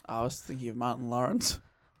 Oh. I was thinking of Martin Lawrence.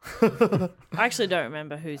 I actually don't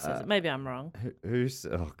remember who says it. Maybe I'm wrong. Who's...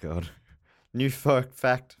 Oh, God. New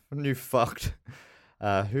fact. New fucked.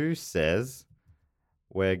 Who says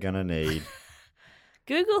we're going to need...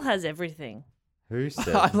 Google has everything. Who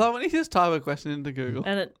says... I love when you just type a question into Google.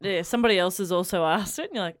 And somebody else has also asked it,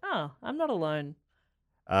 and you're like, oh, I'm not alone.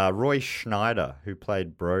 Roy Schneider, who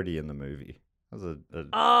played Brody in the movie. That was it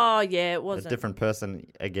a wasn't. different person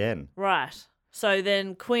again. Right. So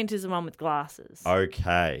then Quint is the one with glasses.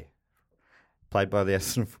 Okay. Played by the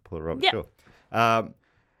Essendon footballer, Rob. Yep. Sure.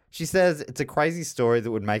 She says it's a crazy story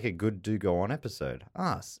that would make a good Do Go On episode.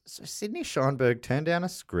 So Sydney Scheinberg turned down a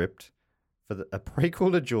script for a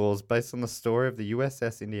prequel to Jaws based on the story of the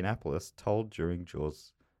USS Indianapolis told during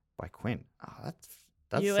Jaws by Quint. That's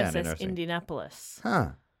sound USS interesting. Indianapolis.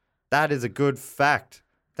 Huh. That is a good fact.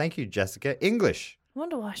 Thank you, Jessica. English. I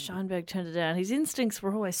wonder why Scheinberg turned it down. His instincts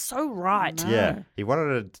were always so right. Yeah. He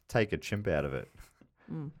wanted to take a chimp out of it.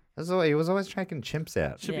 He was always taking chimps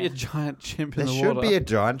out. Should be a giant chimp in There the should water. be a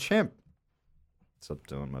giant chimp. Stop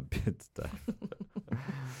doing my bits, Dave.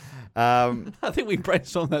 I think we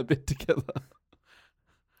brainstormed that bit together.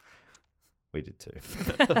 We did too.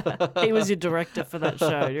 He was your director for that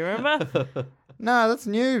show. Do you remember? No, that's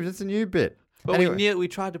new. That's a new bit. But Anyway. we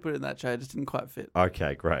tried to put it in that show. It just didn't quite fit.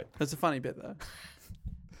 Okay, great. It's a funny bit, though.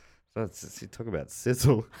 You talk about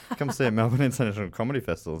sizzle. Come see a Melbourne International Comedy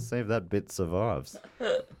Festival and see if that bit survives.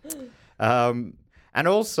 And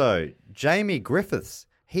also, Jamie Griffiths.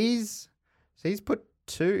 He's put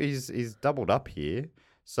two. He's doubled up here.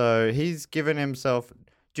 So he's given himself.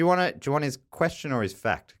 Do you want his question or his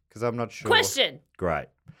fact? Because I'm not sure. Question. Great.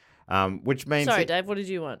 Which means Sorry, Dave. What did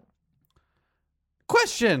you want?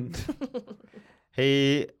 Question.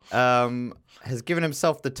 he has given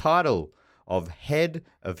himself the title of Head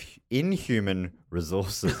of Inhuman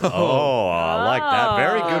Resources. Oh, I like that.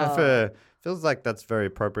 Very good for... Feels like that's very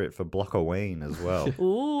appropriate for Blockoween as well.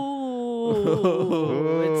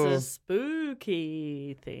 Ooh, it's a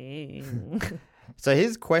spooky thing. So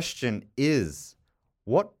his question is,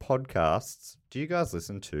 what podcasts do you guys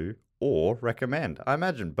listen to or recommend? I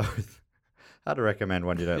imagine both. Hard to recommend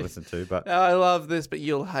one you don't listen to, but... I love this, but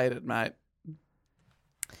you'll hate it, mate.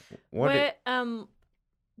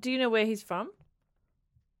 Do you know where he's from?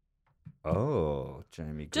 Oh,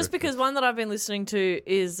 Jamie Griffiths. Just because one that I've been listening to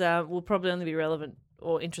is will probably only be relevant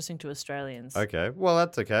or interesting to Australians. Okay, well,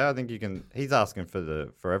 that's okay. I think you can... He's asking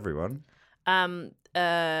for everyone. Double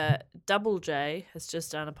J has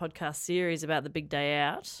just done a podcast series about the big day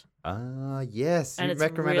out. Yes. And You it's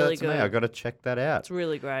recommended really that to me. good. I got to check that out. It's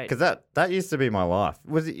really great. Because that used to be my life.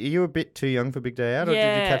 Was it, you a bit too young for Big Day Out, or did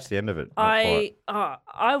you catch the end of it? I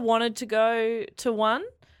wanted to go to one,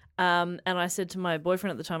 and I said to my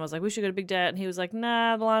boyfriend at the time, I was like, we should go to Big Day Out, and he was like,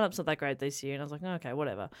 nah, the lineup's not that great this year, and I was like, oh, okay,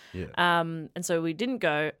 whatever. Yeah. And so we didn't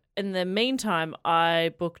go. In the meantime,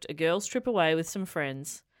 I booked a girls' trip away with some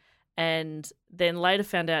friends, and then later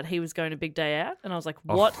found out he was going to Big Day Out, and I was like,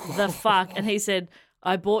 what the fuck? And he said,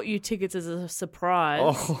 I bought you tickets as a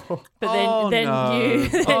surprise, but then you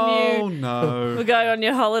were going on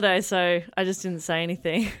your holiday, so I just didn't say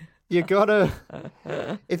anything. You gotta,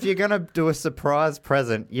 if you're gonna do a surprise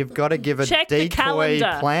present, you've got to give a Check the decoy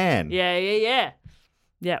calendar. plan. Yeah.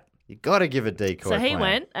 You got to give a decoy. So he plan.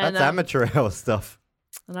 went, and, that's amateur hour stuff.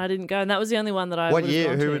 And I didn't go, and that was the only one that I. What would've year?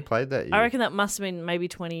 gone Who to. had played that year? I reckon that must have been maybe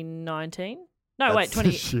 2019. No, That's wait,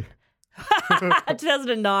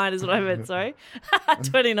 2009 is what I meant. Sorry,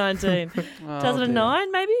 2019,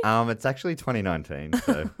 2009 maybe. It's actually 2019.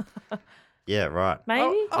 So yeah, right.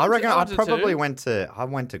 Maybe. I reckon I I did probably too. went to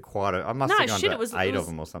quite a. I must have gone to it was 8 of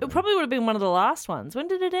them or something. It probably would have been one of the last ones. When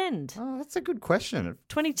did it end? Oh, that's a good question. It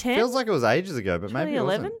 2010. feels like it was ages ago, but maybe it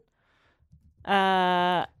 2011.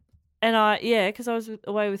 wasn't. And because I was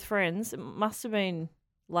away with friends. It must have been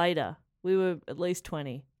later. We were at least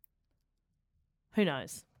 20. Who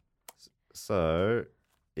knows? So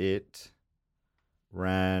it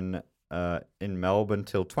ran in Melbourne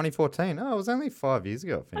till 2014. Oh, it was only 5 years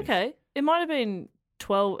ago. It finished. Okay. It might have been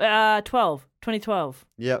 2012.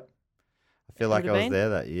 Yep. I feel like I Would've was been. there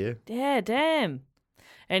that year. Yeah, damn.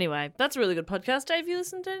 Anyway, that's a really good podcast. Dave, you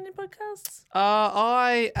listen to any podcasts?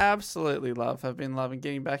 I absolutely have been loving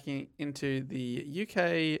getting back into the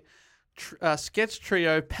UK sketch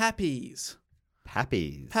trio Pappies.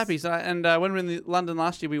 Pappies. Pappies. And when we were in London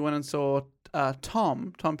last year, we went and saw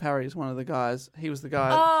Tom. Tom Parry is one of the guys. He was the guy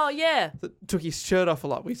Oh, yeah. that took his shirt off a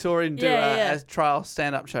lot. We saw him do Yeah. a trial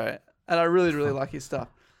stand-up show, and I really, really like his stuff.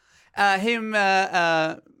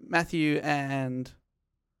 Matthew, and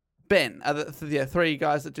Ben are the three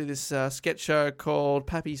guys that do this sketch show called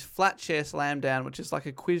Pappy's Flat Share Slam Down, which is like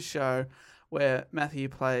a quiz show where Matthew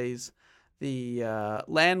plays the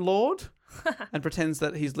landlord and pretends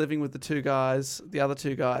that he's living with the other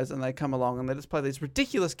two guys, and they come along and they just play these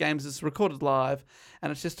ridiculous games. It's recorded live,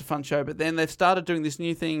 and it's just a fun show. But then they've started doing this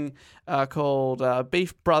new thing called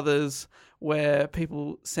Beef Brothers, where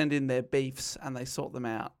people send in their beefs and they sort them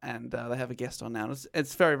out, and they have a guest on now. And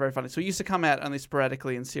it's very, very funny. So it used to come out only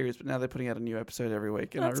sporadically in series, but now they're putting out a new episode every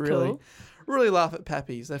week. And That's I really, cool. really laugh at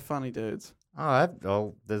Pappies. They're funny dudes.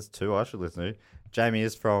 Oh, there's two I should listen to. Jamie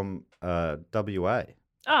is from WA.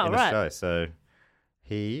 Oh, in right. a show, so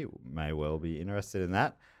he may well be interested in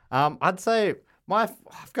that. I'd say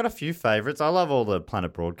I've got a few favourites. I love all the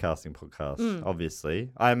Planet Broadcasting podcasts,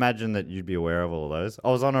 obviously. I imagine that you'd be aware of all of those.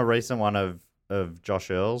 I was on a recent one of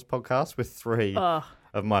Josh Earl's podcast with three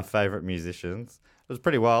of my favourite musicians. It was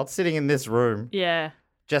pretty wild. Sitting in this room, Yeah.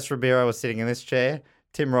 Jess Ribeiro was sitting in this chair.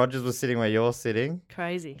 Tim Rogers was sitting where you're sitting.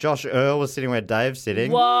 Crazy. Josh Earl was sitting where Dave's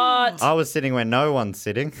sitting. What? I was sitting where no one's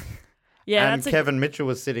sitting. Yeah, and Kevin Mitchell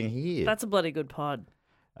was sitting here. That's a bloody good pod.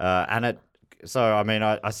 I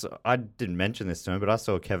didn't mention this to him, but I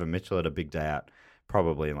saw Kevin Mitchell at a big day out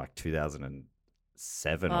probably in like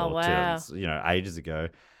 2007 Oh, or wow. ages ago.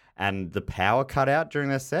 And the power cut out during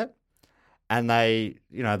their set. And they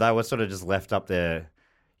were sort of just left up there,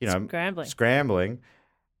 scrambling.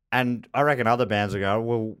 And I reckon other bands are going,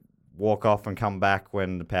 we'll walk off and come back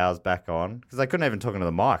when the power's back on. Because they couldn't even talk into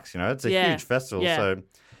the mics, It's a huge festival. Yeah. So,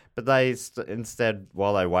 but they instead,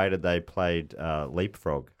 while they waited, they played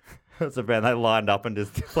Leapfrog. It's a band. They lined up and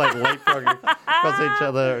just played Leapfrog across each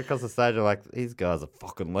other, across the stage. I'm like, these guys are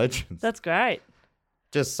fucking legends. That's great.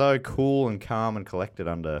 Just so cool and calm and collected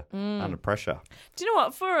under pressure. Do you know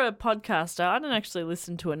what? For a podcaster, I don't actually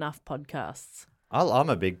listen to enough podcasts. I'm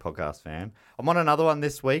a big podcast fan. I'm on another one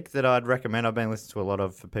this week that I'd recommend. I've been listening to a lot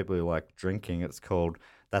of for people who like drinking. It's called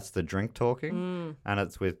That's the Drink Talking, and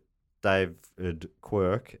it's with David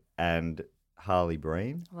Quirk and Harley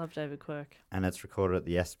Breen. I love David Quirk. And it's recorded at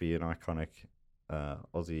the Espy, an iconic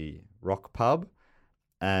Aussie rock pub.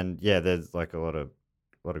 And yeah, there's like a lot of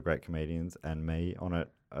great comedians and me on it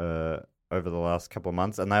over the last couple of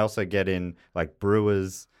months. And they also get in like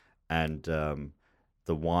brewers and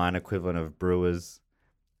the wine equivalent of brewers,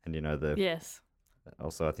 and Yes.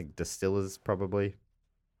 Also I think distillers probably.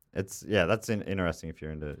 That's interesting if you're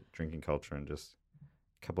into drinking culture and just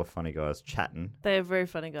a couple of funny guys chatting. They are very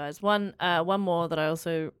funny guys. One more that I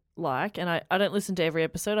also like, and I don't listen to every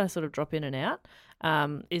episode, I sort of drop in and out,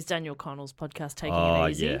 is Daniel Connell's podcast, Taking It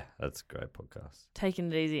Easy. Oh, yeah, that's a great podcast.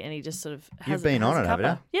 Taking It Easy, and he just sort of has You've been on a it, haven't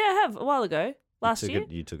cuppa. you? Yeah, I have, a while ago. Last year.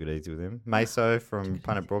 You took it easy with him. Meso from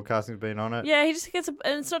Planet Broadcasting's been on it. Yeah, he just gets, and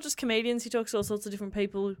it's not just comedians. He talks to all sorts of different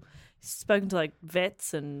people. He's spoken to like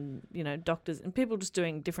vets and doctors and people just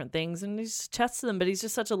doing different things, and he just chats to them. But he's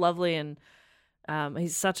just such a lovely and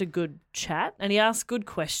he's such a good chat, and he asks good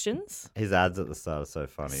questions. His ads at the start are so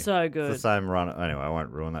funny. So good. It's the same run. Anyway, I won't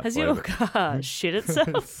ruin that. Has for your you, car shit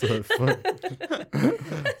itself? So funny.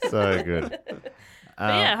 So good.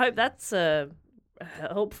 But yeah, I hope that's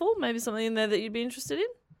helpful. Maybe something in there that you'd be interested in.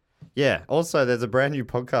 Yeah. Also, there's a brand new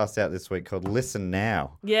podcast out this week called Listen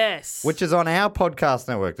Now. Yes. Which is on our podcast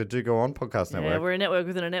network, the Do Go On podcast Yeah, network. we're a network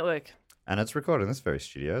within a network. And it's recorded in this very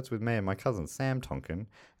studio. It's with me and my cousin Sam Tonkin.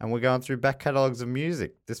 And we're going through back catalogues of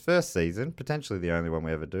music. This first season, potentially the only one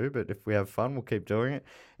we ever do, but if we have fun, we'll keep doing it.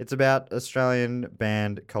 It's about Australian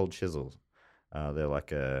band Cold Chisel. They're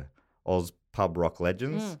like a Oz pub rock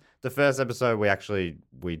legends. The first episode,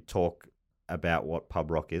 we talk about what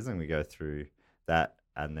pub rock is, and we go through that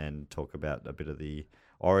and then talk about a bit of the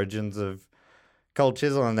origins of Cold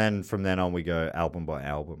Chisel. And then from then on, we go album by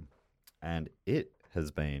album. And it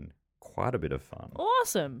has been quite a bit of fun.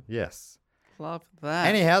 Awesome. Yes. Love that.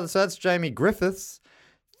 Anyhow, so that's Jamie Griffiths.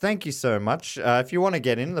 Thank you so much. If you want to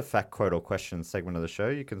get in the fact, quote, or question segment of the show,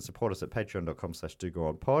 you can support us at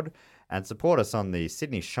patreon.com/dogoonpod and support us on the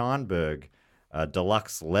Sydney Scheinberg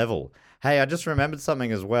deluxe level. Hey, I just remembered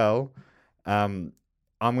something as well. I'm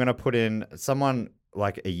going to put in someone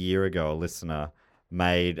like a year ago, a listener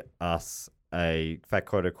made us a fact,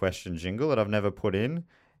 quote, or question jingle that I've never put in.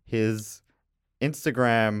 His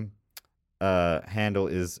Instagram handle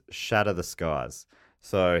is Shatter the Skies.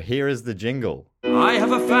 So here is the jingle. I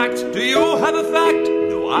have a fact. Do you have a fact?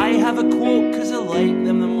 No, I have a quote because I like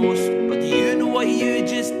them the most. But do you know what you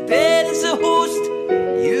just did as a host?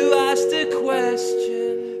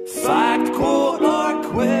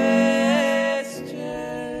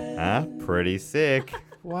 pretty sick.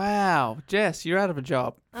 Wow. Jess, you're out of a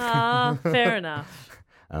job. Fair enough.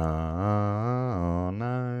 Oh,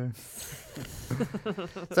 no.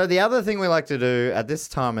 So the other thing we like to do at this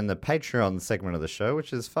time in the Patreon segment of the show,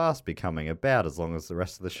 which is fast becoming about as long as the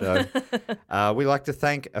rest of the show, we like to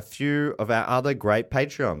thank a few of our other great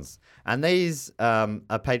Patreons. And these are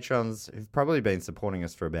Patreons who've probably been supporting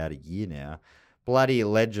us for about a year now. Bloody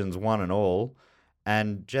legends, one and all.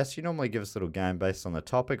 And Jess, you normally give us a little game based on the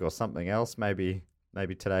topic or something else. Maybe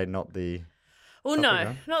today not the... Well,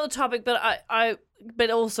 topic, no, not the topic, but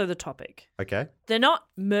but also the topic. Okay. They're not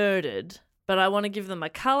murdered, but I want to give them a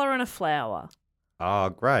colour and a flower. Oh,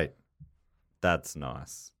 great. That's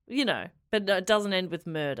nice. You know, but it doesn't end with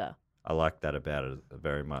murder. I like that about it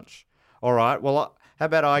very much. All right. Well, how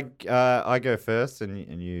about I go first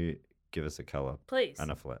and you give us a colour. Please.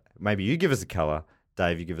 And a flower. Maybe you give us a colour.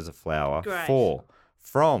 Dave, you give us a flower. Great.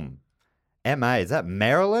 From MA. Is that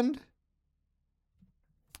Maryland?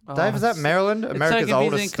 Dave, is that Maryland? America's so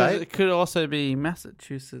oldest state? It could also be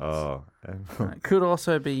Massachusetts. Oh. It could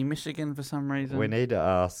also be Michigan for some reason. We need to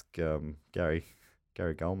ask Gary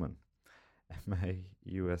Goldman. MA,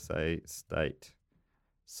 USA state.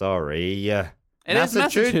 Sorry. It is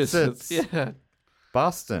Massachusetts. Yeah.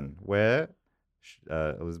 Boston, where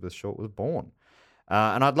Elizabeth Short was born.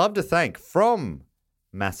 And I'd love to thank from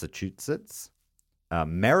Massachusetts,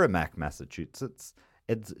 Merrimack, Massachusetts,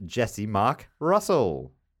 it's Jesse Mark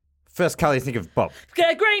Russell. First colour you think of, Bob?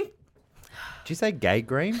 Green. Did you say gay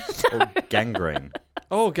green or gangrene?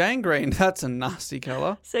 Oh, gangrene. That's a nasty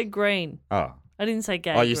colour. Said green. Oh. I didn't say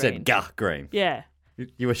gay. Oh, you green. said gah green. Yeah.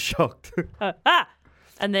 You were shocked.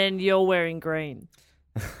 And then you're wearing green.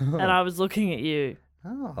 And I was looking at you.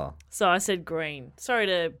 Oh. So I said green. Sorry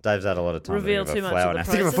to Dave's had a lot of time reveal to think too of a much flower of the now.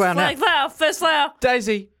 process. Think of a flower now. Flower, first flower.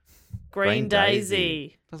 Daisy. Green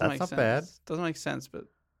daisy. Doesn't That's make not sense. bad. Doesn't make sense, but...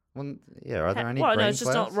 Well, yeah, are there any Well, green no, it's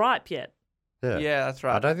just flowers? not ripe yet. Yeah, that's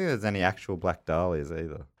right. I don't think there's any actual black dahlias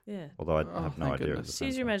either. Yeah. Although I have no thank idea. goodness. At the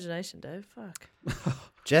Use same your time. imagination, Dave. Fuck.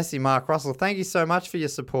 Jesse Mark Russell, thank you so much for your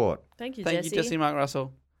support. Thank you, Thank Jesse. you, Jesse Mark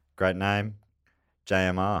Russell. Great name.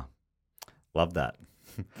 JMR. Love that.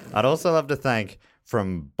 I'd also love to thank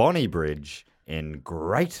from Bonnybridge in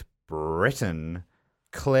Great Britain,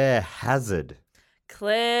 Claire Hazard.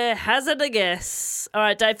 Claire Hazard, I guess. All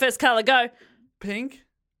right, Dave, first colour, go. Pink.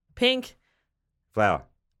 Pink. Flower.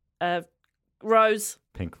 Rose.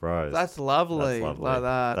 Pink rose. That's lovely. That's lovely. Like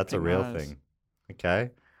that. That's a Pink real rose. thing.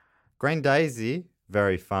 Okay. Green daisy,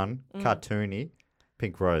 very fun, Mm. cartoony.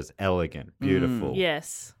 Pink rose, elegant, beautiful.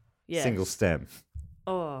 Yes. Yes. Single stem.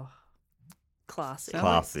 Oh. Classy.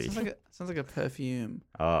 Classy. Sounds like a perfume.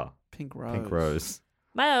 Oh, Pink rose. pink rose.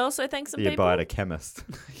 May I also thank some You people? buy at a chemist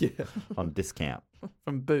Yeah. on discount.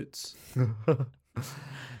 From Boots.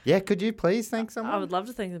 Yeah, could you please thank someone? I would love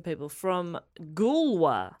to thank some people from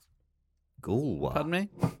Goolwa Goolwa. Pardon me?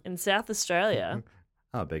 in South Australia.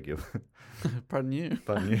 I beg you. Pardon you.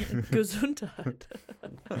 Pardon you. Gesundheit.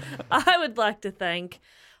 I would like to thank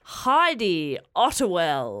Heidi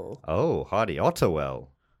Ottawell. Oh, Heidi Ottawell.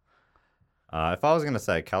 If I was going to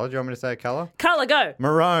say a colour, do you want me to say a colour? Colour, go.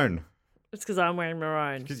 Maroon. It's because I'm wearing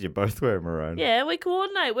maroon. Because you both wear maroon. Yeah, we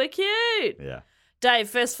coordinate. We're cute. Yeah. Dave,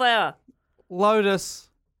 first flower. Lotus.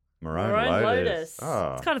 Maroon Lotus.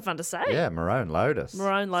 Oh. It's kind of fun to say. Yeah, maroon lotus.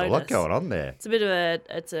 Maroon There's a lot lotus. going on there. It's a bit of a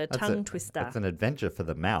That's tongue twister. It's an adventure for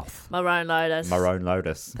the mouth. Maroon lotus. Maroon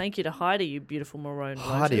lotus. Thank you to Heidi, you beautiful maroon lotus.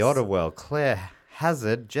 Heidi Ottawell, Claire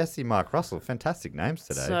Hazard, Jesse Mark Russell. Fantastic names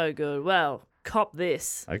today. So good. Well, cop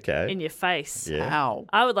this Okay. in your face. Yeah. Ow.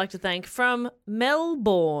 I would like to thank from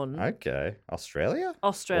Melbourne, Okay. Australia?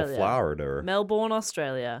 Australia. Or Florida? Melbourne,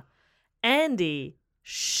 Australia. Andy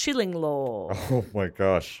Shillinglaw. Oh my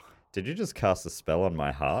gosh. Did you just cast a spell on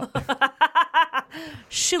my heart?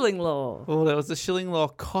 Shillinglaw. Oh, there was the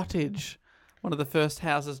Shillinglaw Cottage. One of the first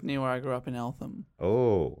houses near where I grew up in Eltham.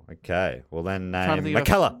 Oh, okay. Well then Trying to name think a of-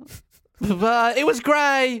 colour. But it was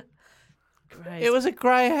grey. Grey. It was a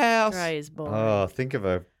grey house. Grey is boring. Oh, think of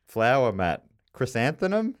a flower, Matt.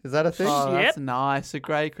 Chrysanthemum? Is that a thing? Oh, that's Yep. nice. A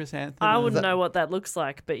grey chrysanthemum. I wouldn't know what that looks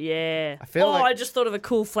like, but yeah. I feel like- I just thought of a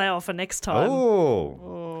cool flower for next time.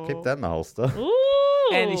 Oh. Keep that in the holster. Ooh.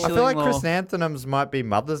 Andy I feel like Shillinglaw. chrysanthemums might be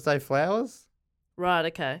Mother's Day flowers. Right,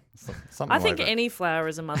 okay. Something I think like that. any flower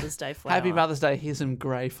is a Mother's Day flower. Happy Mother's Day. Here's some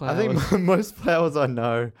grey I flowers. think most flowers I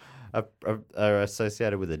know are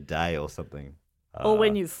associated with a day or something. Or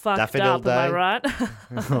when you fucked Daffodil up, am I Day.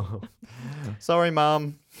 right? Sorry,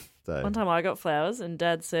 Mum. So, One time I got flowers and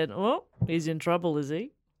Dad said, "Oh, he's in trouble, is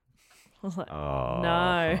he?" I was like, oh.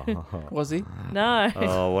 "No, Was he? no."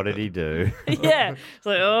 Oh, what did he do? Yeah. It's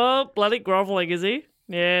like, "Oh, bloody groveling, is he?"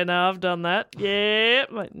 Yeah, no, I've done that. Yeah,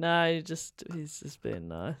 but no, he's just being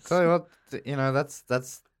nice. Tell you what,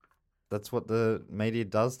 that's what the media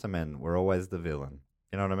does to men. We're always the villain.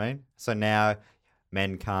 You know what I mean? So now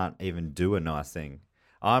men can't even do a nice thing.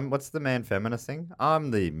 What's the man feminist thing?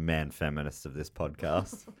 I'm the man feminist of this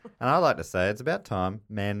podcast. And I like to say it's about time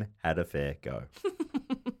men had a fair go.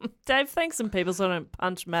 Dave, thank some people so I don't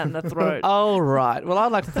punch Matt in the throat. All right. Well,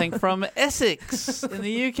 I'd like to thank from Essex in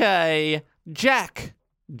the UK, Jack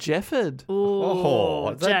Jefford.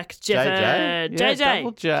 Ooh, Jack Jefford. Yeah, JJ.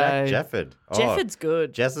 double J. Jack Jefford. Oh, Jefford's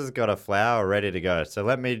good. Jess has got a flower ready to go. So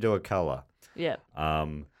let me do a colour. Yeah.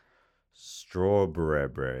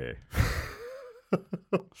 Strawberry.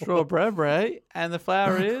 Strawberry. And the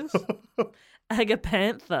flower is?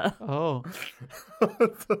 Agapantha. Oh.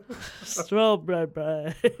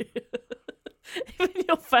 Strawberry. Even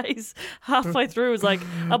your face halfway through was like,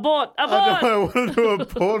 abort. I want to do a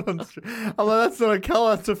port on. I'm like, that's not a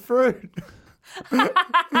colour, it's a fruit. But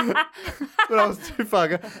I was too far.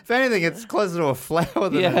 If anything, it's closer to a flower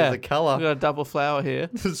than it is a colour. We've got a double flower here.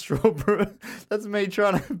 The strawberry. That's me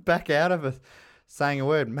trying to back out of it, saying a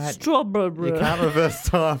word. Matt, Strawberry. you can't reverse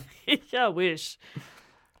time. I wish.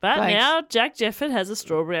 But Thanks. now Jack Jefford has a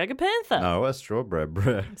strawberry agapantha. No, a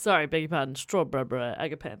strawberry. Sorry, beg your pardon. Strawberry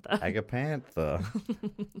agapantha. Agapantha.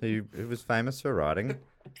 who was famous for writing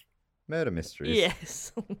murder mysteries.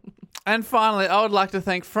 Yes. And finally, I would like to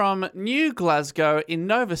thank from New Glasgow in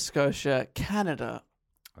Nova Scotia, Canada.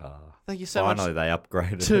 Thank you so much. Finally, they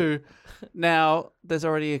upgraded Too. Now, there's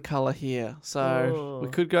already a colour here, so we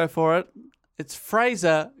could go for it. It's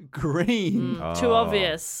Fraser Green. Too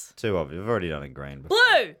obvious. Too obvious. We've already done it green before.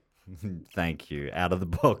 Blue. Thank you. Out of the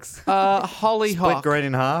box. Hollyhock. Split green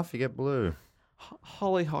in half, you get blue.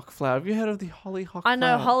 Hollyhock flower. Have you heard of the hollyhock I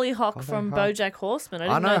know flower? Hollyhock from BoJack Horseman. I I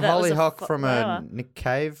didn't know that was a hollyhock from flower. a Nick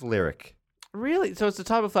Cave lyric. Really? So it's a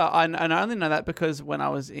type of flower. And I only know that because when I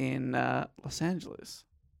was in Los Angeles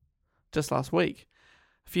just last week,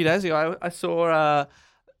 a few days ago, I saw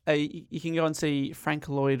you can go and see Frank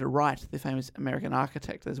Lloyd Wright, the famous American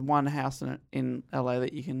architect. There's one house in LA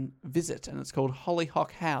that you can visit, and it's called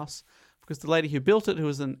Hollyhock House because the lady who built it, who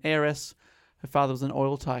was an heiress, her father was an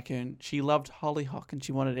oil tycoon, she loved hollyhock and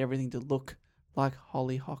she wanted everything to look like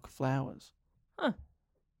hollyhock flowers. Huh.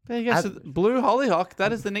 There you go. So blue hollyhock,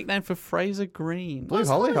 that is the nickname for Fraser Green. Blue does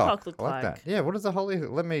hollyhock. hollyhock look I like that. Yeah, what is a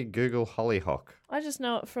hollyhock? Let me Google hollyhock. I just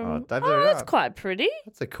know it from... Dave's Oh, already that's right. quite pretty.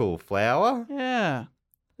 That's a cool flower. Yeah.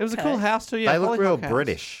 It was Okay. a cool house too. Yeah, they look Hollyhock real House.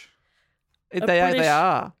 British. They British-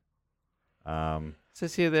 are. Um, It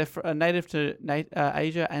says here they're native to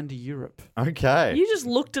Asia and Europe. okay. You just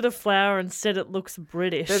looked at a flower and said it looks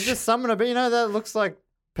British. There's just something about, that looks like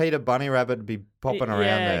Peter Bunny Rabbit would be popping around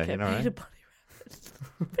there, okay. you know. Peter Bunny Rabbit.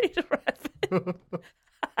 Peter Rabbit.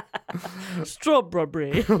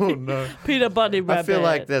 Strawberry. Oh no. Peter Bunny Rabbit. I feel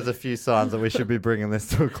like there's a few signs that we should be bringing this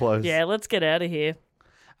to a close. Yeah, let's get out of here.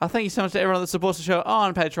 Thank you so much to everyone that supports the show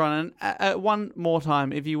on Patreon. And one more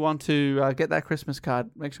time, if you want to get that Christmas card,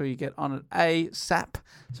 make sure you get on it ASAP.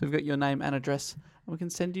 So we've got your name and address, and we can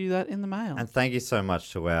send you that in the mail. And thank you so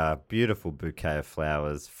much to our beautiful bouquet of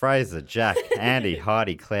flowers, Fraser, Jack, Andy,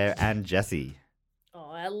 Heidi, Claire, and Jessie. Oh,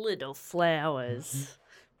 our little flowers.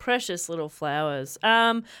 Precious little flowers.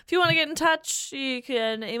 If you want to get in touch, you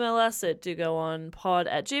can email us at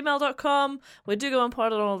dogoonpod@gmail.com. We're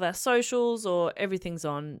dogoonpod on all of our socials, or everything's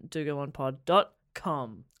on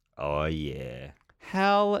dogoonpod.com. Oh, yeah.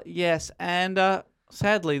 Hell yes. And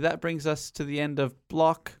sadly, that brings us to the end of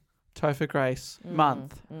Block Topher Grace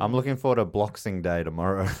month. I'm looking forward to Boxing Day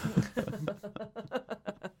tomorrow.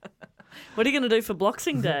 What are you going to do for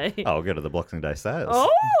Boxing Day? I'll go to the Boxing Day sales.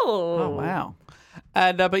 Oh, wow.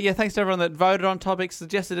 And but yeah, thanks to everyone that voted on topics,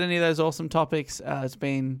 suggested any of those awesome topics. It's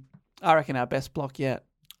been, I reckon, our best block yet.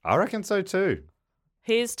 I reckon so too.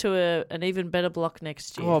 Here's to an even better block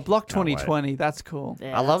next year. Oh, Block Can't wait. 2020, that's cool.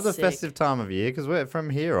 Yeah, I love the that's sick. festive time of year because we're from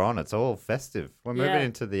here on. It's all festive. We're moving Yeah.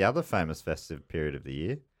 into the other famous festive period of the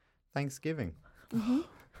year, Thanksgiving,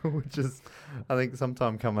 which is, I think,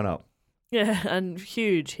 sometime coming up. Yeah, and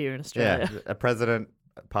huge here in Australia. Yeah, a president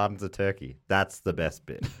pardons a turkey. That's the best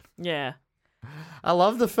bit. Yeah. I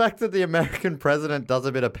love the fact that the American president does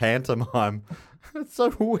a bit of pantomime. It's so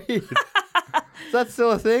weird. Is that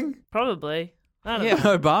still a thing? Probably. I don't Yeah,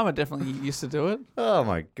 know. Obama definitely used to do it. Oh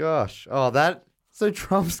my gosh. So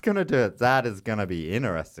Trump's going to do it. That is going to be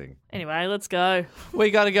interesting. Anyway, let's go.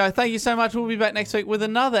 We got to go. Thank you so much. We'll be back next week with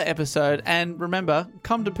another episode. And remember,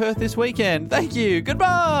 come to Perth this weekend. Thank you.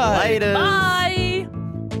 Goodbye. Later. Bye.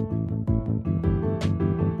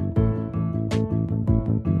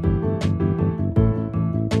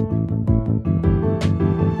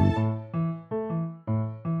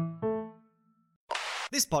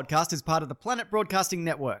 This podcast is part of the Planet Broadcasting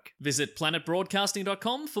Network. Visit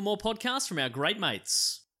planetbroadcasting.com for more podcasts from our great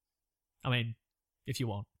mates. I mean, if you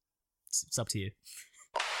want. It's up to you.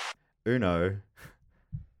 Uno,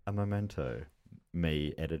 a memento.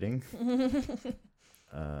 Me editing.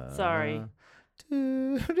 Sorry.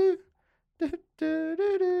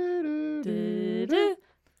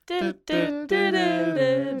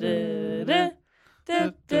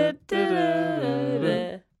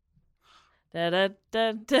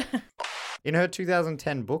 In her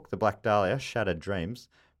 2010 book, The Black Dahlia, Shattered Dreams,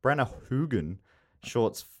 Brenna Hoogan,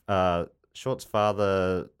 Short's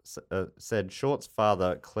father, said Short's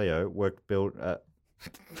father, Cleo, worked build...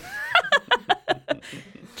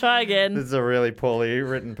 Try again. This is a really poorly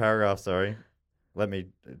written paragraph, sorry. Let me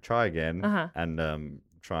try again and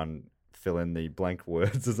try and fill in the blank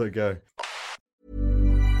words as I go.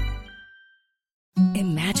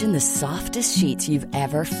 Imagine the softest sheets you've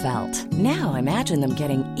ever felt. Now imagine them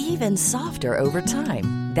getting even softer over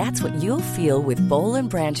time. That's what you'll feel with Boll &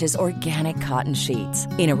 Branch's organic cotton sheets.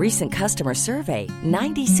 In a recent customer survey,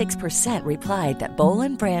 96% replied that Boll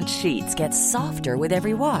 & Branch sheets get softer with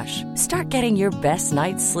every wash. Start getting your best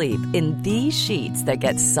night's sleep in these sheets that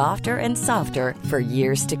get softer and softer for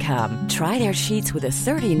years to come. Try their sheets with a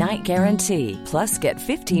 30-night guarantee. Plus, get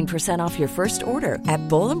 15% off your first order at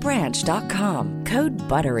bollandbranch.com. Code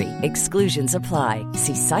BUTTERY. Exclusions apply.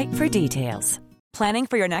 See site for details. Planning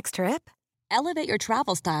for your next trip? Elevate your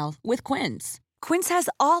travel style with Quince. Quince has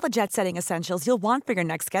all the jet-setting essentials you'll want for your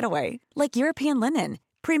next getaway, like European linen,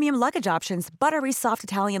 premium luggage options, buttery soft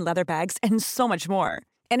Italian leather bags, and so much more.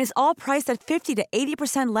 And is all priced at 50 to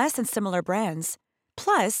 80% less than similar brands.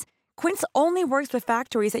 Plus, Quince only works with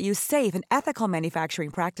factories that use safe and ethical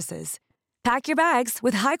manufacturing practices. Pack your bags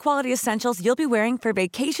with high-quality essentials you'll be wearing for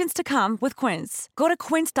vacations to come with Quince. Go to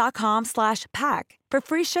quince.com/pack for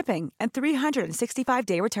free shipping and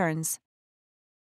 365-day returns.